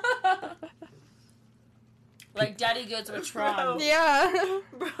 Like Daddy Goods with Tron. Bro. Yeah.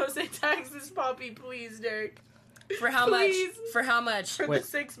 Bro, say tags this Poppy, please, Derek. For how Please. much? For how much? For Wait. the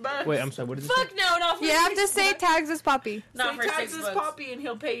 $6. Wait, I'm sorry. What is this? Fuck no, not for You have to $6. say tags is Poppy. Not Say for tags $6. this Poppy, and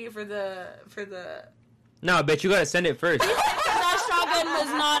he'll pay you for the. No, bitch, you gotta send it first. That shotgun was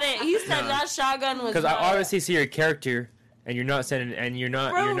not it. He said No. that shotgun was Because I not obviously see your character, and you're not sending, and you're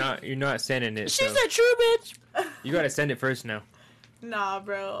not sending it. it. So She's a true bitch. you gotta send it first now. Nah,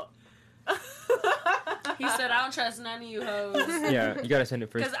 bro. He said, "I don't trust none of you hoes." Yeah, you gotta send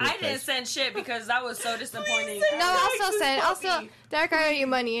it first. Because I didn't send shit because that was so disappointing. No, I'll still Derek, I owe you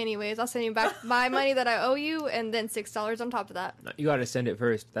money anyways. I'll send you back my money that I owe you, and then $6 on top of that. No, you gotta send it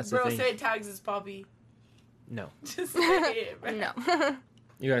first. That's Bro, the thing. say it tags his puppy. No, Just say it, man. No.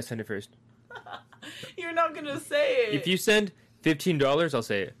 you gotta send it first. You're not gonna say it. If you send $15, I'll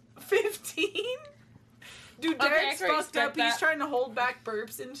say it. 15? Dude, Okay, Derek's I can fucked up. respect He's that. trying to hold back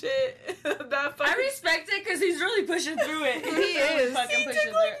burps and shit. That I fucking... respect it because he's really pushing through it. He He's really is. fucking He pushing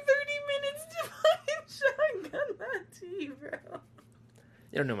took through like it. 30 minutes to fucking shotgun that tea, bro.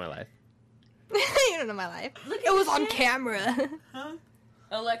 You don't know my life. You don't know my life. It was on camera. Huh?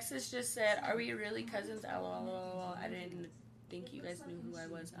 Alexis just said, "Are we really cousins?" LOL. I didn't think you guys knew who I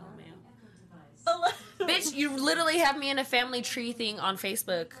was. LMAO. Bitch, you literally have me in a family tree thing on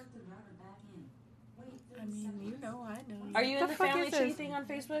Facebook. I mean, you know, I know. Are you in The the fuck family is tree this? thing on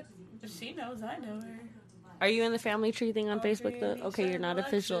Facebook? She knows I know her. Are you in the family tree thing on Facebook? Though? Okay, you're not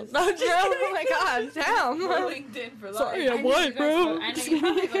official. Alexis. No, Oh my god, damn. We're LinkedIn for life. Sorry, I'm I know you white, guys bro. go- I know you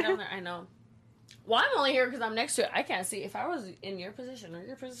probably go down there. I know. Well, I'm only here because I'm next to it. I can't see. If I was in your position or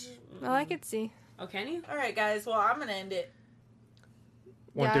your position. Well, I could see. Oh, can you? All right, guys. Well, I'm gonna end it.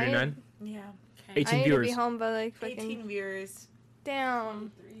 139. Yeah. Okay. 18 I need to viewers. be home by like fucking 18 viewers.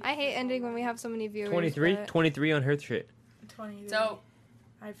 damn. I hate ending when we have so many viewers. 23. but- 23 on her shit. 20. So,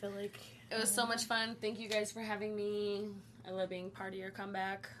 I feel like it was so much fun. Thank you guys for having me. I love being part of your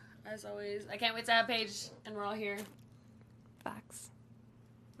comeback, as always. I can't wait to have Paige, and we're all here. Facts.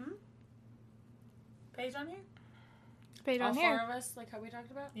 Page on here. Page all on four here. of us, like how we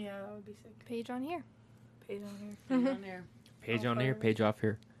talked about. Yeah, that would be sick. Page on here. Page on here. Page Mhm. on there. Page Oh, on here, fire. page off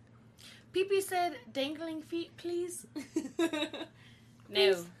here. PP said, "Dangling feet, please."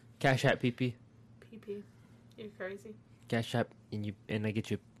 No. Cash app PP. PP. You're crazy. Cash app, and I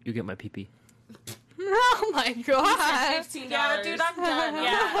get you get my PP. Oh my god. $15. Yeah, dude, I'm done.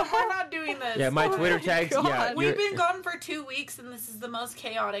 Yeah. We're not doing this. Yeah, my Oh Twitter my tags. God. Yeah, We've you're- been gone for 2 weeks, and this is the most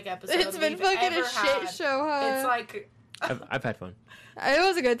chaotic episode It's been we've fucking ever a shit had. show, huh? It's like I've had fun. It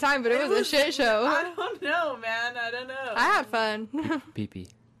was a good time, but it was a shit show. I don't know, man. I don't know. I had fun. PP.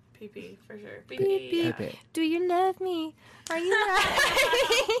 PP for sure. Beep, PP. beep. PP. Do you love me? Are you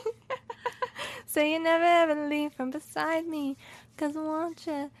riding? Say you never ever leave from beside me, 'cause I want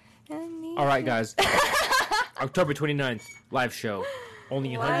you and I need All right, you. guys. October 29th, live show.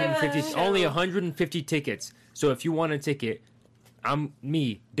 Only Live 150. show. Only 150 tickets. So if you want a ticket,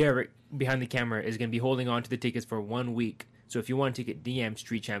 Derek, behind the camera, is gonna be holding on to the tickets for 1 week. So if you want a ticket, DM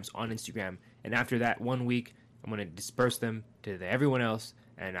Street Champs on Instagram, and after that 1 week, I'm gonna disperse them to everyone else.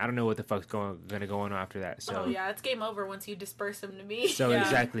 And I don't know what the fuck's gonna go on after that. So Oh yeah, it's game over once you disperse them to me. So Yeah.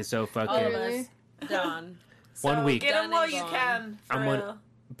 exactly. So fuck All of it. Really? us. Done. 1 week. Get them Done while and you gone. can. For I'm real. on-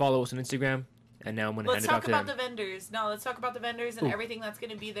 Follow us on Instagram, and now I'm gonna Let's hand it off talk to about them. the vendors. No, let's talk about the vendors and Ooh. everything that's going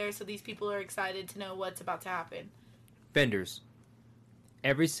to be there, so these people are excited to know what's about to happen. Vendors.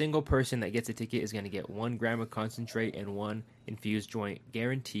 Every single person that gets a ticket is going to get 1 gram of concentrate and 1 infused joint,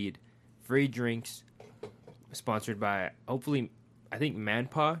 guaranteed. Free drinks, sponsored by hopefully, I think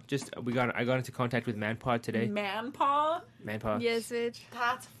Manpaw. I got into contact with Manpaw today. Manpaw? Manpaw. Yes, bitch.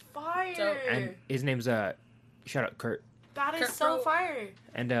 That's fire. So- And his name's shout out Kurt. that is Kurt so Pro- fire.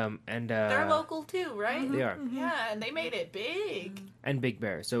 And They're local too, right? They are. Yeah, and they made it big. And Big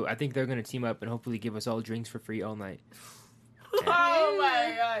Bear. So I think they're going to team up and hopefully give us all drinks for free all night. Oh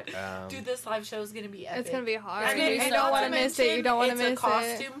my god. Um, Dude, this live show is going to be epic. It's gonna be hard. It's gonna be You so don't fun. want to miss it. You don't want to miss It's a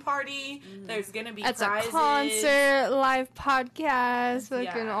it. costume party. There's going to be It's prizes. a concert, live podcast, fucking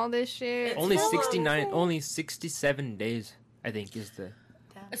Yeah. all this shit. It's only full of- 69, only 67 days, I think, is the...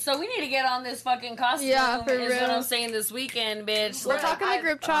 So we need to get on this fucking costume. Yeah, for is what real. I'm saying this weekend, bitch. We'll Like, talk in the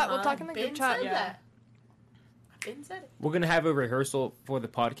group chat. We'll uh-huh. talk in the group Ben chat. said Yeah. that. Ben said it. We're going to have a rehearsal for the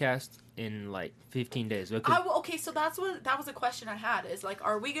podcast in, like, 15 days. Okay? Okay, so that was a question I had. Is like,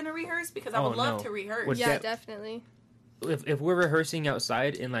 are we gonna rehearse? Because I Oh, would love no. to rehearse. Would- Yeah, that- definitely. If we're rehearsing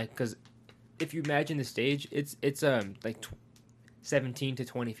outside in, like, because if you imagine the stage, it's like 17 to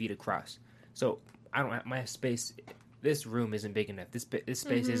 20 feet across. So I don't have my space. This room isn't big enough. This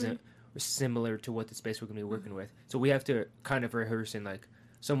space isn't similar to what the space we're going to be working with. So we have to kind of rehearse in, like,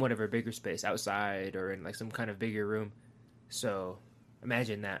 somewhat of a bigger space outside or in, like, some kind of bigger room. So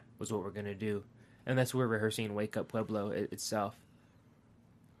imagine that was what we're going to do. And that's where we're rehearsing in Wake Up Pueblo itself.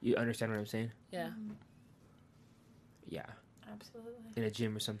 You understand what I'm saying? Yeah. Yeah. Absolutely. In a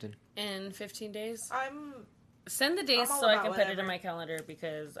gym or something. In 15 days. I'm. Send the dates I'm all so I about can put it whatever. in my calendar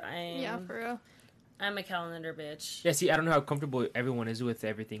because Yeah, for real. I'm a calendar bitch. Yeah, see, I don't know how comfortable everyone is with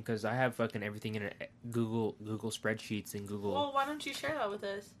everything because I have fucking everything in a Google spreadsheets and Google. Well, why don't you share that with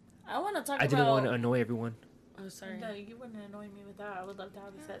us? I want to talk I about... didn't want to annoy everyone. Oh, sorry. No, you wouldn't annoy me with that. I would love to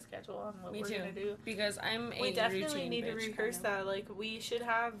have a set schedule on what Me we're too. gonna do. Because I'm a We definitely routine need to bitch, rehearse kind of. that. Like, we should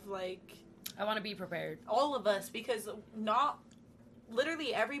have, like, I want to be prepared. all of us, because not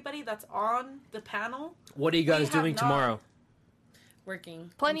literally everybody that's on the panel. What are you guys We have doing not- tomorrow?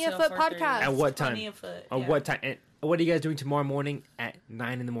 Working. Plenty of until Foot 4:30. podcast. At what time? Plenty of foot. Or yeah. what time? And what are you guys doing tomorrow morning at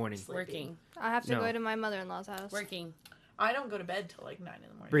 9 in the morning? Working. I have to No. go to my mother-in-law's house. Working. I don't go to bed till like 9 in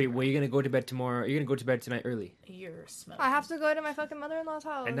the morning. Bree, where are you gonna go to bed tomorrow? You're gonna go to bed tonight early You're smoking. I have to go to my fucking mother-in-law's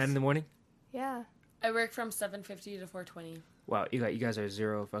house. at 9 in the morning. Yeah. I work from 7:50 to 4:20. Wow, you guys are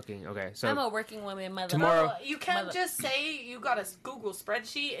zero fucking okay. So I'm a working woman, mother. Tomorrow- No, you can't Mother- just say you got a Google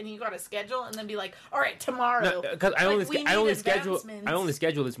spreadsheet and you got a schedule and then be like, all right, tomorrow. because I Like, only we I only need schedule advancements.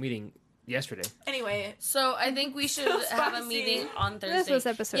 this meeting yesterday. Anyway, So I think we should Still have a spicy. meeting on Thursday. This was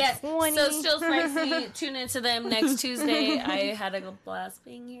episode Yes. 20. So still spicy. Tune into them next Tuesday. I had a blast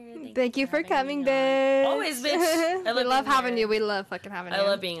being here. Thank you for having coming, me on. bitch. Always, bitch. I we love love being having here. you. We love fucking having you. I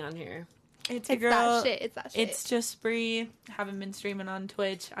love being on here. it's It's that shit. It's that shit. It's just Bree. Haven't been streaming on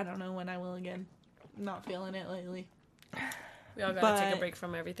Twitch. I don't know when I will again. Not feeling it lately. We all gotta take a But- break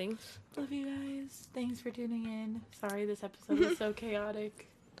from everything. Love you guys. Thanks for tuning in. Sorry this episode was so chaotic.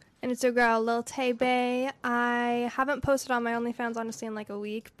 And it's your girl, Lil Tay Bay. I haven't posted on my OnlyFans, honestly, in like a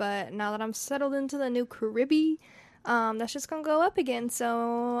week, but now that I'm settled into the new Caribbean, that's just gonna go up again.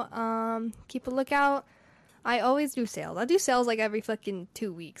 So, keep a lookout. I always do sales. I do sales like every fucking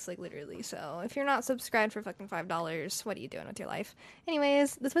 2 weeks, like literally. So, if you're not subscribed for fucking $5, what are you doing with your life?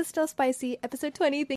 Anyways, this was Still Spicy, episode 20.